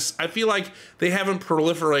they haven't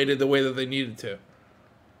proliferated the way that they needed to.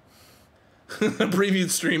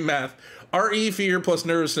 Previewed stream math. RE fear plus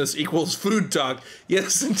nervousness equals food talk.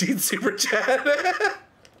 Yes, indeed, super chat.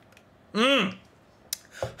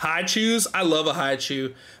 High chews. I love a high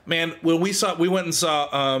chew. Man, when we went and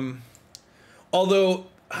saw, although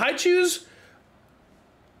high chews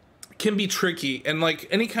can be tricky, and like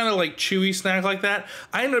any kind of like chewy snack like that,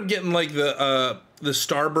 I ended up getting like the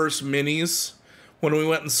Starburst minis when we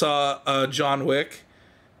went and saw John Wick,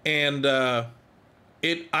 and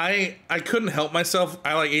I couldn't help myself.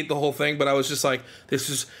 I like ate the whole thing, but I was just like, this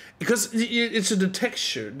is because it's the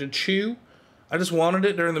texture, the chew. I just wanted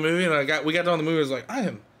it during the movie, and we got done the movie. I was like, I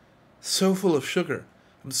am so full of sugar.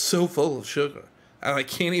 I'm so full of sugar. I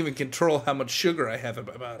can't even control how much sugar I have in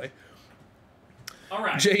my body. All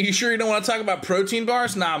right, Jay, you sure you don't want to talk about protein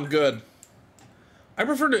bars? Nah, I'm good. I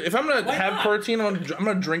prefer to, if I'm gonna have protein, I'm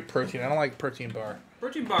gonna drink protein. I don't like protein bar.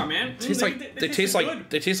 Protein bar, man. They taste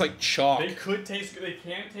like chalk. They could taste good. They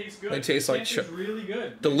can taste good. They taste like chalk. Really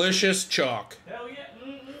good. Delicious chalk. Hell yeah.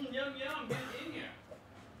 Yum yum. Get in here.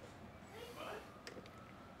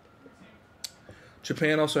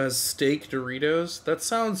 Japan also has steak Doritos. That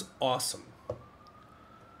sounds awesome.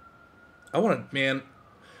 I want to, man.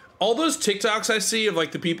 All those TikToks I see of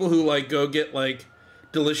like the people who like go get like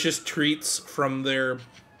delicious treats from their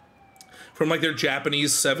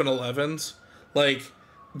Japanese 7-Elevens. Like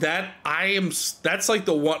that's like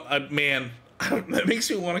the one, man, that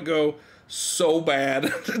makes me want to go so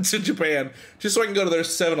bad to Japan just so I can go to their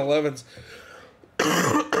 7-Elevens.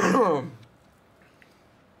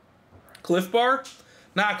 Cliff Bar?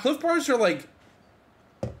 Nah, Cliff Bars are like,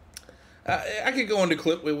 I could go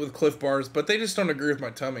into with Cliff Bars, but they just don't agree with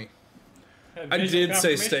my tummy. I did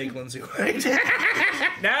say steak, Lindsay.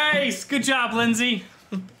 Nice! Good job, Lindsay.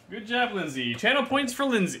 Good job, Lindsay. Channel points for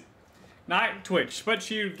Lindsay. Not Twitch, but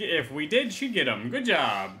if we did, she'd get them. Good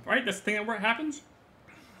job. Right? That's the thing that happens?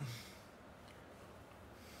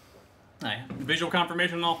 Right. Visual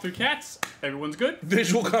confirmation on all 3 cats. Everyone's good.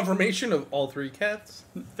 Visual confirmation of all 3 cats?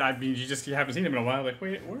 I mean, you haven't seen them in a while. Like,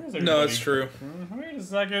 wait, where is everybody? No, it's true. Wait a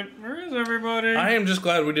second. Where is everybody? I am just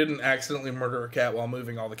glad we didn't accidentally murder a cat while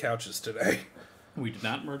moving all the couches today. We did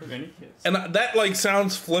not murder any kids. And that, like,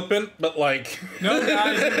 sounds flippant, but, like... No,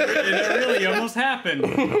 guys, it really almost happened.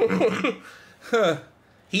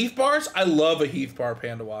 Heath bars? I love a Heath bar,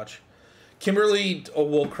 Panda Watch. Kimberly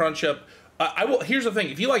will crunch up... I will. Here's the thing.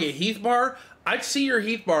 If you like a Heath bar, I'd see your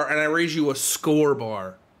Heath bar and I raise you a Score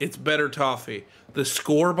bar. It's better toffee. The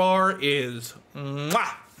Score bar is...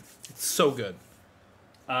 Mwah! It's so good.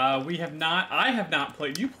 I have not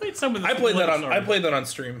played... You played some of the... I played that on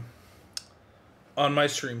stream. On my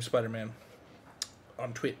stream, Spider-Man.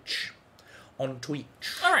 On Twitch. All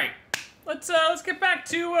right. Let's get back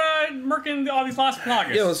to murking all these lost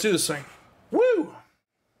Plagas. Yeah, let's do this thing. Woo!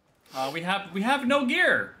 We have no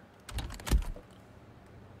gear.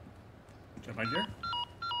 Is that my gear?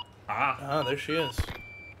 Ah, there she is.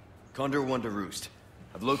 Condor 1 to roost.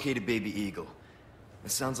 I've located Baby Eagle.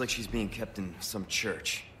 It sounds like she's being kept in some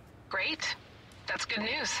church. Great. That's good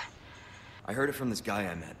news. I heard it from this guy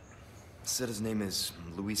I met. Said his name is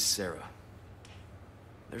Luis Serra.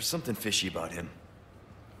 There's something fishy about him.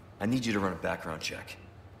 I need you to run a background check.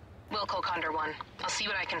 We'll call Condor 1. I'll see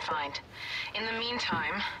what I can find. In the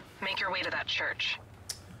meantime, make your way to that church.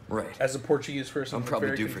 Right. As a Portuguese person, I'm probably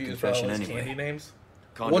very due for confused by all confession these anyway. candy names.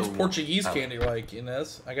 Condor What's 1. Portuguese candy like,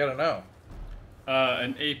 Inez? I gotta know.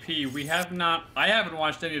 An AP. We have not. I haven't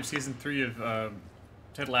watched any of season 3 of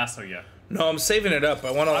Ted Lasso yet. No, I'm saving it up.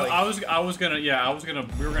 I want to like. I was gonna. Yeah, I was gonna.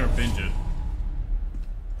 We were gonna binge it.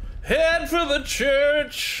 Head for the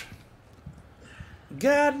church.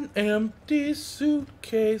 Got an empty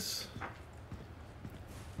suitcase.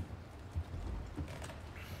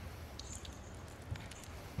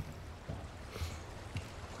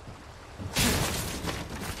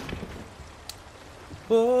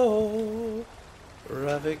 Oh,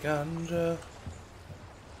 Ravikanda.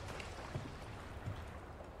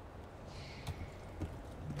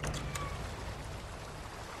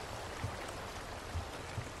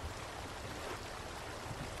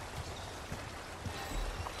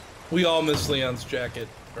 We all miss Leon's jacket,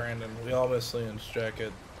 Brandon. We all miss Leon's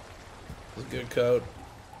jacket. It's a good coat.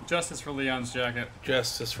 Justice for Leon's jacket.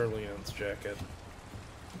 Justice for Leon's jacket.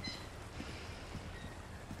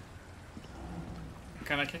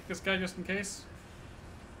 Can I kick this guy just in case?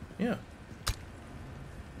 Yeah.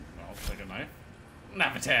 I'll take a knife.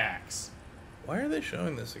 Knife attacks. Why are they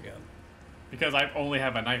showing this again? Because I only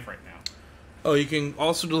have a knife right now. Oh, you can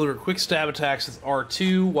also deliver quick stab attacks with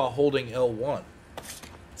R2 while holding L1.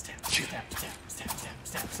 Stab, stab, stab, stab, stab,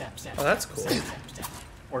 stab, stab, stab. Oh, that's cool. Stab, stab, stab.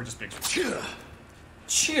 Or just big. Cheer.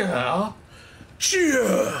 Cheer.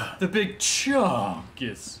 Cheer. The big chunk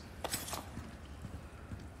is.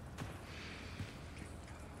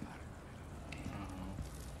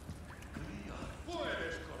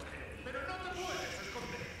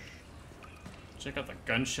 Check out the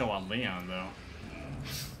gun show on Leon, though.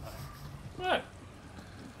 What?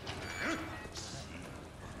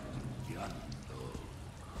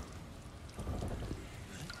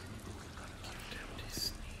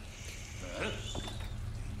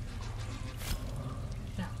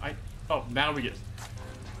 Yeah, oh, now we get.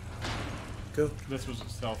 Go. This was a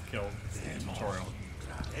self-kill tutorial.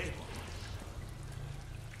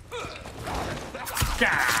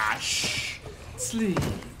 Gosh! Sleep.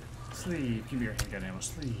 Sleep. Give me your handgun ammo.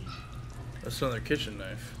 Sleep. That's another kitchen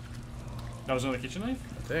knife. That was another kitchen knife?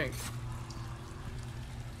 I think.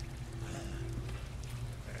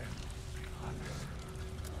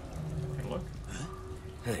 Take a look.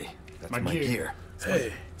 Hey, that's My my gear. gear.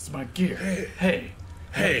 Hey. It's my gear. Hey. Hey.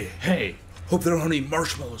 Hey. Hey. Hope they don't have any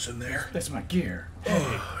marshmallows in there. That's my gear. Hey.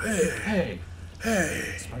 Oh, hey. Hey.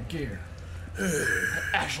 Hey. It's my gear. Hey.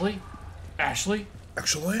 Ashley. Ashley.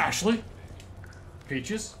 Actually? Ashley.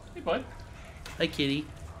 Peaches. Hey, bud. Hi, kitty.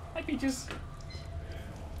 Hi, Peaches.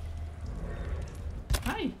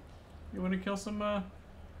 Hi. You want to kill some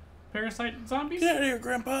parasite zombies? Get out of here,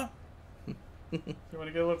 Grandpa. You want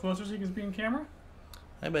to get a little closer so you can be in camera?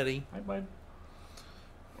 Hi, buddy. Hi, bud.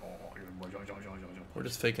 Oh, We're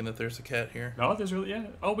just faking that there's a cat here. no, there's really, yeah.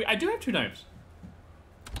 Oh, wait, I do have 2 knives.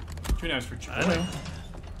 2 knives for Chipotle. I know.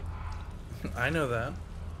 I know that.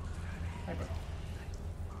 Hi, bud.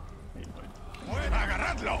 Hey, bud.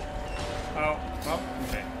 Oh, well,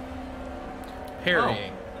 okay.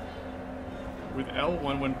 Harrying. Oh. With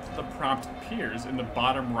L1 when the prompt appears in the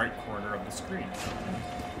bottom right corner of the screen.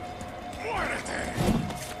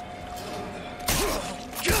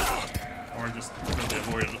 Or I just really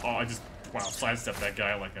avoided. Oh, I just sidestepped that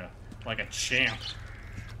guy like a champ.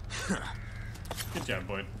 Good job,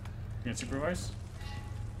 bud. You gonna supervise?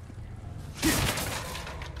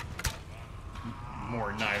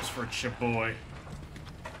 More knives for Chaboy.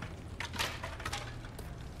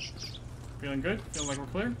 Feeling good? Feeling like we're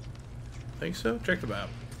clear? Think so? Check the map.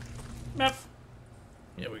 Map.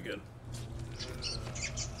 Yeah, we good.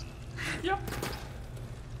 Yep.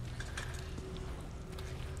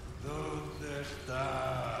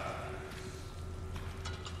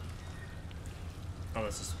 Oh,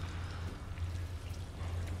 this is.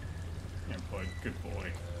 Yeah, boy. Good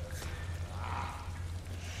boy.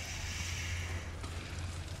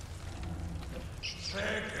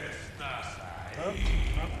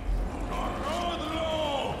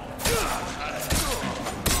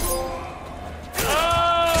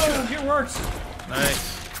 Oh, it works.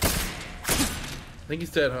 Nice. I think he's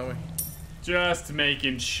dead, homie. Just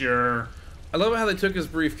making sure. I love how they took his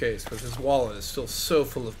briefcase, but his wallet is still so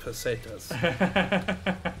full of pesetas.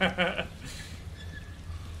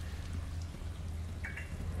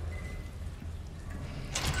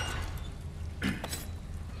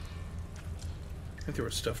 think there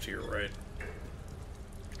was stuff to your right.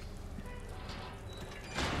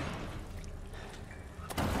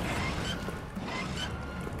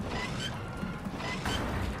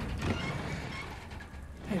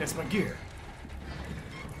 Hey, that's my gear.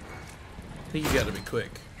 I think you gotta be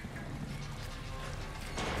quick.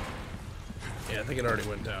 Yeah, I think it already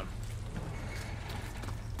went down.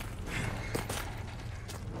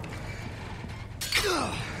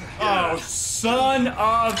 Oh, son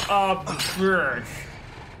of a bitch.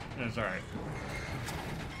 That's alright.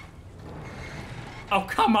 Oh,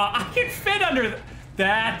 come on. I can fit under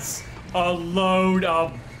That's a load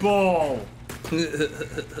of bull.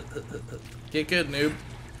 Get good, noob.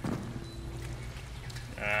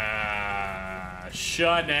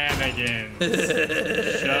 Shenanigans.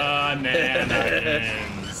 Shenanigans.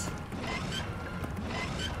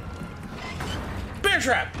 Bear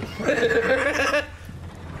trap!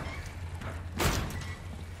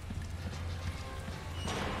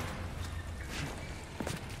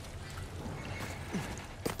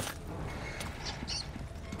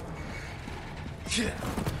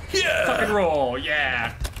 Yeah! Tuck and roll,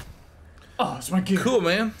 yeah. Oh, it's my gear. Cool,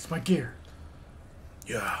 man. It's my gear.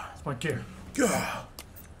 Yeah. It's my gear. Yeah.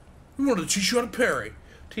 I wanted to teach you how to parry.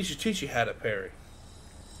 Teach you how to parry.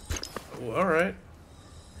 Oh, alright.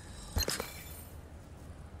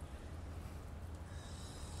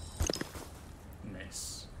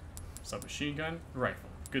 Nice. Submachine gun, rifle.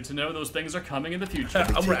 Good to know those things are coming in the future.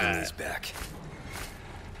 Taking these back.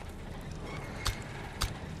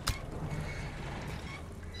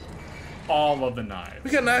 All of the knives.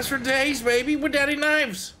 We got knives for days, baby. We're daddy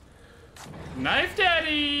knives. Knife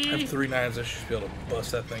daddy! I have 3 knives. I should be able to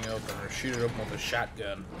bust that thing open or shoot it open with a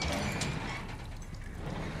shotgun.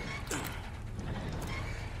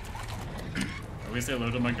 At least I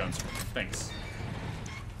loaded my guns. Thanks.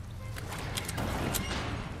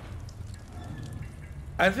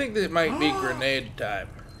 I think that it might be grenade time.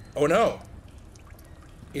 Oh no.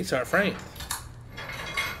 It's our friend.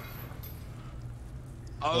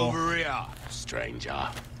 Over here,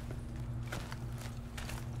 stranger.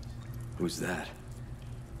 Who's that?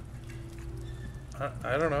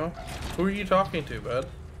 I don't know. Who are you talking to, bud?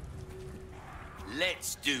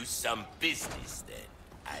 Let's do some business then,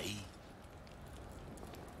 eh?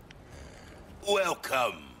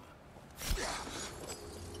 Welcome.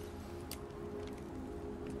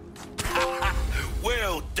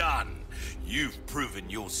 Well done. You've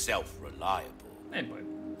proven yourself reliable. Hey, bud.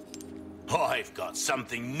 I've got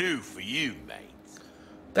something new for you, mate.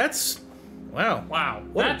 That's... Wow. Wow.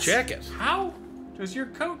 What a jacket. How does your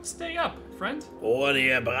coat stay up, friend? What are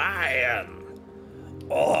you buying?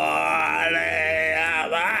 What are you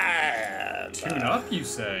buying? Tune up, you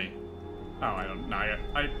say? Oh, I don't know.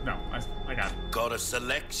 I got it. Got a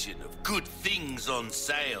selection of good things on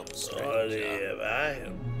sale, stranger. What are you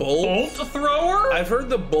buying? Bolt thrower? I've heard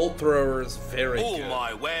the bolt thrower is very All good.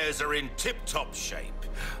 my wares are in tip-top shape.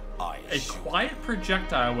 A quiet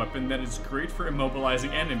projectile weapon that is great for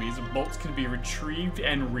immobilizing enemies. Bolts can be retrieved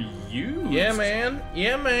and reused. Yeah, man.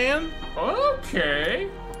 Yeah, man. Okay.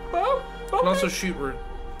 Well, Can also shoot.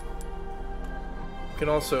 Can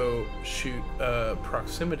also shoot.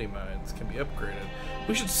 Proximity mines can be upgraded.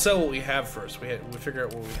 We should sell what we have first. We figure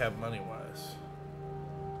out what we have money wise.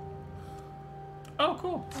 Oh,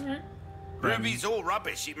 cool. All right. Ruby's all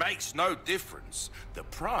rubbish. It makes no difference. The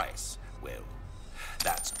price, well,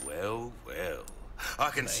 that's well. I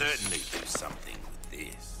can certainly do something with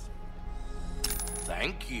this.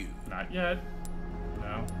 Thank you. Not yet.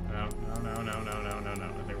 No. I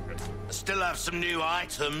think we're good. I still have some new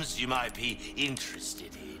items you might be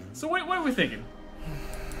interested in. So what are we thinking?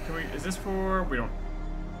 Is this for, we don't...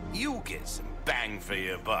 You'll get some bang for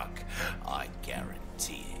your buck. I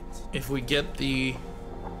guarantee it. If we get the...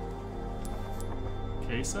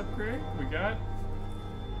 Case upgrade we got?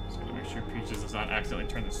 Just gotta make sure Peaches does not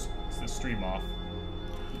accidentally turn the stream off.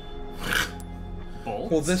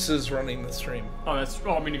 Bolts? Well, this is running the stream. Oh, that's...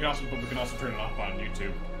 Oh, I mean, we can also turn it off on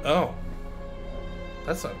YouTube. Oh.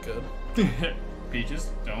 That's not good.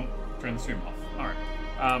 Peaches, don't turn the stream off. Alright.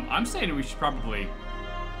 I'm saying we should probably...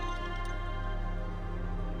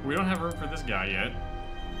 We don't have room for this guy yet.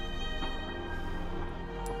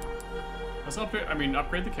 Let's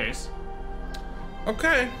upgrade the case.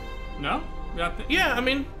 Okay. No? Yeah, I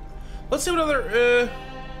mean, let's see what other,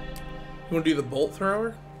 you want to do the bolt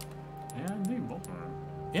thrower? Yeah, I'm thinking bolt thrower.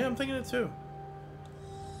 Yeah, I'm thinking it too.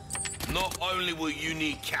 Not only will you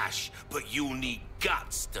need cash, but you'll need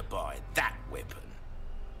guts to buy that weapon.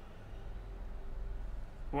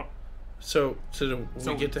 What? So do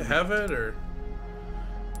we get to have it, or?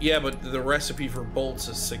 Yeah, but the recipe for bolts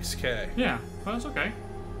is 6K. Yeah, well, that's okay.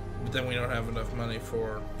 But then we don't have enough money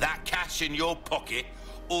for... That cash in your pocket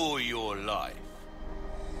or your life?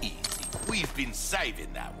 Easy. We've been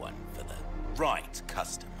saving that one for the right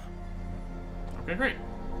customer. Okay, great.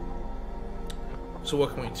 So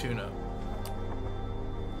what can we tune up?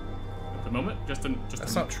 At the moment,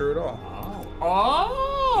 That's not true at all.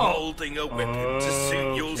 Oh! Molding a weapon to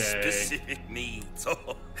suit your specific needs.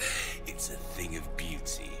 Oh, it's a thing of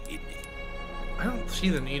beauty, isn't it? I don't see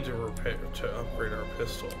the need to upgrade our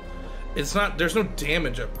pistol. It's not. There's no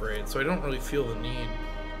damage upgrade, so I don't really feel the need.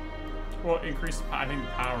 Well, I think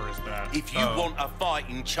power is bad. If you want a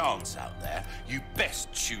fighting chance out there, you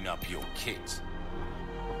best tune up your kit.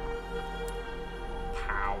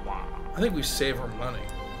 Power. I think we save our money.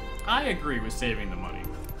 I agree with saving the money.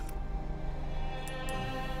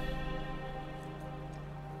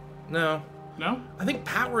 No. No? I think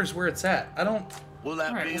power is where it's at. I don't... Will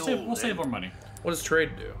that Alright, we'll save our money. What does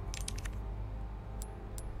trade do?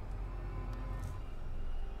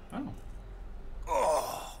 Oh.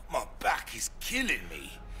 Oh, my back is killing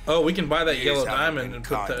me. Oh, we can buy that Years yellow haven't diamond been and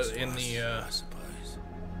put kind that to in us, the... I suppose.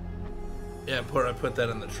 Yeah, I put that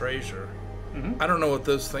in the treasure. Mm-hmm. I don't know what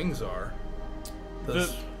those things are.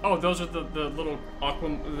 Those are the little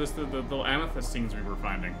the little amethyst things we were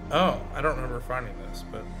finding. Oh, I don't remember finding this,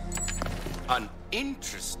 but... An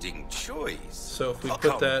interesting choice. So if we I'll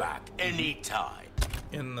put come that... back anytime.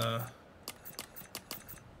 In the...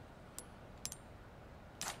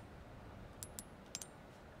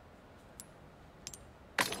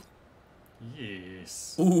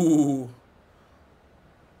 Yes. Ooh.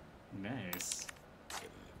 Nice.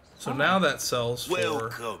 So now that sells for...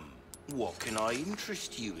 Welcome. What can I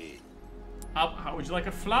interest you in? How would you like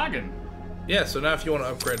a flagon? Yeah, so now if you want to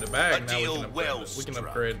upgrade the bag, A now deal well we can struck.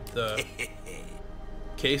 upgrade the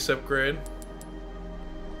case upgrade.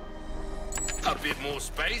 A bit more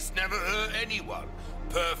space never hurt anyone.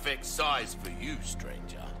 Perfect size for you,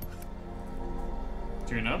 stranger.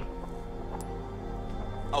 Tune up.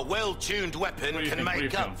 A well-tuned weapon What do you can think? What do you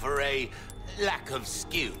make up feel? for a lack of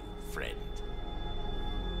skill, friend.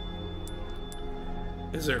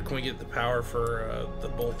 Can we get the power for the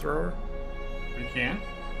bolt thrower? We can.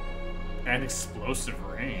 And explosive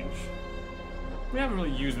range. We haven't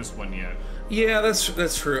really used this one yet. Yeah,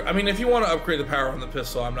 that's true. I mean, if you want to upgrade the power on the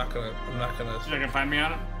pistol, I'm not gonna. You're not gonna find me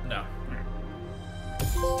on it? No.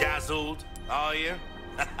 Dazzled, are you?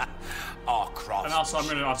 Our cross. And also, I'm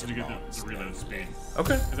gonna also do the reload speed.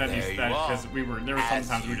 Okay. Because there were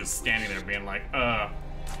sometimes we were just standing there being like,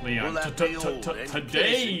 Leon,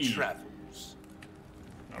 today. Travels.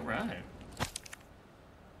 All right.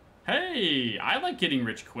 Hey, I like getting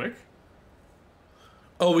rich quick.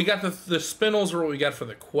 Oh, we got the spindles are what we got for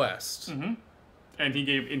the quest. Mm-hmm. And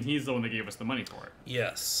he's the one that gave us the money for it.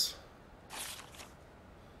 Yes.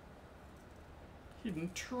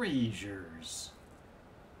 Hidden treasures.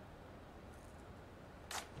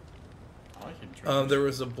 I like hidden treasures. There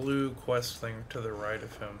was a blue quest thing to the right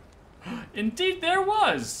of him. Indeed, there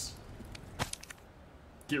was.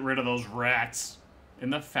 Get rid of those rats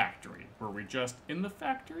in the factory. Were we just in the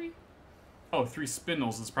factory? Oh, 3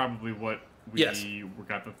 spindles is probably what we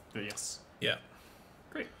got the yes. Yeah.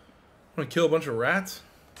 Great. Want to kill a bunch of rats?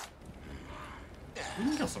 We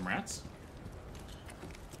can kill some rats.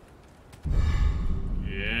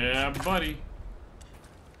 Yeah, buddy.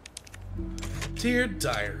 Dear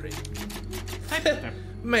diary.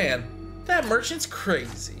 Man, that merchant's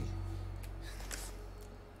crazy.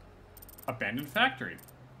 Abandoned factory.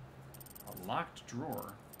 A locked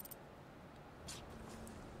drawer.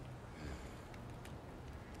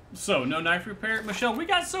 So, no knife repair? Michelle, we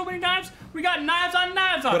got so many knives. We got knives on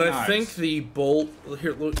knives on knives. But I think the bolt...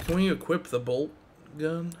 Here, look, can we equip the bolt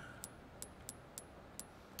gun?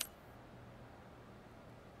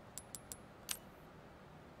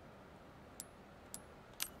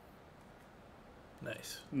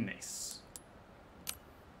 Nice. Nice.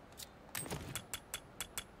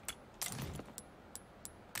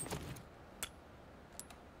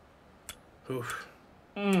 Oof.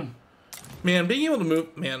 Man, being able to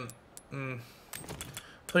move... Man,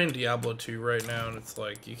 playing Diablo 2 right now, and it's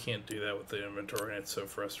like, you can't do that with the inventory, and it's so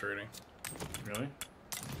frustrating. Really?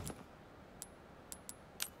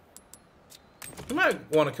 We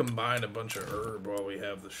might want to combine a bunch of herb while we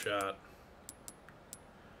have the shot.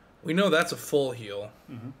 We know that's a full heal.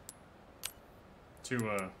 Mm-hmm.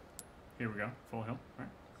 Here we go. Full heal. All right.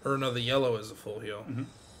 Or no, the yellow is a full heal. Mm-hmm.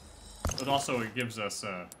 But also it gives us...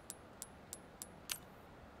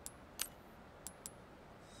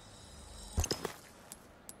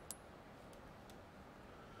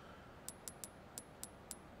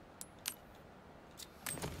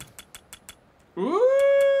 Ooh!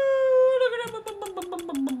 Look at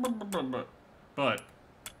that!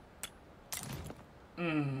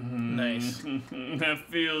 man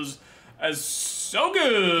feels so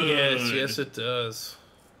good. Yes, it does.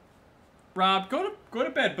 Rob, go to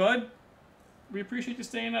bed, bud. We appreciate you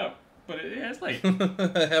staying up, but it's late.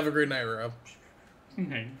 Have a great night, Rob.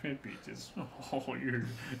 Hey, peaches. Oh, you're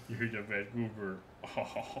the best mover.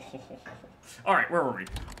 Oh. All right, where were we?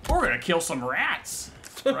 We're gonna kill some rats,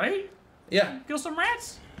 right? Yeah. Kill some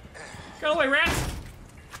rats. Go away, rats.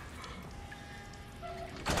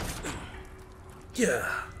 Yeah.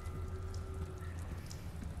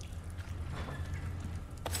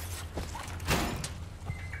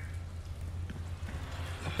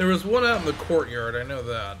 There was one out in the courtyard, I know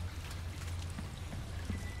that.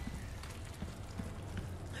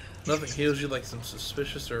 Nothing heals you like some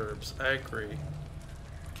suspicious herbs. I agree.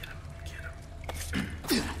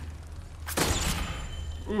 Get him.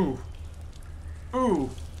 Ooh. Ooh.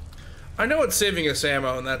 I know it's saving us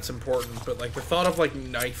ammo and that's important, but like the thought of like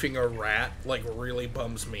knifing a rat like really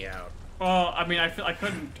bums me out. Well, I mean, I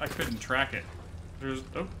couldn't track it. There's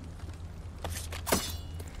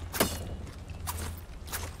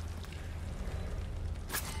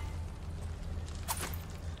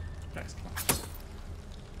Guys, come on.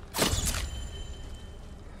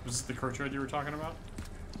 Was this the courtyard you were talking about?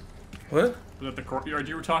 What? Was that the courtyard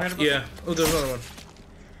you were talking about? Yeah. Oh, there's another one.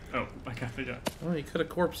 Oh, I got it. Oh, you cut a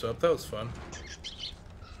corpse up. That was fun.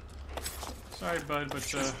 Sorry, bud, but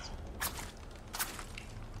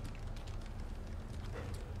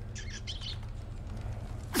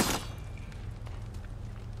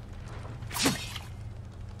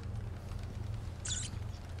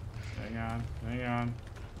hang on.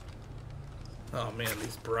 Oh man,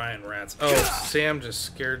 these Brian rats. Oh, Sam just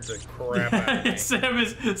scared the crap out of me. Sam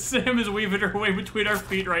is weaving her way between our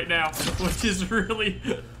feet right now, which is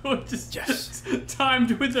just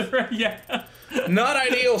timed with the yeah. Not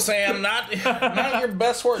ideal, Sam. Not your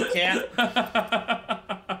best work, cat.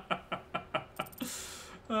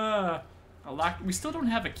 We still don't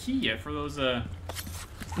have a key yet for those. No,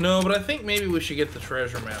 but I think maybe we should get the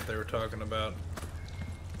treasure map they were talking about.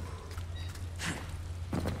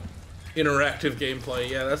 Interactive gameplay,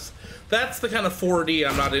 yeah, that's the kind of 4D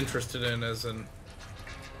I'm not interested in, as in.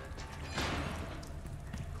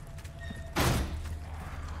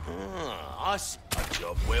 A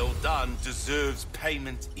job well done deserves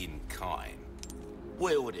payment in kind.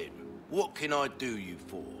 Well then, what can I do you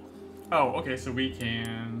for? Oh, okay, so we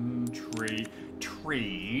can trade.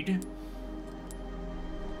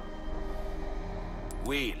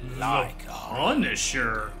 We like a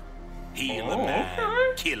Punisher. Heal a man,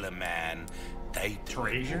 okay. kill a man. They do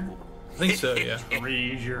Treasure? I think so, yeah.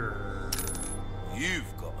 Treasure.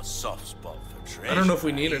 You've got a soft spot for treasure. I don't know if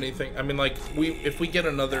we need anything. I mean, like, if we get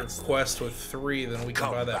another quest with 3, then we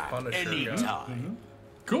can buy that Punisher gun. Mm-hmm.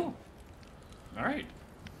 Cool. All right.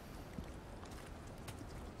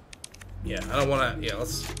 Yeah, I don't want to. Yeah,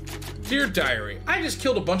 let's. Dear diary, I just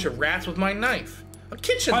killed a bunch of rats with my knife. A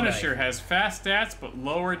kitchen knife. Punisher has fast stats but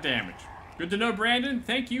lower damage. Good to know, Brandon.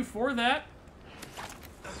 Thank you for that.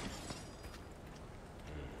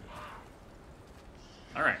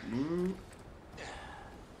 All right, move.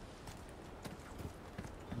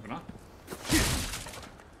 Moving on.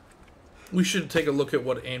 We should take a look at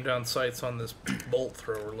what aim down sights on this bolt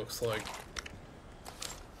thrower looks like.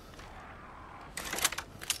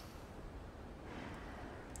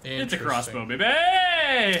 It's a crossbow, baby.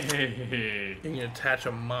 You can attach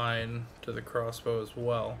a mine to the crossbow as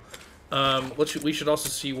well. We should also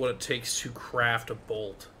see what it takes to craft a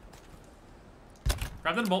bolt.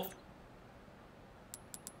 Grab that bolt.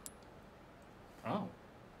 Oh,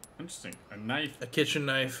 interesting. A knife. A kitchen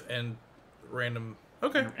knife and random.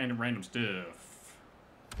 Okay. And random stuff.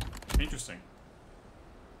 Interesting.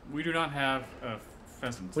 We do not have a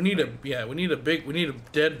pheasant. We need a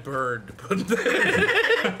dead bird to put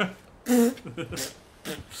there.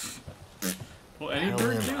 Well, any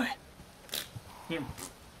bird do. Yeah.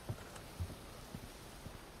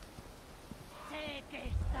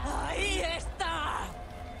 Ahí está.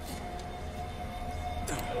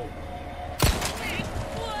 Mi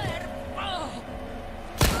cuerpo.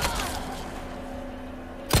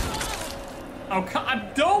 Oh,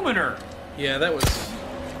 abdometer. Yeah, that was.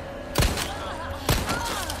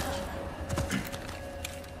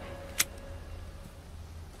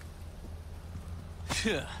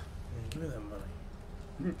 Yeah. Give me that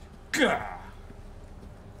money. Gah.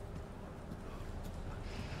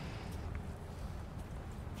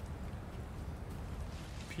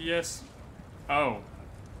 PS. Oh.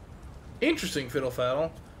 Interesting, Fiddle Faddle.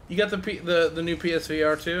 You got the new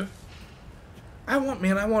PSVR too? I want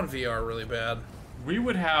VR really bad. We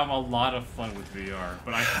would have a lot of fun with VR,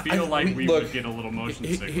 but I feel like we would get a little motion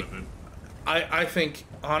sick with it. I think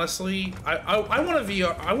honestly, I want a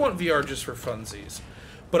VR. I want VR just for funsies.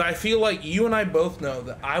 But I feel like you and I both know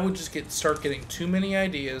that I would just start getting too many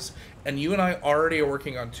ideas, and you and I already are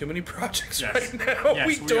working on too many projects right now. Yes,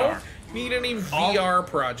 we don't need any VR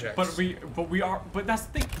projects. But that's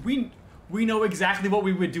the thing. We know exactly what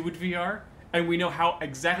we would do with VR, and we know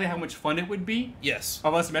exactly how much fun it would be. Yes.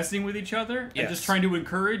 Of us messing with each other and just trying to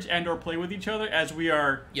encourage and or play with each other as we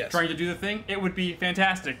are trying to do the thing. It would be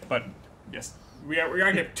fantastic. But yes, we are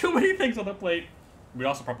going to have too many things on the plate. We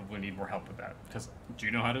also probably need more help with that. Because do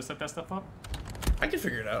you know how to set that stuff up? I can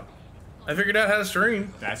figure it out. I figured out how to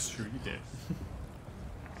stream. That's true, you did.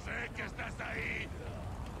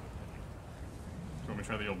 Want me to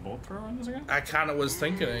try the old bolt throw on this again? I kind of was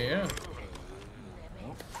thinking it, yeah.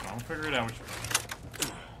 Well, I'll figure it out.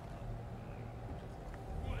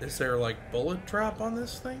 Is there like bullet drop on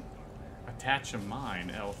this thing? Attach a mine,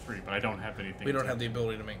 L3, but I don't have anything. We don't have the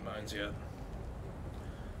ability to make mines yet.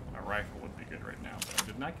 A rifle would be good right now, but I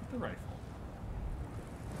did not get the rifle.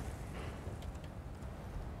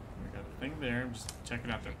 We got a thing there. I'm just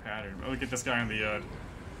checking out the pattern. Oh, look at this guy on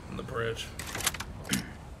the bridge.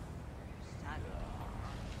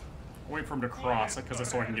 Wait for him to cross, because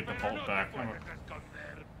that's so I can get the bolt back. Come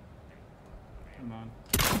on.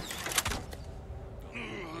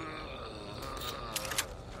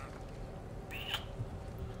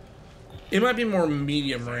 It might be more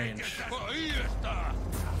medium range.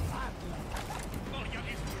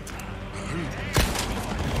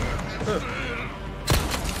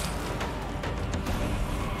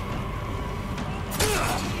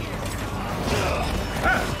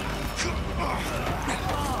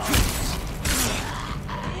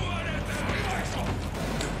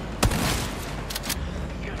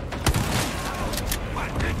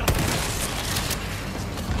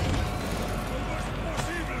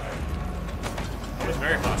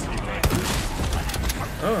 Very fast.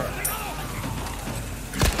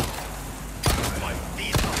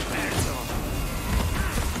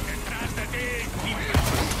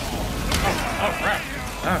 Oh, crap.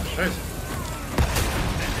 Ah, crazy.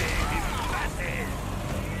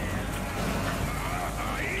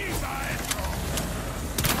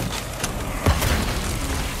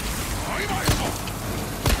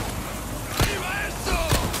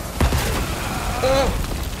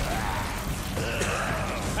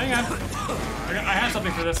 Hang on. I have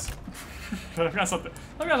something for this. I've got something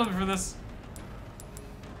for this.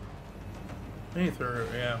 Me through,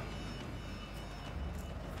 yeah.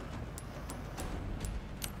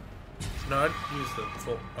 No, I'd use the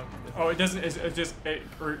full. Oh, it doesn't.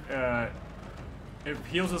 It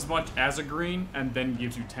heals as much as a green, and then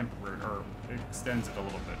gives you temporary, or extends it a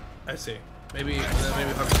little bit. I see. Maybe huck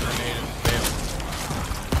a grenade and fail.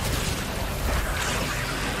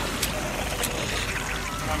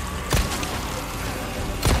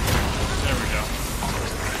 There we go.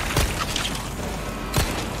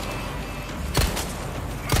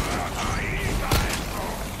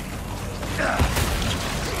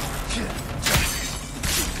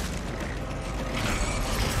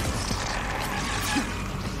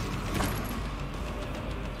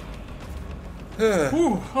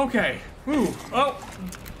 Ooh, okay. Ooh, oh.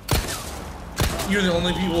 You're the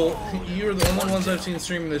only ones I've seen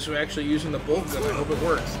streaming this who are actually using the bolt gun. I hope it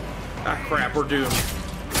works. Ah, crap, we're doomed.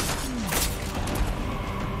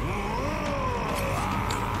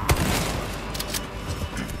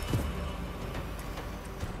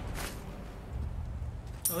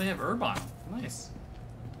 Oh, they have Urbon. Nice.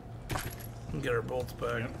 Get our bolts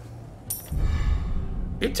back. Yep.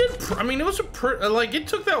 It did. I mean, it was like it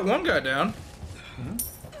took that one guy down. Mm-hmm.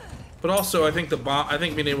 But also, I think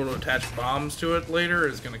being able to attach bombs to it later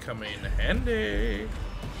is going to come in handy.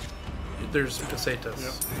 There's pesetas.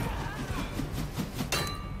 Yep.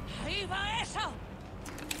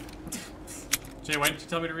 Jay, why didn't you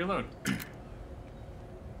tell me to reload?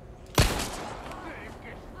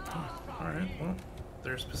 Alright, well,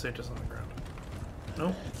 there's pesetas on the ground.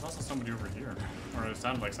 Nope. There's also somebody over here. Or it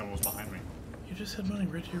sounded like someone was behind me. You just had money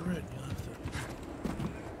right to your right. You left it.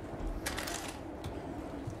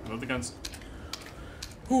 Load the guns.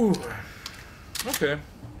 Whew. Okay.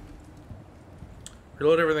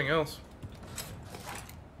 Reload everything else.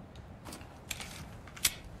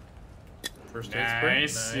 First aid spray.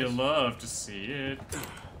 Nice. You love to see it.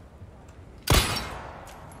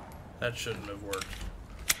 That shouldn't have worked.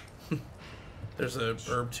 There's a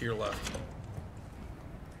herb to your left.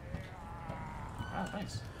 Ah,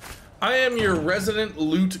 thanks. I am your resident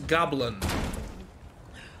loot goblin.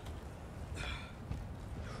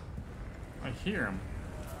 I hear him.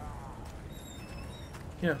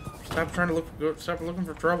 Yeah, stop trying to stop looking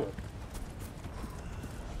for trouble.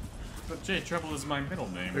 But Jay, Trouble is my middle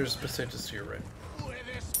name. There's pesetas to your right.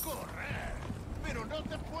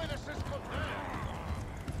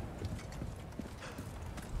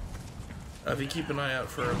 If you keep an eye out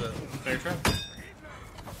for the bear trap.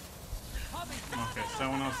 Okay,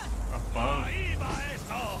 someone else above.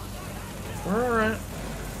 We're alright.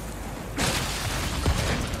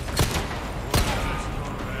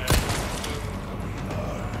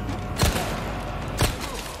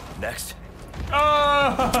 Next.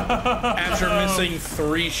 Oh! After missing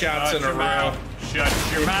 3 shots in a row. Shut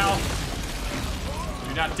your mouth.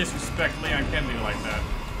 Do not disrespect Leon Kennedy like that.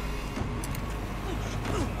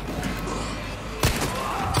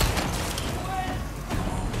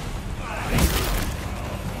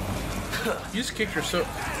 You just kicked yourself.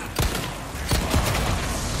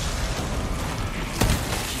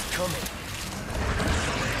 Keep coming.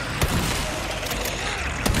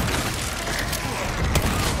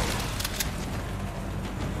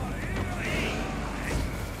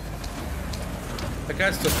 That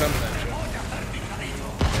guy's still coming at you.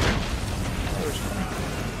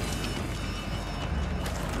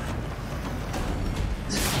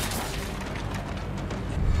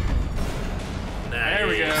 There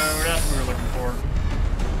we go. That's what we were looking for.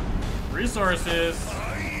 Resources.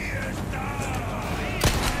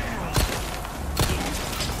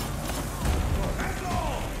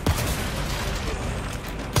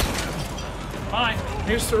 Bye.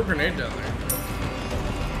 Here's throw a grenade down there.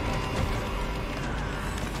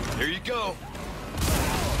 Here you go.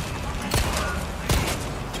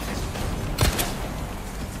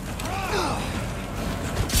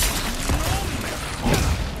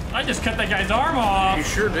 I just cut that guy's arm off. You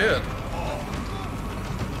sure did.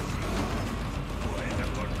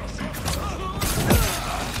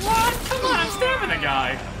 What? Come on, I'm stabbing the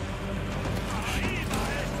guy.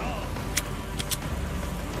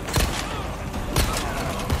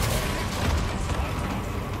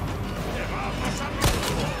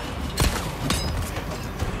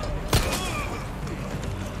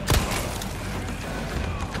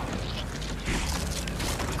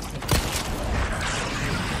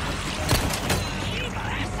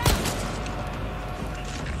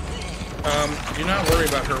 Do not worry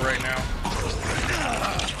about her right now.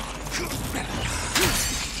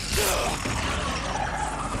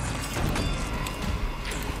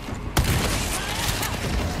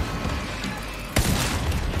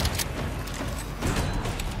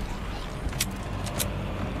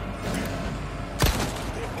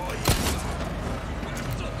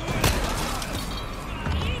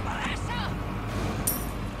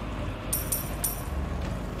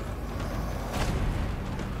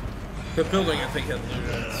 The building, I think, had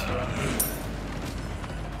looted, so.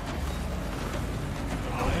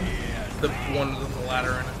 The one with the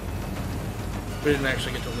ladder in it. We didn't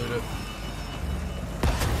actually get to loot it.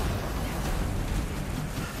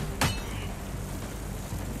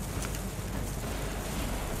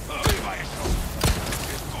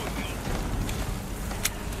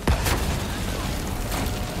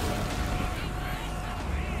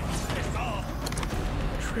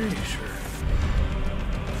 Treasure.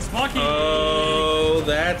 Lucky. Oh,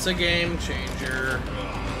 that's a game changer.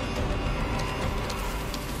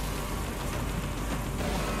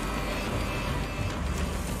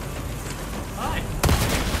 Hi.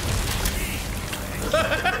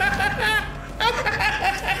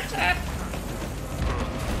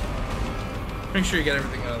 Make sure you get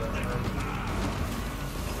everything out of that room.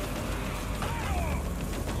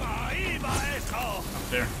 Up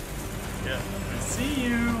there. Yeah. I see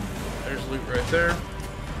you. There's loot right there.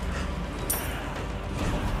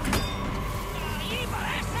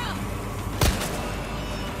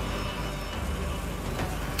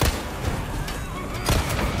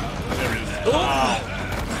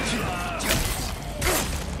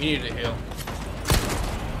 You need to heal.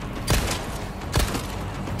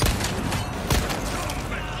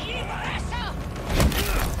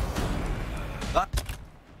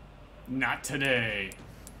 Not today.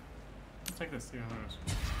 Let's take this. See how it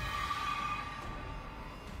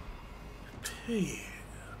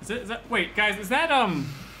goes. Is that? Wait, guys. Is that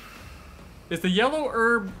Is the yellow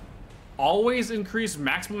herb always increase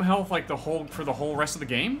maximum health like for the whole rest of the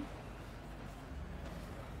game?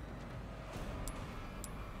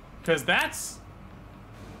 Because that's...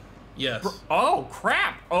 Yes. Oh,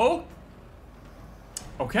 crap. Oh.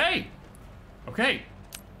 Okay. Okay.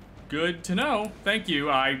 Good to know. Thank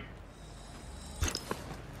you.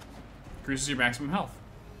 Increases your maximum health.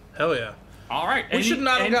 Hell yeah. All right. We should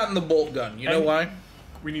not have gotten the bolt gun. You know why?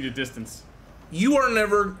 We need a distance. You are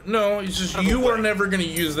never... No, it's just you are never going to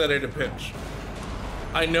use that at a pinch.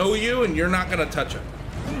 I know you, and you're not going to touch it.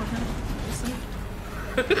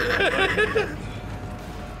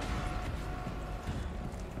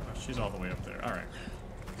 She's all the way up there. All right.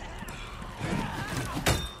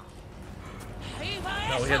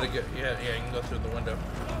 No, we had to go. Yeah, you can go through the window.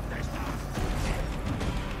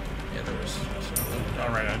 Yeah, there was. All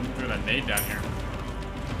right, I threw that nade down here.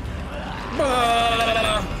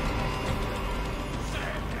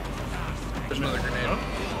 There's another grenade. Oh.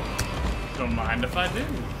 Don't mind if I do.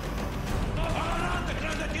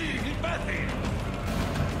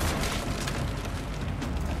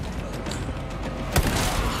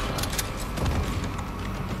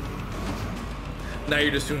 Now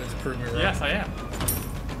you're just doing it to prove me wrong. Yes, I am.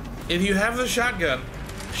 If you have the shotgun,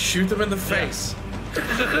 shoot them in the face.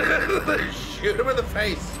 Shoot them in the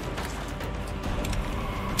face.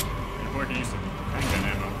 Boy, can use some handgun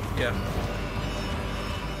ammo. Yeah.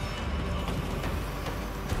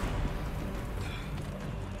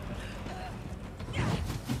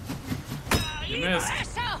 You missed.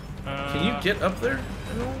 Can you get up there?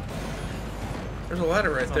 There's a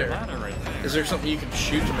ladder right there. There's a ladder right there. Is there something you can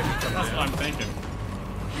shoot to make it come That's down? what I'm thinking.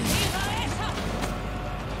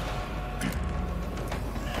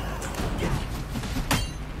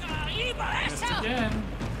 Missed again.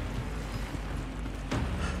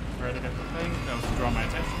 Try to get the thing. That was to draw my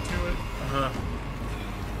attention to it.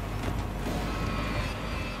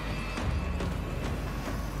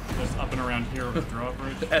 Just up and around here with the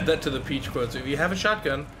drawbridge. Add that to the Peach quotes. If you have a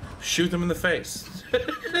shotgun, shoot them in the face. I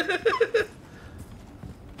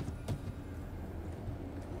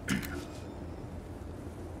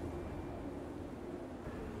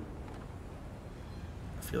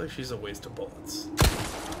feel like she's a waste of bullets.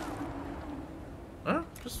 Huh?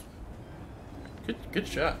 Just good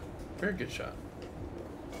shot. Very good shot.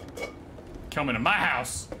 Coming to my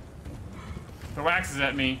house. Throw axes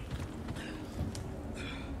at me.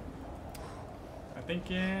 I think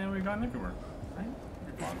we've gone everywhere, right?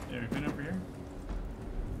 We've been over here.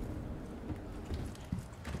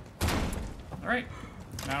 All right.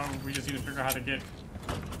 Now we just need to figure out how to get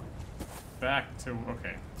back to.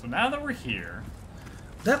 Okay. So now that we're here,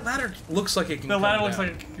 that ladder looks like it can. The come ladder down. looks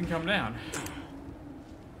like it can come down.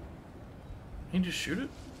 Can you just shoot it?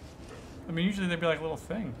 I mean, usually they'd be like a little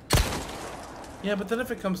thing. Yeah, but then if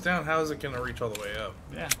it comes down, how is it gonna reach all the way up?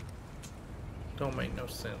 Yeah. Don't make no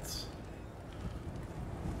sense.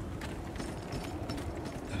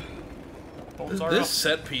 This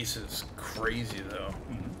set piece is crazy, though.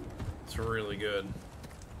 Mm-hmm. It's really good.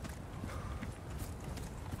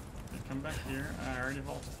 You come back here. I already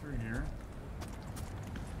vaulted through here.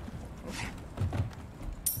 Oh.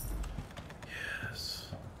 Yes.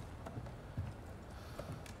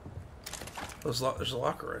 There's a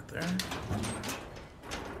locker right there.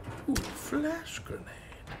 Ooh, flash grenade.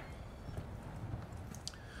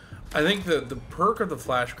 I think the perk of the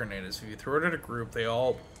flash grenade is if you throw it at a group, they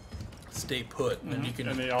all stay put, and then you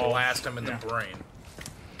can blast them in the brain.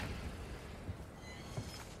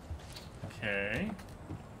 Okay.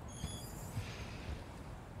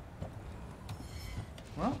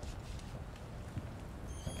 Well.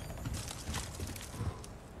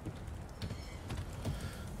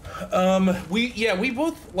 We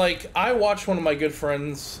both, like, I watched one of my good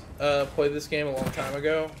friends play this game a long time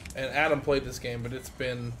ago, and Adam played this game, but it's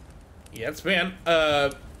been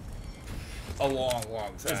a long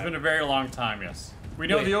time. It's been a very long time, yes. We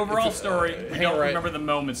know the overall story. We don't remember the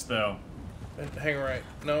moments, though. Hang right.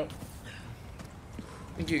 No.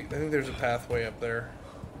 I think there's a pathway up there.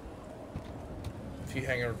 If you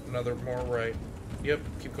hang another more right. Yep,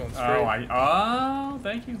 keep going straight. Oh,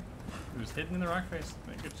 thank you. It was hidden in the rock face.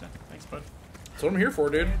 Good job. Thanks, bud. That's what I'm here for,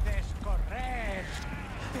 dude. Yeah,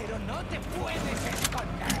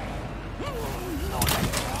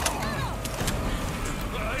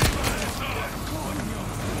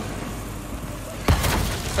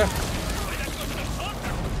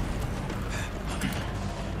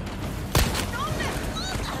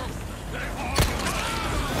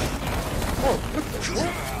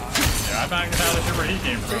 I'm not entirely sure where he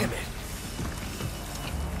came from. Damn it.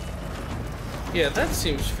 Yeah, that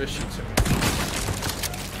seems fishy to me.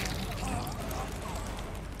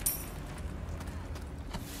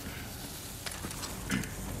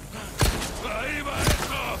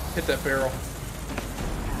 Hit that barrel.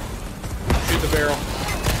 Shoot the barrel.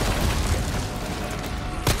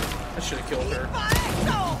 I should have killed her.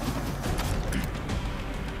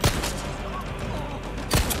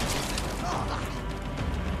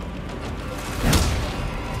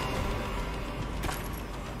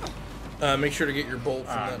 Make sure to get your bolt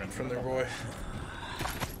from their boy.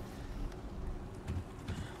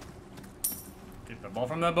 Get the ball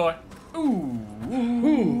from that boy.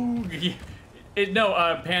 Ooh.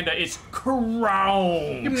 Panda, it's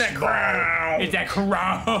Crouch. Give him that crown. It's that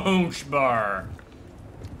Crouch bar.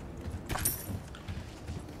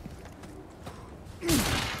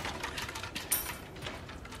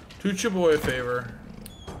 Do your boy a favor.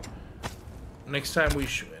 Next time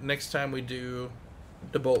we do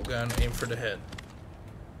the bolt gun, aim for the head.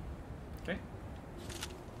 Okay.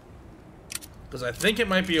 Because I think it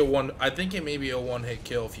might be a one. I think it may be a one-hit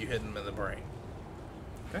kill if you hit him in the brain.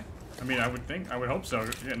 Okay. I mean, I would hope so.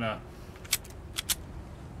 You're getting a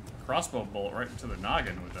crossbow bolt right into the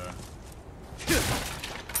noggin with a.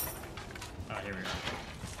 Ah, here we go.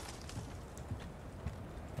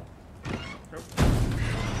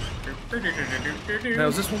 Now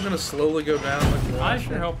is this one gonna slowly go down like the I last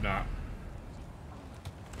sure one? hope not.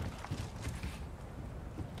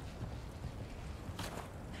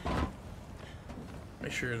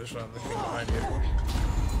 Make sure there's not anything behind you.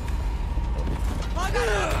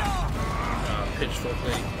 Pitchfork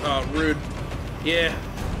lady. Oh, rude. Yeah.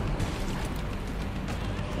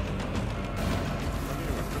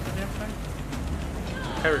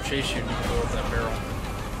 Have her chase you and you can go up that barrel.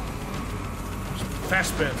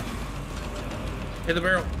 Fast spin. Hit the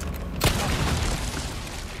barrel.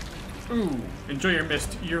 Ooh, enjoy your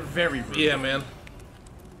mist. You're very rude. Yeah, man.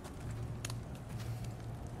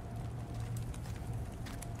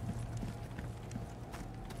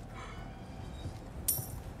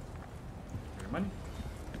 Your money.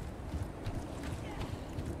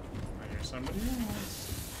 I hear somebody else.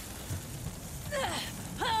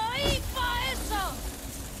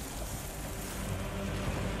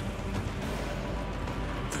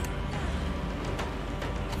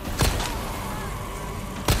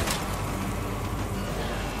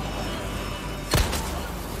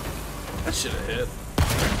 That should have hit.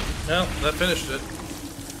 Well, that finished it.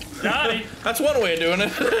 Got it. That's one way of doing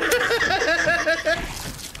it.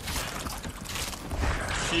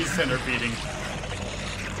 She's center beating.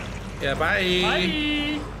 Yeah, bye.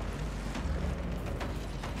 Bye.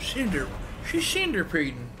 She's cinder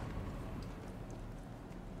beating.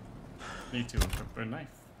 Need to equip a knife.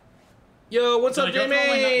 Yo, what's up, Did I go through all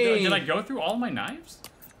my Jamie? Did I go through all my knives?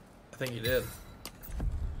 I think you did.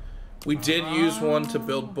 We did use one to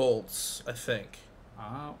build bolts, I think.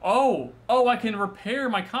 Oh, I can repair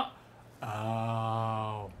my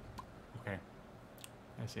Oh. Okay.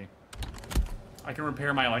 I see. I can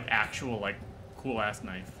repair my, like, actual, like, cool-ass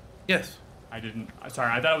knife. Yes. I didn't...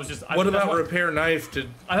 Sorry, I thought it was just... What about repair knife to...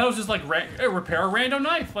 I thought it was just, like, repair a random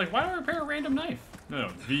knife. Like, why do I repair a random knife?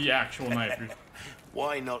 No, the actual knife.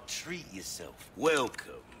 Why not treat yourself?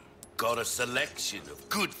 Welcome. Got a selection of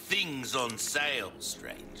good things on sale,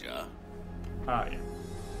 stranger. Ah, yeah.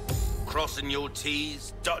 Crossing your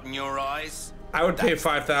T's, dotting your I's. I would pay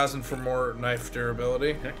 5,000 for more knife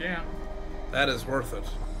durability. Heck yeah. That is worth it.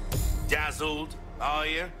 Dazzled, are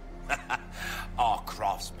you? Our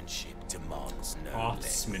craftsmanship demands no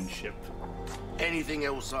Craftsmanship. less. Anything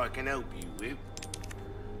else I can help you with?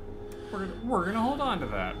 We're gonna hold on to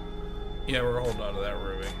that. Yeah, we're gonna hold on to that,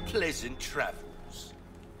 Ruby. Pleasant travels.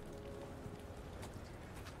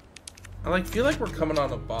 I feel like we're coming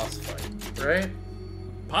on a boss fight, right?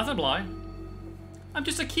 Possibly. I'm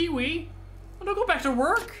just a Kiwi. Don't go back to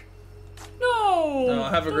work. No. No,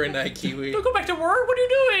 have a great night, Kiwi. Don't go back to work. What are you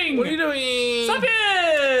doing? What are you doing? Stop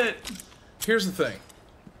it! Here's the thing.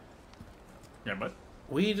 Yeah, but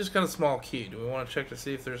we just got a small key. Do we want to check to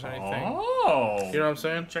see if there's anything? Oh. You know what I'm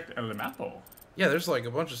saying? Check the map. Yeah, there's like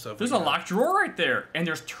a bunch of stuff. There's a locked drawer right there, and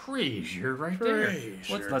there's treasure right there.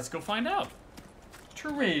 Treasure. Let's go find out.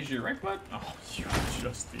 Treasure, right, bud? Oh, you're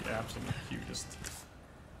just the absolute cutest.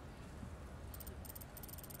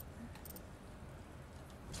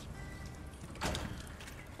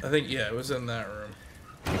 I think, yeah, it was in that room.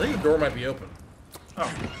 I think the door might be open.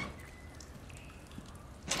 Oh.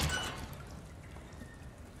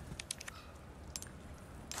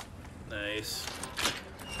 Nice.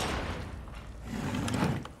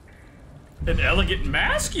 An elegant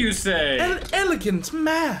mask, you say? An elegant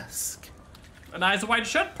mask. An eyes wide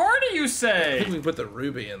shut party, you say? I think we put the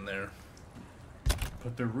ruby in there.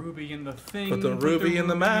 Put the ruby in the thing. Put the ruby in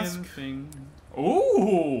the mask.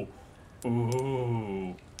 Ooh.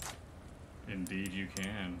 Ooh. Indeed you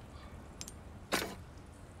can.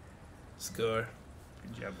 Score.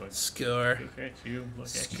 Good job, bud. Score. Look at you. Look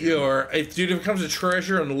at Score. you. If, dude, if it comes to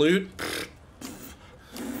treasure and loot.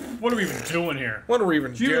 What are we even doing here? What are we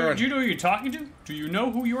even doing? Do you know who you're talking to? Do you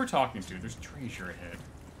know who you're talking to? There's treasure ahead.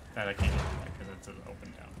 That I can't get because it's an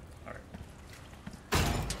open town. Alright.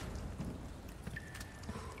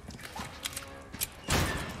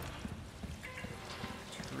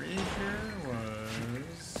 Treasure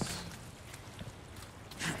was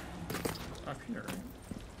up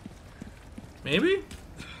Maybe?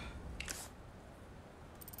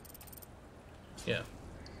 Yeah.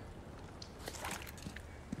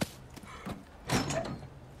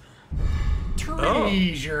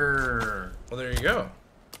 Treasure. Well, there you go.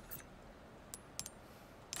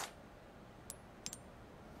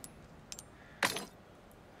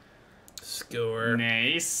 Score.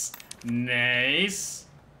 Nice. Nice.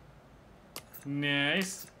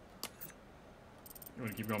 Nice. You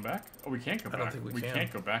want to keep going back? Oh, we can't go back. I don't think we can.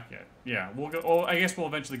 Can't go back yet. Yeah, we'll go. Oh, I guess we'll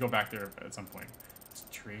eventually go back there at some point. It's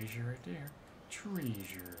treasure right there.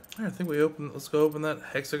 Treasure. I think we open. Let's go open that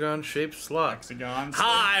hexagon-shaped slot. Hexagon.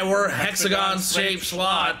 Hi, we're hexagon-shaped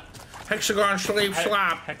slot. Hexagon-shaped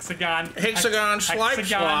slot. Hexagon. Hexagon-snipe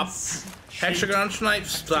slot. Hexagon-snipe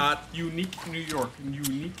slot. Unique New York.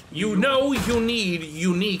 Unique. You know you need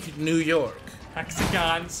unique New York.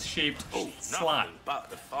 Hexagon-shaped slot. But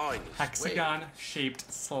the finest. Hexagon-shaped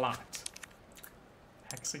slot.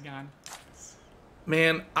 Hexagon.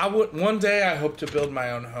 Man, I would one day I hope to build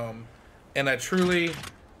my own home, and I truly.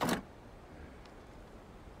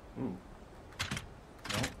 Ooh. No.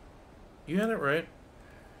 You had it right.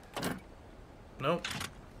 Nope.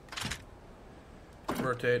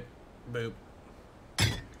 Rotate. Boop.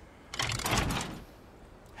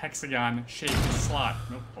 Hexagon-shaped slot.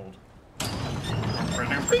 Nope. Hold.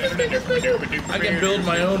 I can build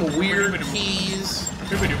my own weird keys.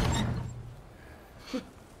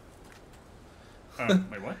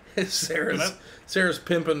 Wait, what? Sarah's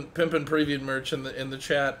pimping preview merch in the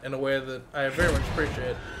chat in a way that I very much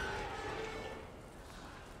appreciate.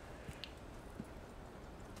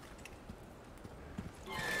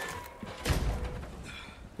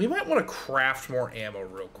 We might want to craft more ammo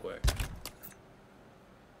real quick.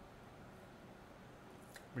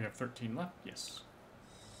 We have 13 left. Yes.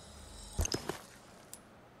 I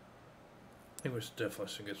think we should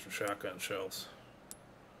definitely get some shotgun shells.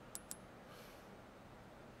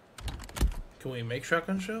 Can we make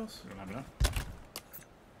shotgun shells? We don't have enough.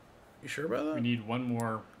 You sure about that? We need one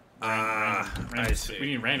more. I see. We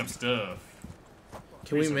need random stuff.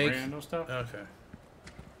 Can we make random stuff? Okay.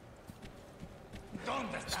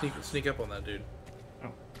 Sneak up on that dude.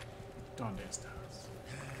 Oh, Donde estás?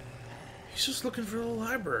 He's just looking for a little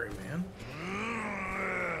library, man.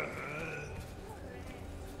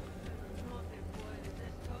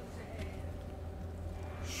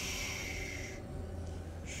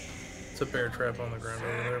 It's a bear trap on the ground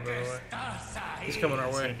over there, by the way. He's coming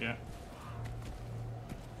our way. Yeah.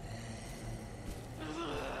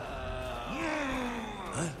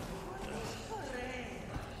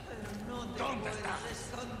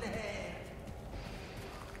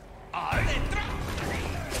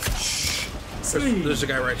 There's a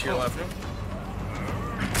guy right to your left.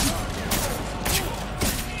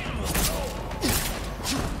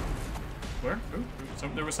 Where? Ooh,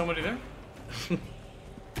 there was somebody there?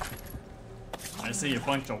 I see a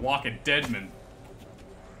bunch of walking dead men.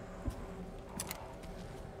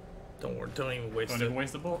 Don't worry, don't even waste it. Don't even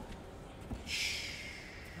waste the bullet.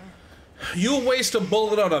 You'll waste a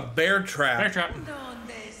bullet on a bear trap. Bear trap.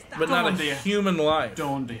 But not a human life.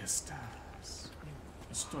 ¿Dónde estás?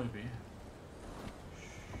 Estoy bien.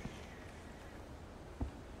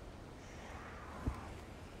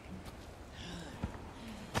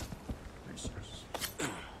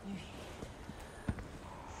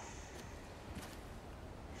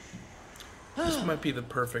 This might be the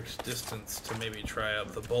perfect distance to maybe try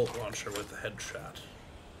out the bolt launcher with the headshot.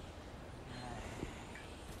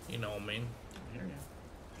 You know what I mean? Yeah, yeah.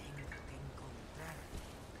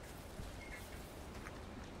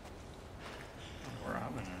 Where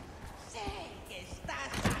am I?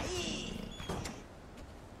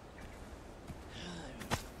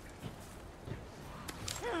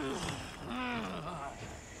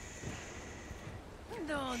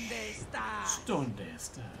 ¿Dónde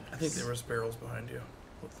está? I think there was barrels behind you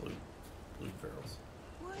with loot barrels.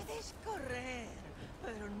 Puedes correr,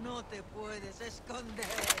 pero no te puedes esconder.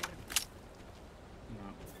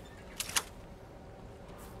 No.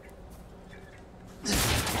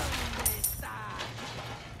 ¿Dónde está?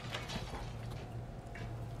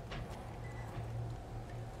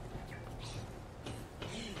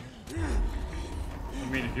 I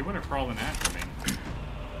mean, if you want to crawl in after me.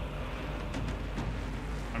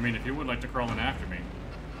 I mean, if you would like to crawl in after me.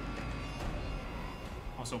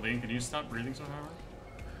 Also, Liam, can you stop breathing so hard?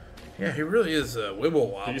 Yeah, he really is a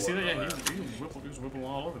wibble wobble. Did you see that? Yeah, he was whipping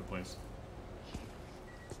all over the place.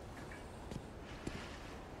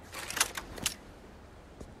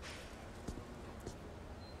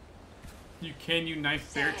 Can you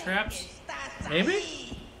knife bear traps? Maybe?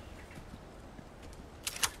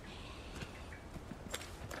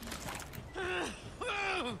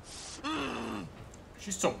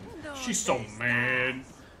 She's so mad.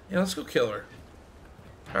 Yeah, let's go kill her.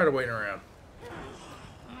 Tired of waiting around.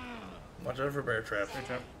 Watch out for bear traps. Bear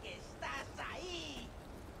trap.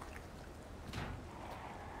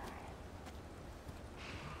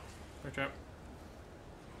 Bear trap.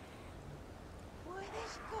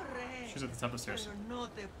 She's at the top of the stairs.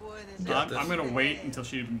 I'm gonna wait until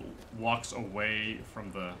she walks away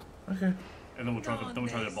from the. Okay. And then we'll try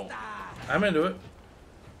the bolt. I'm into it.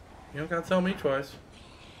 You don't gotta tell me twice.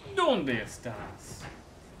 ¿Dónde estás?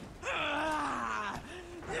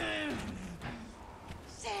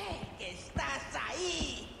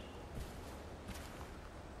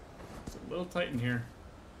 It's a little tight in here.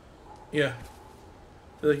 Yeah.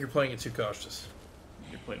 I feel like you're playing it too cautious.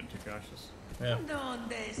 You're playing it too cautious. Yeah.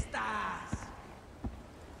 ¿Dónde estás?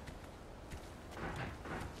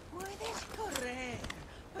 Puedes correr,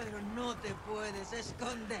 pero no te puedes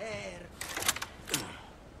esconder.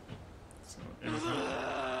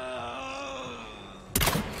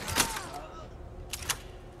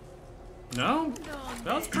 No?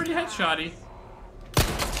 That was pretty headshotty.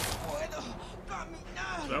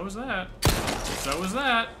 That was that. That was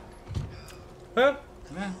that. Huh?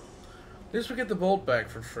 Yeah. At least we get the bolt back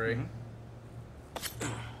for free.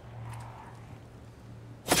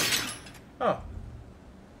 Oh.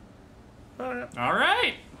 Alright.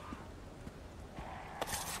 Alright!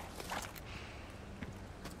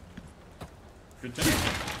 Good job.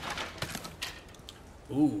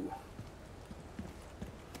 Ooh.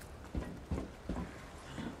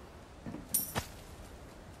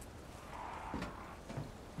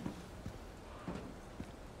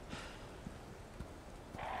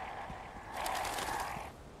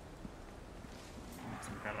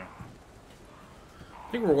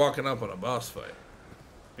 I think we're walking up on a boss fight.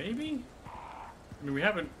 Maybe? I mean, we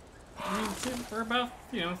haven't. I mean, we're about,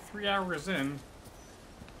 3 hours in.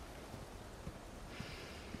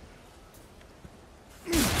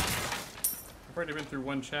 I've already been through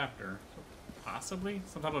one chapter. So possibly?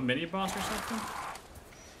 Some type of mini boss or something?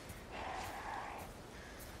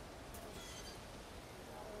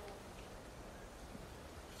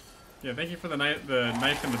 Yeah, thank you for the knife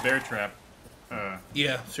and the bear trap.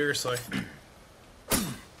 Yeah, seriously.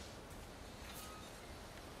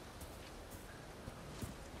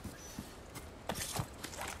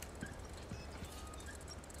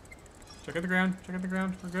 Check at the ground. Check at the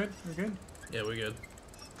ground. We're good. We're good. Yeah, we're good.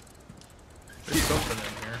 There's something in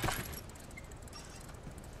here.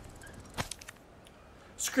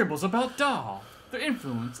 Scribbles about doll. Their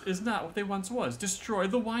influence is not what they once was. Destroy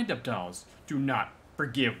the wind-up dolls. Do not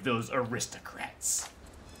forgive those aristocrats.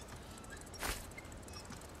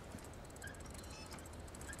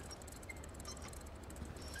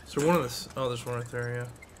 So one of this. Oh, there's one right there.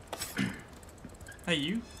 Yeah. Hey,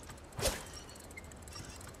 you.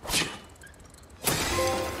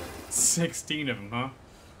 16 of them,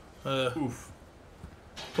 huh? Oof.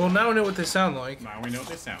 Well, now we know what they sound like. Now we know what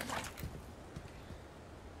they sound like.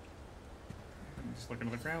 Just look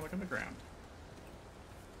into the ground, look at the ground.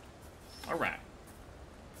 Alright.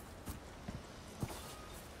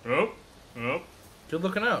 Oh, oh. Good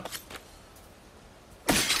looking out.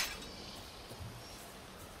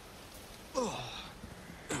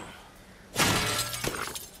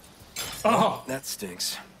 Oh! That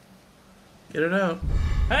stinks. Get it out.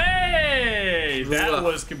 Hey! That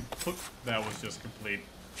was just complete.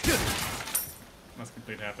 That's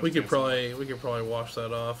complete happiness. We could probably wash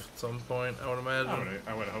that off at some point, I would imagine.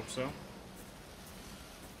 I would hope so.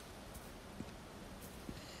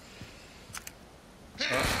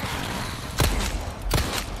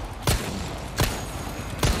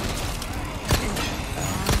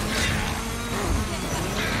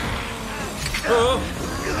 Oh!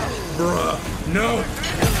 Bruh. No!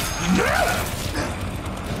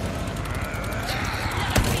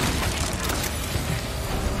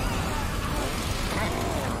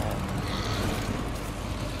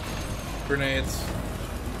 Grenades.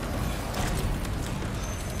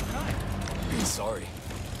 Sorry.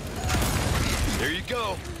 There you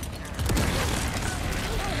go.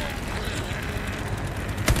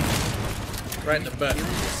 Right in the butt.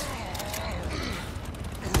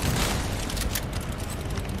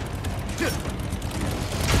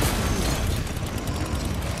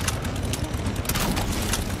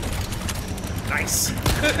 Nice.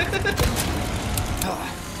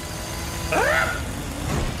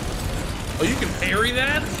 Oh, you can parry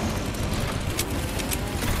that?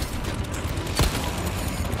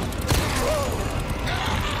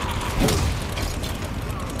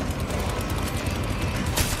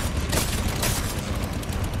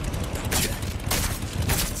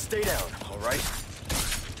 Stay down, all right?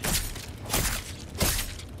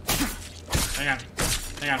 Hang on.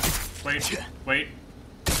 on. Wait. Wait.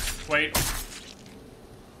 Wait.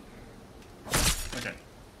 Okay.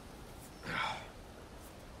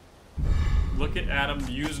 Look at Adam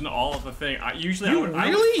using all of the thing. Used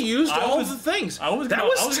all of the things. That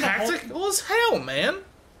was tactical as hell, man.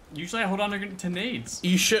 Usually I hold on to nades.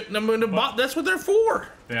 You shouldn't have moved the that's what they're for.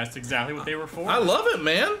 That's exactly what they were for. I love it,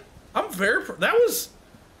 man. I'm very...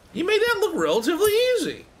 You made that look relatively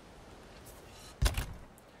easy.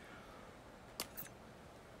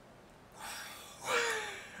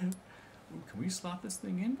 Ooh, can we slot this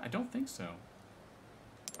thing in? I don't think so.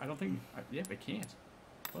 I don't think... Yep, I can't.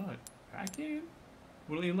 But I can.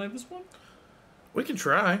 Will you inlay this one? We can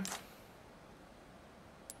try.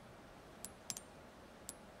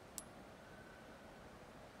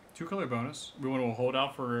 Two-color bonus. We want to hold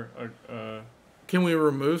out for a... Can we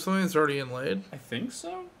remove something that's already inlaid? I think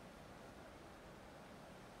so.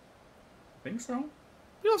 I think so.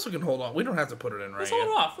 We also can hold on. We don't have to put it in right Let's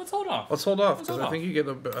hold off. Let's hold off. Let's hold off because I think you get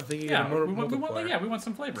a. multiplier. We want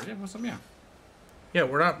some flavor. Yeah, we want some. Yeah. Yeah,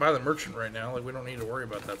 we're not by the merchant right now. Like we don't need to worry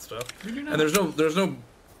about that stuff. We do not. And there's no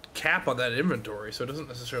cap on that inventory, so it doesn't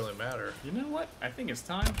necessarily matter. You know what? I think it's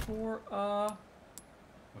time for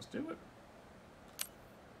let's do it.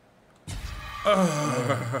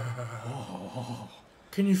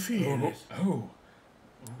 Can you feel it? Oh.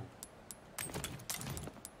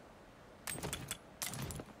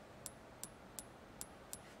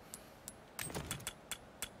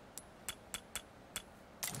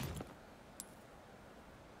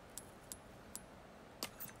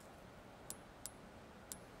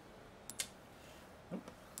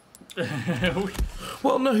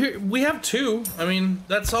 Well, no, here we have two. I mean,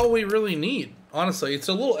 that's all we really need. Honestly, it's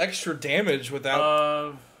a little extra damage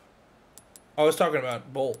without. I was talking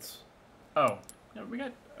about bolts. Oh, yeah, we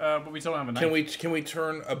got. But we still don't have a knife. Can we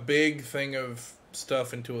turn a big thing of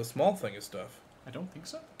stuff into a small thing of stuff? I don't think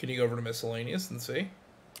so. Can you go over to miscellaneous and see?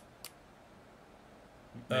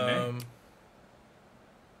 Can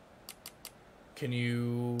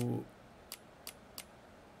you?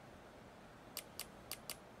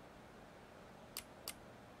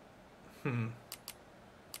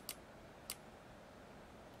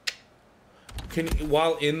 Can you,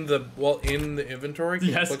 while in the inventory, can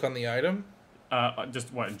you click on the item?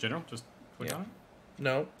 Just what in general? Just click on it?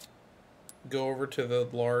 No. Go over to the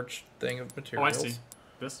large thing of materials. Oh, I see.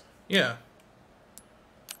 This? Yeah.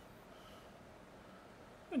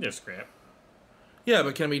 And there's scrap. Yeah,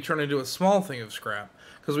 but can we turn into a small thing of scrap?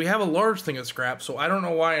 Because we have a large thing of scrap, so I don't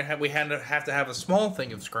know why we had to have a small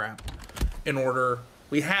thing of scrap in order.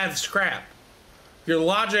 We have scrap. Your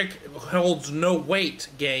logic holds no weight,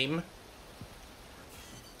 game.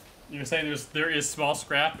 You're saying there is small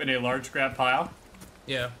scrap in a large scrap pile?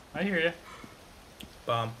 Yeah. I hear you.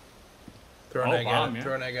 Bomb. Throw an egg at it. Yeah.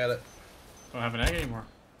 Throw an egg at it. I don't have an egg anymore.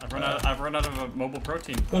 I've run out of a mobile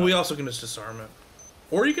protein. Well, we also can just disarm it.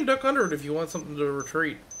 Or you can duck under it if you want something to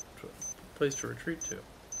retreat. Place to retreat to.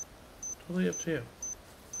 Totally up to you.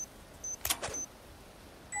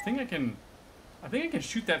 I think I can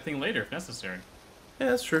shoot that thing later if necessary.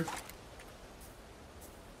 Yeah, that's true.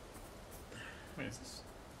 Wait, is this?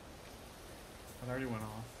 It already went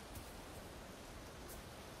off.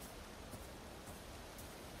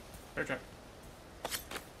 Bear trap.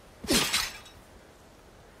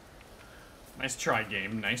 Nice try,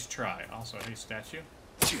 game. Nice try. Also, hey, statue.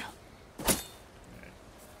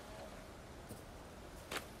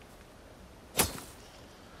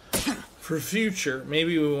 For future,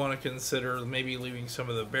 maybe we want to consider maybe leaving some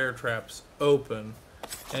of the bear traps open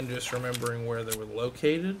and just remembering where they were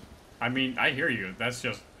located. I mean, I hear you. That's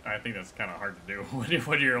just, I think that's kind of hard to do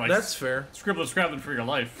when you're like... That's fair. Scrabbling for your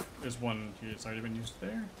life is one that's already been used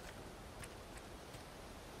there.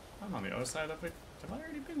 I'm on the other side of it. Have I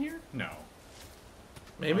already been here? No.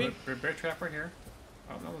 Maybe? Bear trap right here.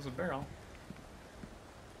 Oh, that was a barrel.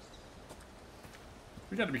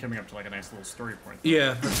 We got to be coming up to like a nice little story point.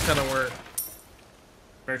 Yeah, that's kind of where...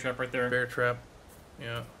 Bear trap right there. Bear trap.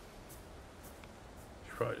 Yeah.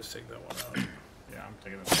 Should probably just take that one out. Yeah, I'm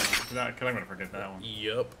taking this one out. Because I'm going to forget that one.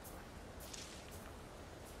 Yup.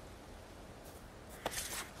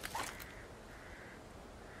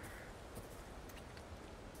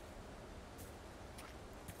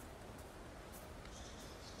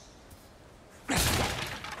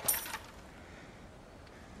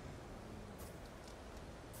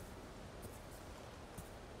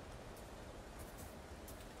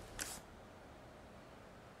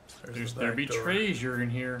 There be treasure in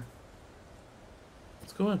here.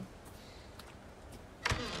 Let's go in.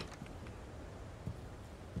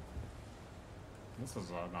 This is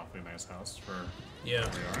an awfully nice house for where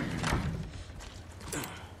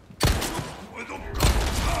we are.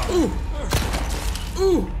 Ooh!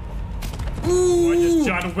 Ooh! Ooh! I just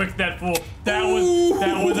John Wick that fool. That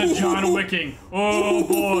was a John Wicking. Oh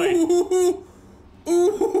boy.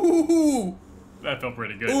 Ooh! That felt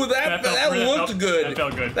pretty good. Ooh, that looked good. That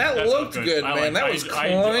felt good. That looked good, man. That was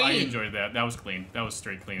clean. I enjoyed that. That was clean. That was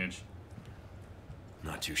straight cleanage.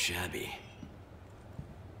 Not too shabby.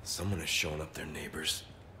 Someone has shown up their neighbors.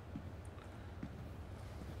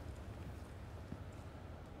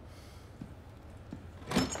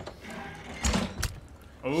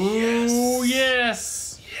 Oh,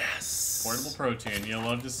 yes. Yes. Portable protein. You'll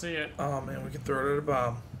love to see it. Oh, man, we can throw it at a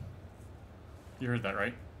bomb. You heard that,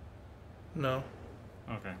 right? No.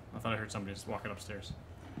 Okay. I thought I heard somebody just walking upstairs.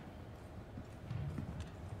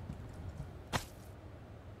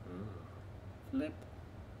 Flip.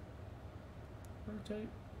 Rotate.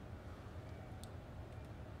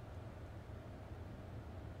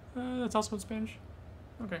 That's also in Spanish.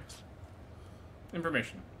 Okay.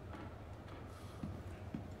 Information.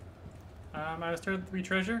 I started 3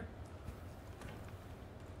 treasure.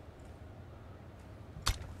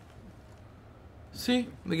 See?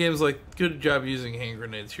 The game's like, good job using hand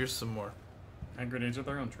grenades. Here's some more. Hand grenades are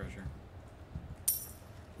their own treasure.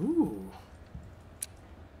 Ooh.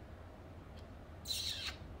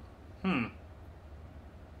 I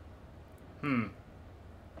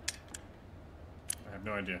have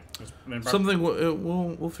no idea. Something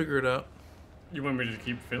we'll figure it out. You want me to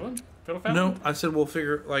keep fiddle faddling? No, I said we'll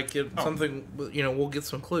figure something. You know, we'll get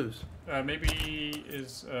some clues. Maybe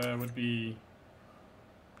would be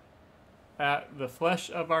at the flesh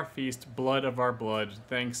of our feast, blood of our blood.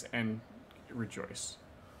 Thanks and rejoice.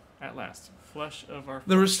 At last, flesh of our.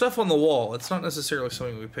 There was stuff on the wall. It's not necessarily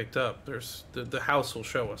something we picked up. There's the house will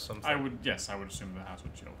show us something. I would assume the house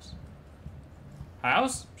would show us.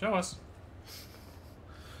 House, show us.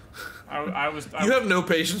 You have no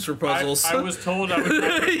patience for puzzles. I was told I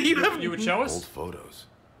would. you would show us old photos.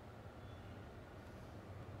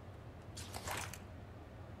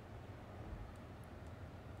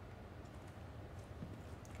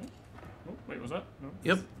 Okay. Oh, wait, was that? No.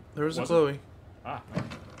 Yep, there was a Chloe. Ah.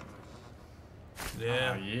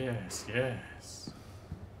 Yeah. Ah, yes, yes.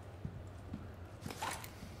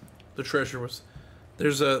 The treasure was.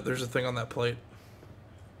 There's a thing on that plate.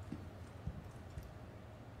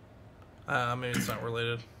 Maybe it's not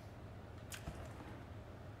related.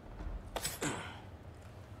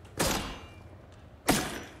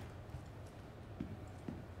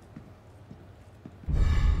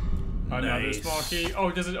 Another small key. Oh,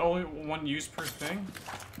 does it only one use per thing?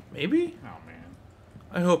 Maybe? Oh man.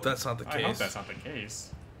 I hope that's not the case. I hope that's not the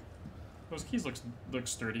case. Those keys look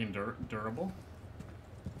sturdy and durable.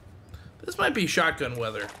 This might be shotgun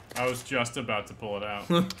weather. I was just about to pull it out.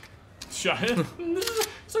 It's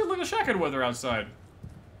like a shotgun weather outside.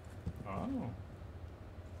 Oh.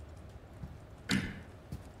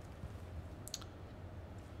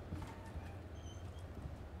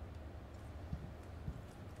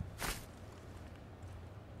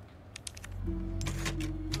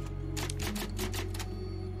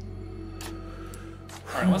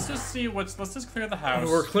 All right, let's just clear the house.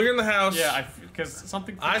 We're clearing the house. Yeah, because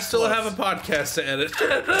something. I still have a podcast to edit.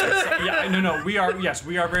 Yeah, no, we are. Yes,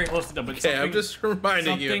 we are very close to done. But okay, I'm just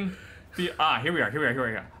reminding you. Here we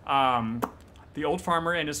are. The old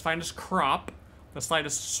farmer and his finest crop, the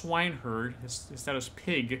slightest swineherd, his stoutest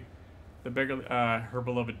pig, the beggar, her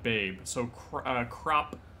beloved babe. So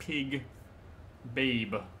crop, pig,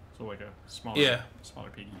 babe. So like a smaller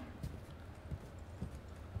piggy.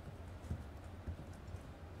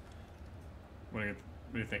 What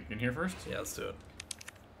do you think? In here first? Yeah, let's do it.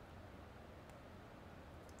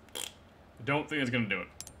 I don't think it's gonna do it.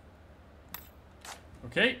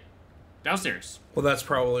 Okay, downstairs. Well, that's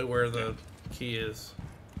probably where the key is.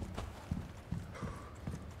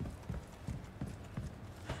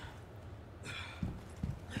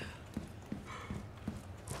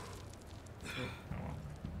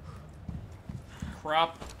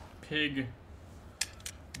 Crop, pig,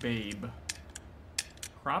 babe.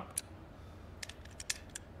 Crop,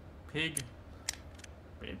 pig,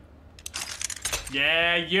 babe.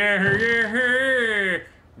 Yeah.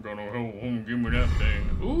 I'm gonna home, give me that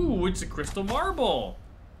thing. Ooh, it's a crystal marble.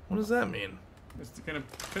 What does that mean? It's gonna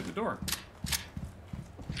fit the door.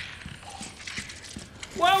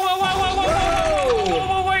 Whoa,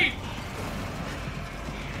 wait!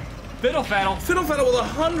 Fiddle faddle with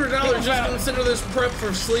 $100 just consider this prep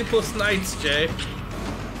for sleepless nights, Jay.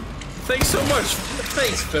 Thanks so much.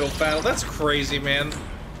 Thanks, Fiddle Faddle. That's crazy, man.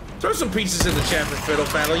 Throw some pieces in the chat for Fiddle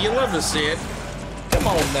Faddle. You love to see it. Come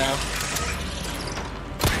on now.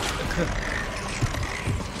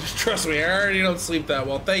 Just Trust me, I already don't sleep that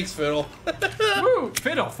well. Thanks, Fiddle. Woo!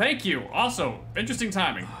 Fiddle, thank you. Also, interesting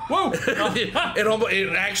timing. Woo!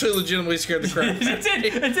 It actually legitimately scared the crap. It did.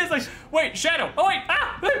 It did. Like, wait, Shadow. Oh wait.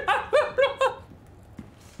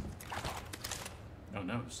 Oh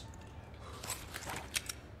noes.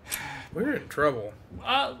 We're in trouble.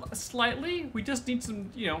 Slightly. We just need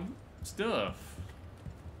some, stuff.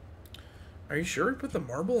 Are you sure we put the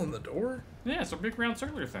marble in the door? Yeah, it's a big round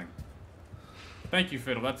circular thing. Thank you,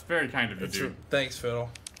 Fiddle. That's very kind of you, dude. Thanks, Fiddle.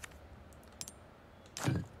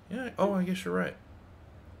 Yeah. Oh, I guess you're right.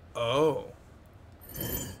 Oh.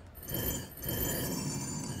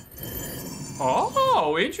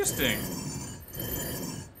 Oh, interesting.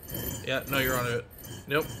 Yeah. No, you're on it.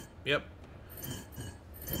 Nope. Yep.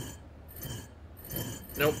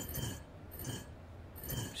 Nope.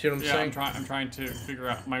 See what I'm saying? I'm trying to figure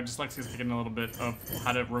out. My dyslexia is picking a little bit of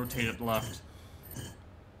how to rotate it left.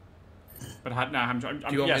 But how? No, I'm. Do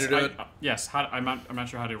you want me to do it? Yes. I'm not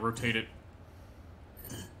sure how to rotate it.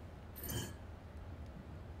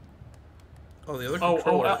 Oh, the other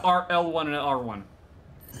controller. L1 and R1.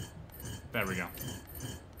 There we go.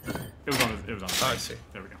 It was on. Oh, I see.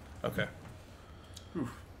 There we go. Okay. Whew.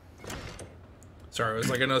 Sorry, it was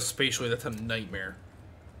like I know spatially that's a nightmare.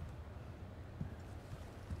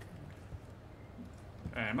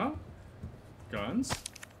 Ammo. Guns.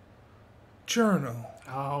 Journal.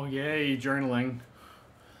 Oh, yay, journaling.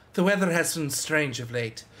 The weather has been strange of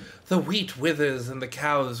late. The wheat withers and the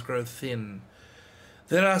cows grow thin.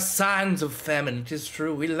 There are signs of famine, it is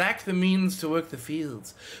true. We lack the means to work the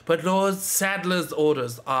fields, but Lord Sadler's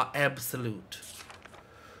orders are absolute.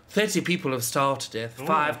 30 people have starved to death.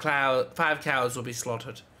 5 cows will be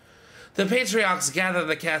slaughtered. The patriarchs gather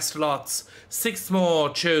the cast lots. 6 more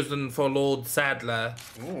chosen for Lord Sadler.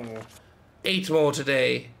 Ooh. 8 more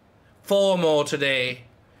today. 4 more today.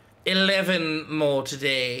 11 more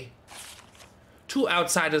today. 2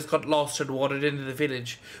 outsiders got lost and wandered into the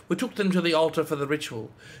village. We took them to the altar for the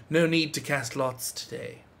ritual. No need to cast lots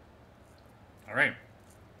today. All right.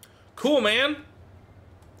 Cool, man.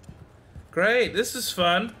 Great. This is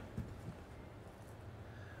fun.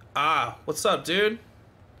 Ah, what's up, dude?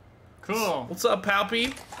 Cool. What's up, Palpy?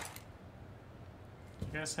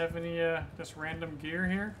 You guys have any just random gear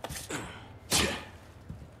here?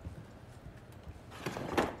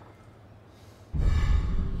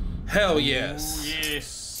 Hell yes. Ooh,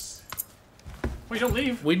 yes. Wait, don't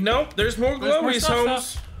leave. Nope, there's more glowies,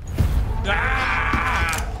 Holmes.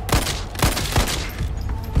 Ah!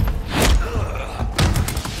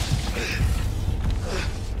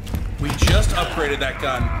 We just upgraded that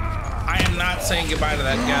gun. I am not saying goodbye to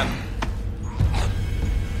that gun.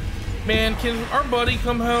 Man, can our buddy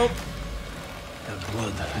come help? The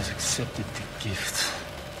blood has accepted the gift.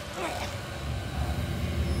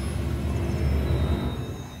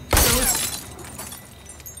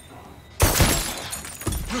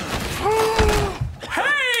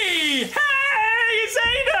 Hey! Hey,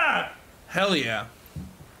 Zeta! Hell yeah.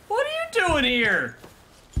 What are you doing here?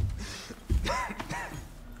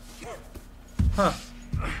 Huh.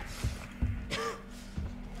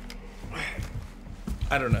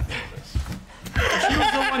 I don't know. She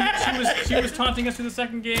was the one. She was taunting us in the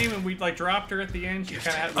second game, and we like dropped her at the end. She kind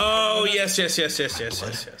of had. Oh yes.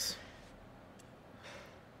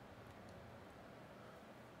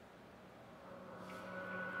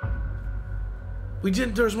 We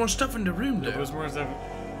didn't. There was more stuff in the room, though. There was more stuff.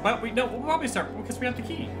 But we'll probably start because we have the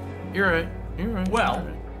key. You're right. Well,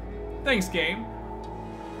 thanks, game.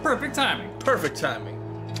 Perfect timing. Perfect timing.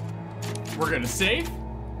 We're gonna save,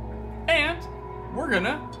 and we're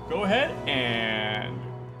gonna go ahead and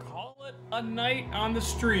call it a night on the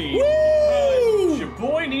stream. Woo! Your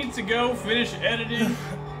boy needs to go finish editing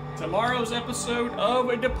tomorrow's episode of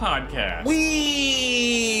the podcast.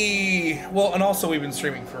 Well, and also we've been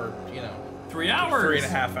streaming for 3 hours.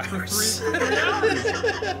 3.5 hours. For 3 hours.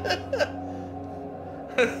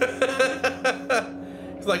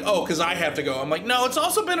 It's like, oh, because I have to go. I'm like, no, it's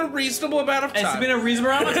also been a reasonable amount of time. It's been a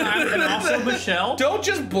reasonable amount of time, and also Michelle. Don't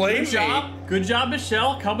just blame me. Good job,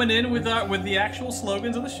 Michelle, coming in with the actual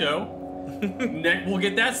slogans of the show. We'll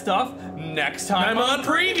get that stuff next time on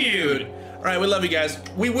Previewed. All right, we love you guys.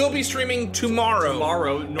 We will be streaming tomorrow.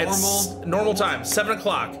 Normal time, 7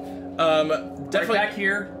 o'clock. Definitely back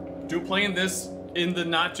here. Playing this in the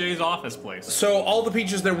Not Jay's office place. So all the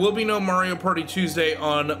peaches, there will be no Mario Party Tuesday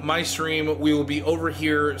on my stream. We will be over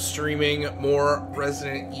here streaming more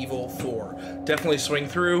Resident Evil 4. Definitely swing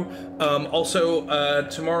through. Also,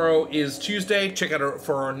 tomorrow is Tuesday. Check out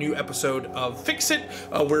for our new episode of Fix It.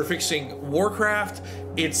 We're fixing Warcraft.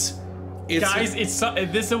 Guys,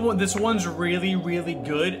 this one's really, really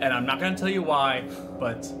good, and I'm not gonna tell you why,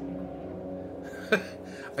 but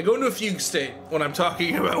I go into a fugue state when I'm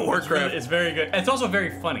talking about Warcraft. It's very good. It's also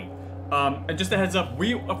very funny. And just a heads up,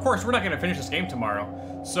 of course, we're not going to finish this game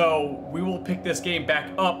tomorrow. So we will pick this game back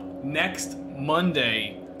up next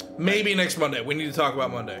Monday. Maybe next Monday. We need to talk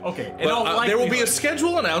about Monday. Okay. But, there will be a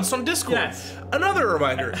schedule announced on Discord. Yes. Another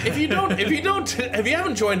reminder: if you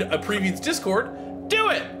haven't joined a previous Discord, do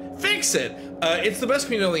it. Fix it. It's the best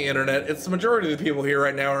community on the internet. It's the majority of the people here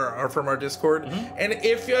right now are from our Discord. And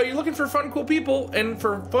if you're looking for fun, cool people and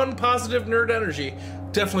for fun, positive nerd energy,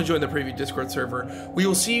 definitely join the preview Discord server. We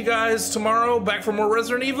will see you guys tomorrow, back for more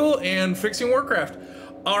Resident Evil and fixing Warcraft.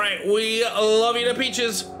 All right, we love you to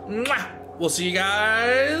peaches. Mwah! We'll see you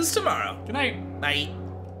guys tomorrow. Good night. Night.